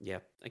 Yeah,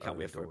 I can't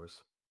wait for it.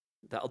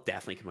 That'll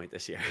definitely come out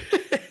this year.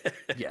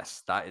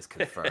 Yes, that is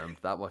confirmed.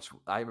 That much.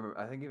 I remember.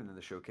 I think even in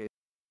the showcase,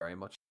 very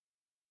much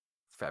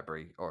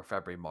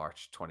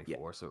March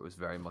 24. So it was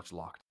very much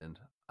locked in.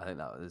 I think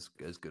that was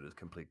as good a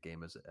complete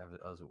game as it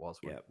was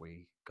when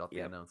we got the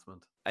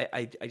announcement.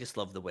 I just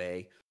love the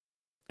way.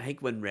 I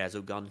think when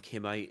Resogun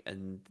came out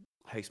and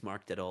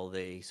Housemarque did all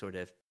the sort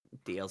of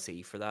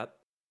DLC for that,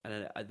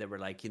 and they were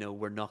like,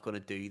 we're not going to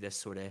do this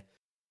sort of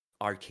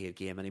arcade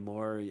game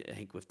anymore. I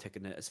think we've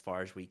taken it as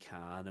far as we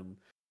can, and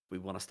we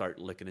want to start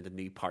looking into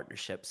new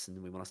partnerships,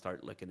 and we want to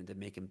start looking into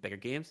making bigger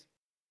games.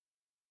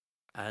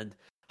 And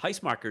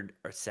Housemarque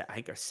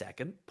are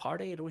second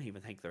party. I don't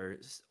even think they're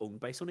owned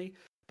by Sony,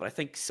 but I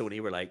think Sony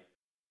were like,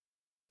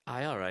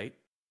 "Aye, all right."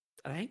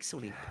 And I think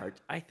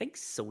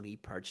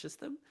Sony purchased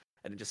them,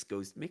 and it just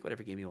goes, make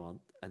whatever game you want,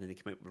 and then they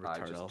come out with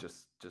Returnal.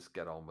 Just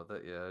get on with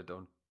it. Yeah,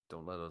 don't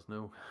let us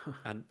know.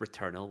 And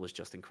Returnal was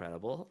just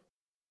incredible.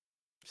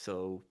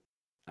 So,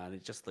 and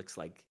it just looks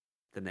like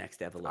the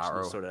next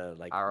evolution, sort of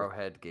like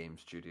Arrowhead Game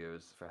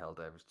Studios for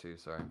Helldivers 2.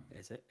 Sorry,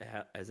 is it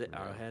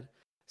Arrowhead?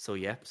 So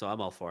yeah,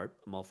 I'm all for it.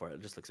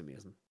 It just looks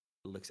amazing.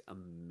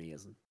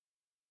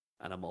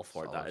 And I'm all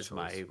for it. That is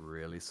my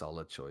really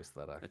solid choice.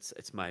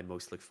 It's my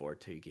most look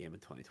forward to game in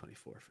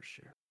 2024 for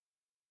sure.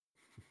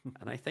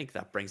 And I think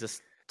that brings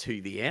us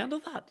to the end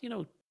of that.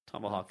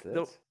 Tomahawk.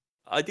 No,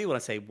 I do want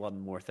to say one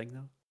more thing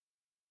though.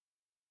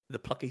 The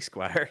Plucky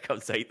Squire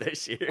comes out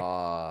this year.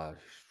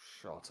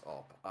 Shut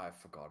up! I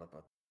forgot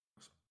about it.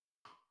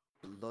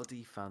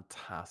 Bloody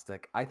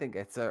fantastic! I think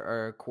it's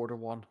a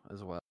Q1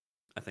 as well.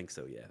 I think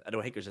so. Yeah, I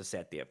don't think there's a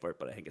set date for it,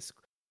 but I think it's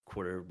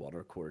Q1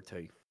 or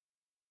Q2.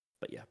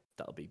 But yeah,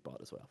 that'll be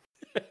bought as well.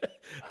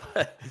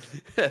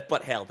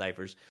 But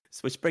Helldivers,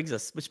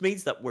 which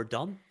means that we're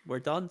done. We're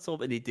done. So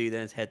what we need to do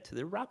then is head to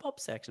the wrap up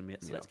section,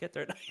 mate. So let's get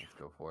there now. Let's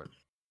go for it.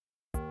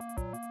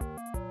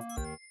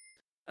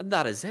 And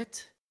that is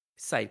it.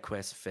 Side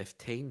quest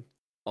 15,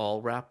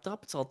 all wrapped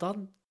up. It's all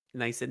done,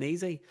 nice and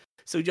easy.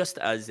 So just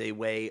as a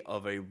way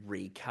of a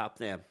recap,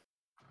 then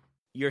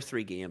your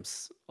 3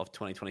 games of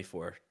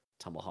 2024,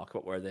 Tomahawk.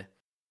 What were they?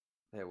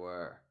 They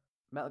were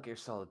Metal Gear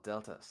Solid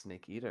Delta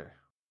Snake Eater,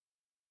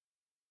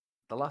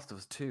 The Last of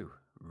Us 2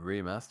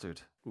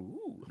 Remastered,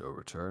 Ooh, No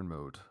Return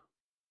Mode,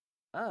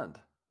 and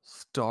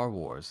Star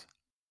Wars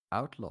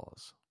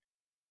Outlaws.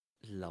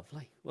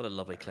 Lovely. What a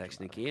lovely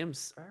collection of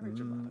games. Very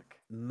dramatic.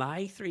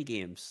 My 3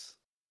 games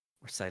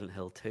were Silent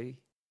Hill 2.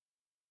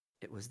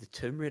 It was the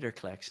Tomb Raider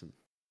collection.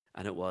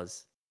 and it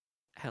was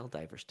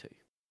Helldivers 2.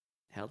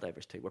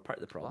 Helldivers 2. We're part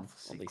of the problem.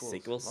 All these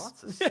sequels.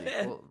 Lots of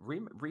sequels.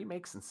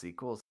 Remakes and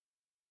sequels.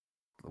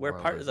 We're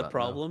part of the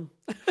problem.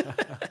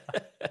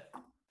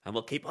 And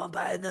we'll keep on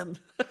buying them.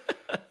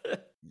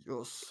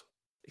 Yes.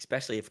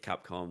 Especially if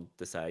Capcom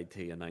decide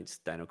to announce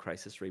Dino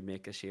Crisis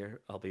remake this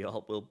year.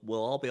 We'll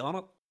all be on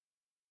it.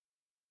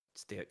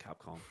 Stay at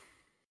Capcom.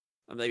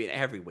 I mean,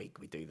 every week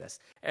we do this.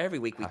 Every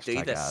week we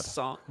do this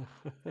song.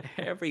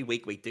 Every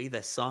week we do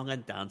this song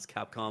and dance,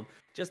 Capcom.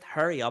 Just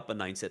hurry up,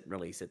 announce it, and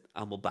release it,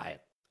 and we'll buy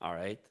it. All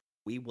right?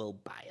 We will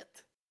buy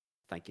it.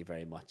 Thank you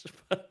very much.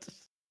 But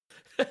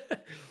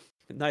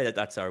now that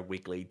that's our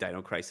weekly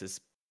Dino Crisis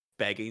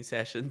begging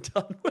session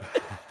done with,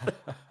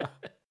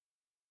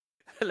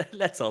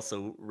 let's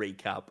also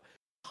recap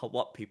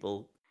what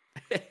people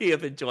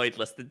have enjoyed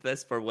listening to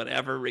this for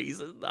whatever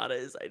reason that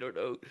is. I don't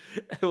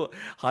know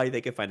how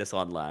they can find us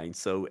online.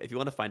 So if you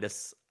want to find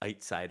us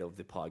outside of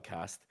the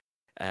podcast,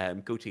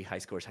 go to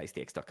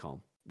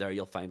highscoreshighstakes.com. There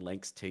you'll find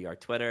links to our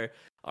Twitter,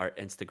 our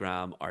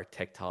Instagram, our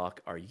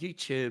TikTok, our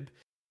YouTube,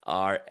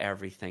 our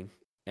everything.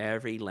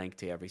 Every link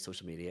to every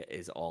social media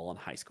is all on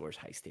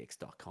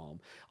highscoreshighstakes.com.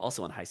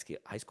 Also on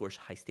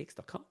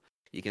highscoreshighstakes.com.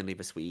 You can leave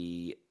us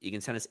you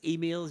can send us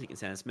emails, you can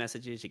send us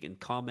messages, you can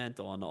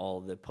comment on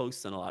all the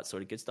posts and all that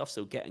sort of good stuff.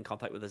 So get in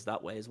contact with us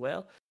that way as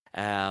well.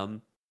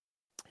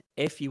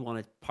 If you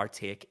want to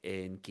partake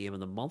in Game of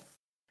the Month,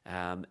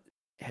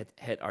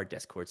 hit our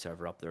Discord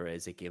server up. There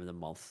is a Game of the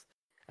Month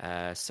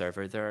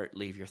server there.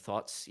 Leave your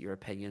thoughts, your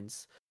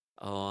opinions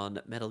on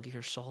Metal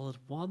Gear Solid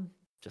 1.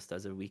 Just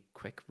as a wee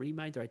quick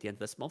reminder, at the end of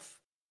this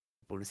month,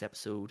 bonus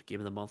episode Game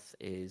of the Month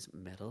is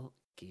Metal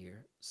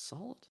Gear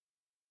Solid.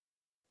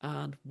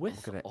 And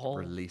with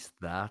release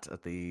that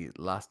at the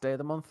last day of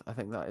the month. I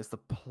think that is the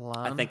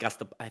plan.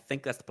 I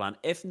think that's the plan.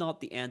 If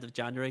not the end of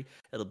January,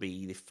 it'll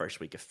be the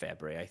first week of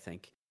February. I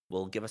think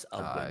will give us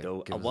a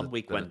window, a 1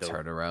 week window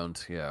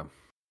turnaround. Yeah,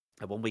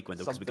 a 1 week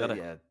window because we got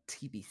a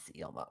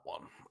TBC on that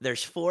one.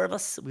 There's 4 of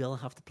us. We all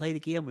have to play the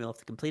game. We all have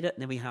to complete it,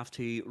 and then we have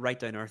to write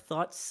down our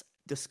thoughts,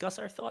 discuss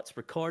our thoughts,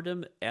 record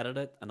them, edit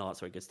it, and all that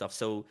sort of good stuff.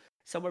 So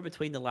somewhere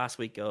between the last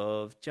week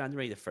of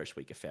January, the first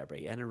week of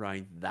February, and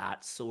around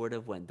that sort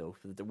of window,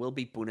 there will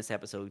be bonus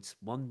episodes,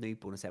 1 new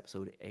bonus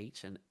episode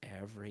each and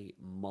every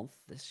month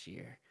this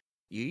year.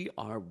 You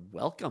are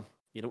welcome.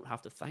 You don't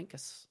have to thank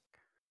us.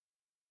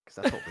 Because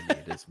that's what we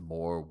need is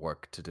more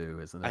work to do,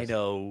 isn't it? I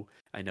know.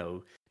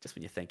 Just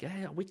when you think,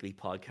 a weekly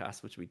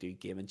podcast, which we do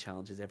gaming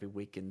challenges every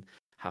week and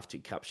have to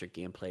capture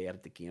gameplay,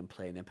 edit the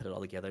gameplay, and then put it all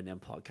together and then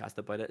podcast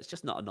about it. It's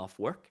just not enough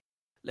work.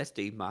 Let's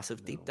do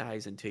massive deep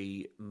dives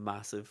into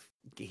massive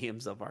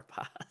games of our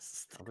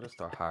past. I'm going to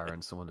start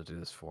hiring someone to do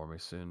this for me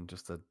soon,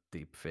 just a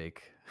deep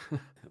fake.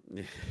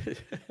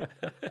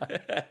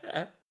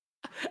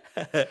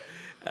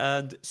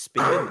 And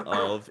speaking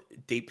of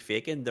deep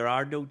faking, there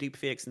are no deep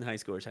fakes in High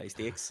Scores, High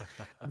Stakes.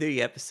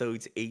 New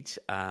episodes each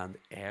and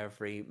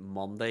every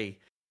Monday.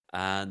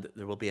 And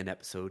there will be an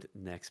episode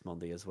next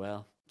Monday as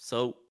well.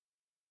 So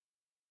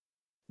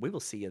we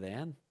will see you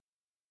then.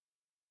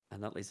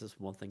 And that leaves us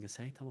one thing to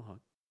say, Tomahawk.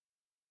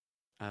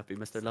 I've been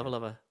Mr. Lava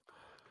Lava.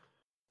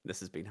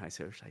 This has been High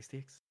Scores, High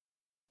Stakes.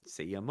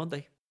 See you on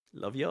Monday.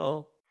 Love you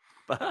all.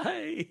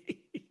 Bye.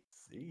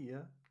 See ya.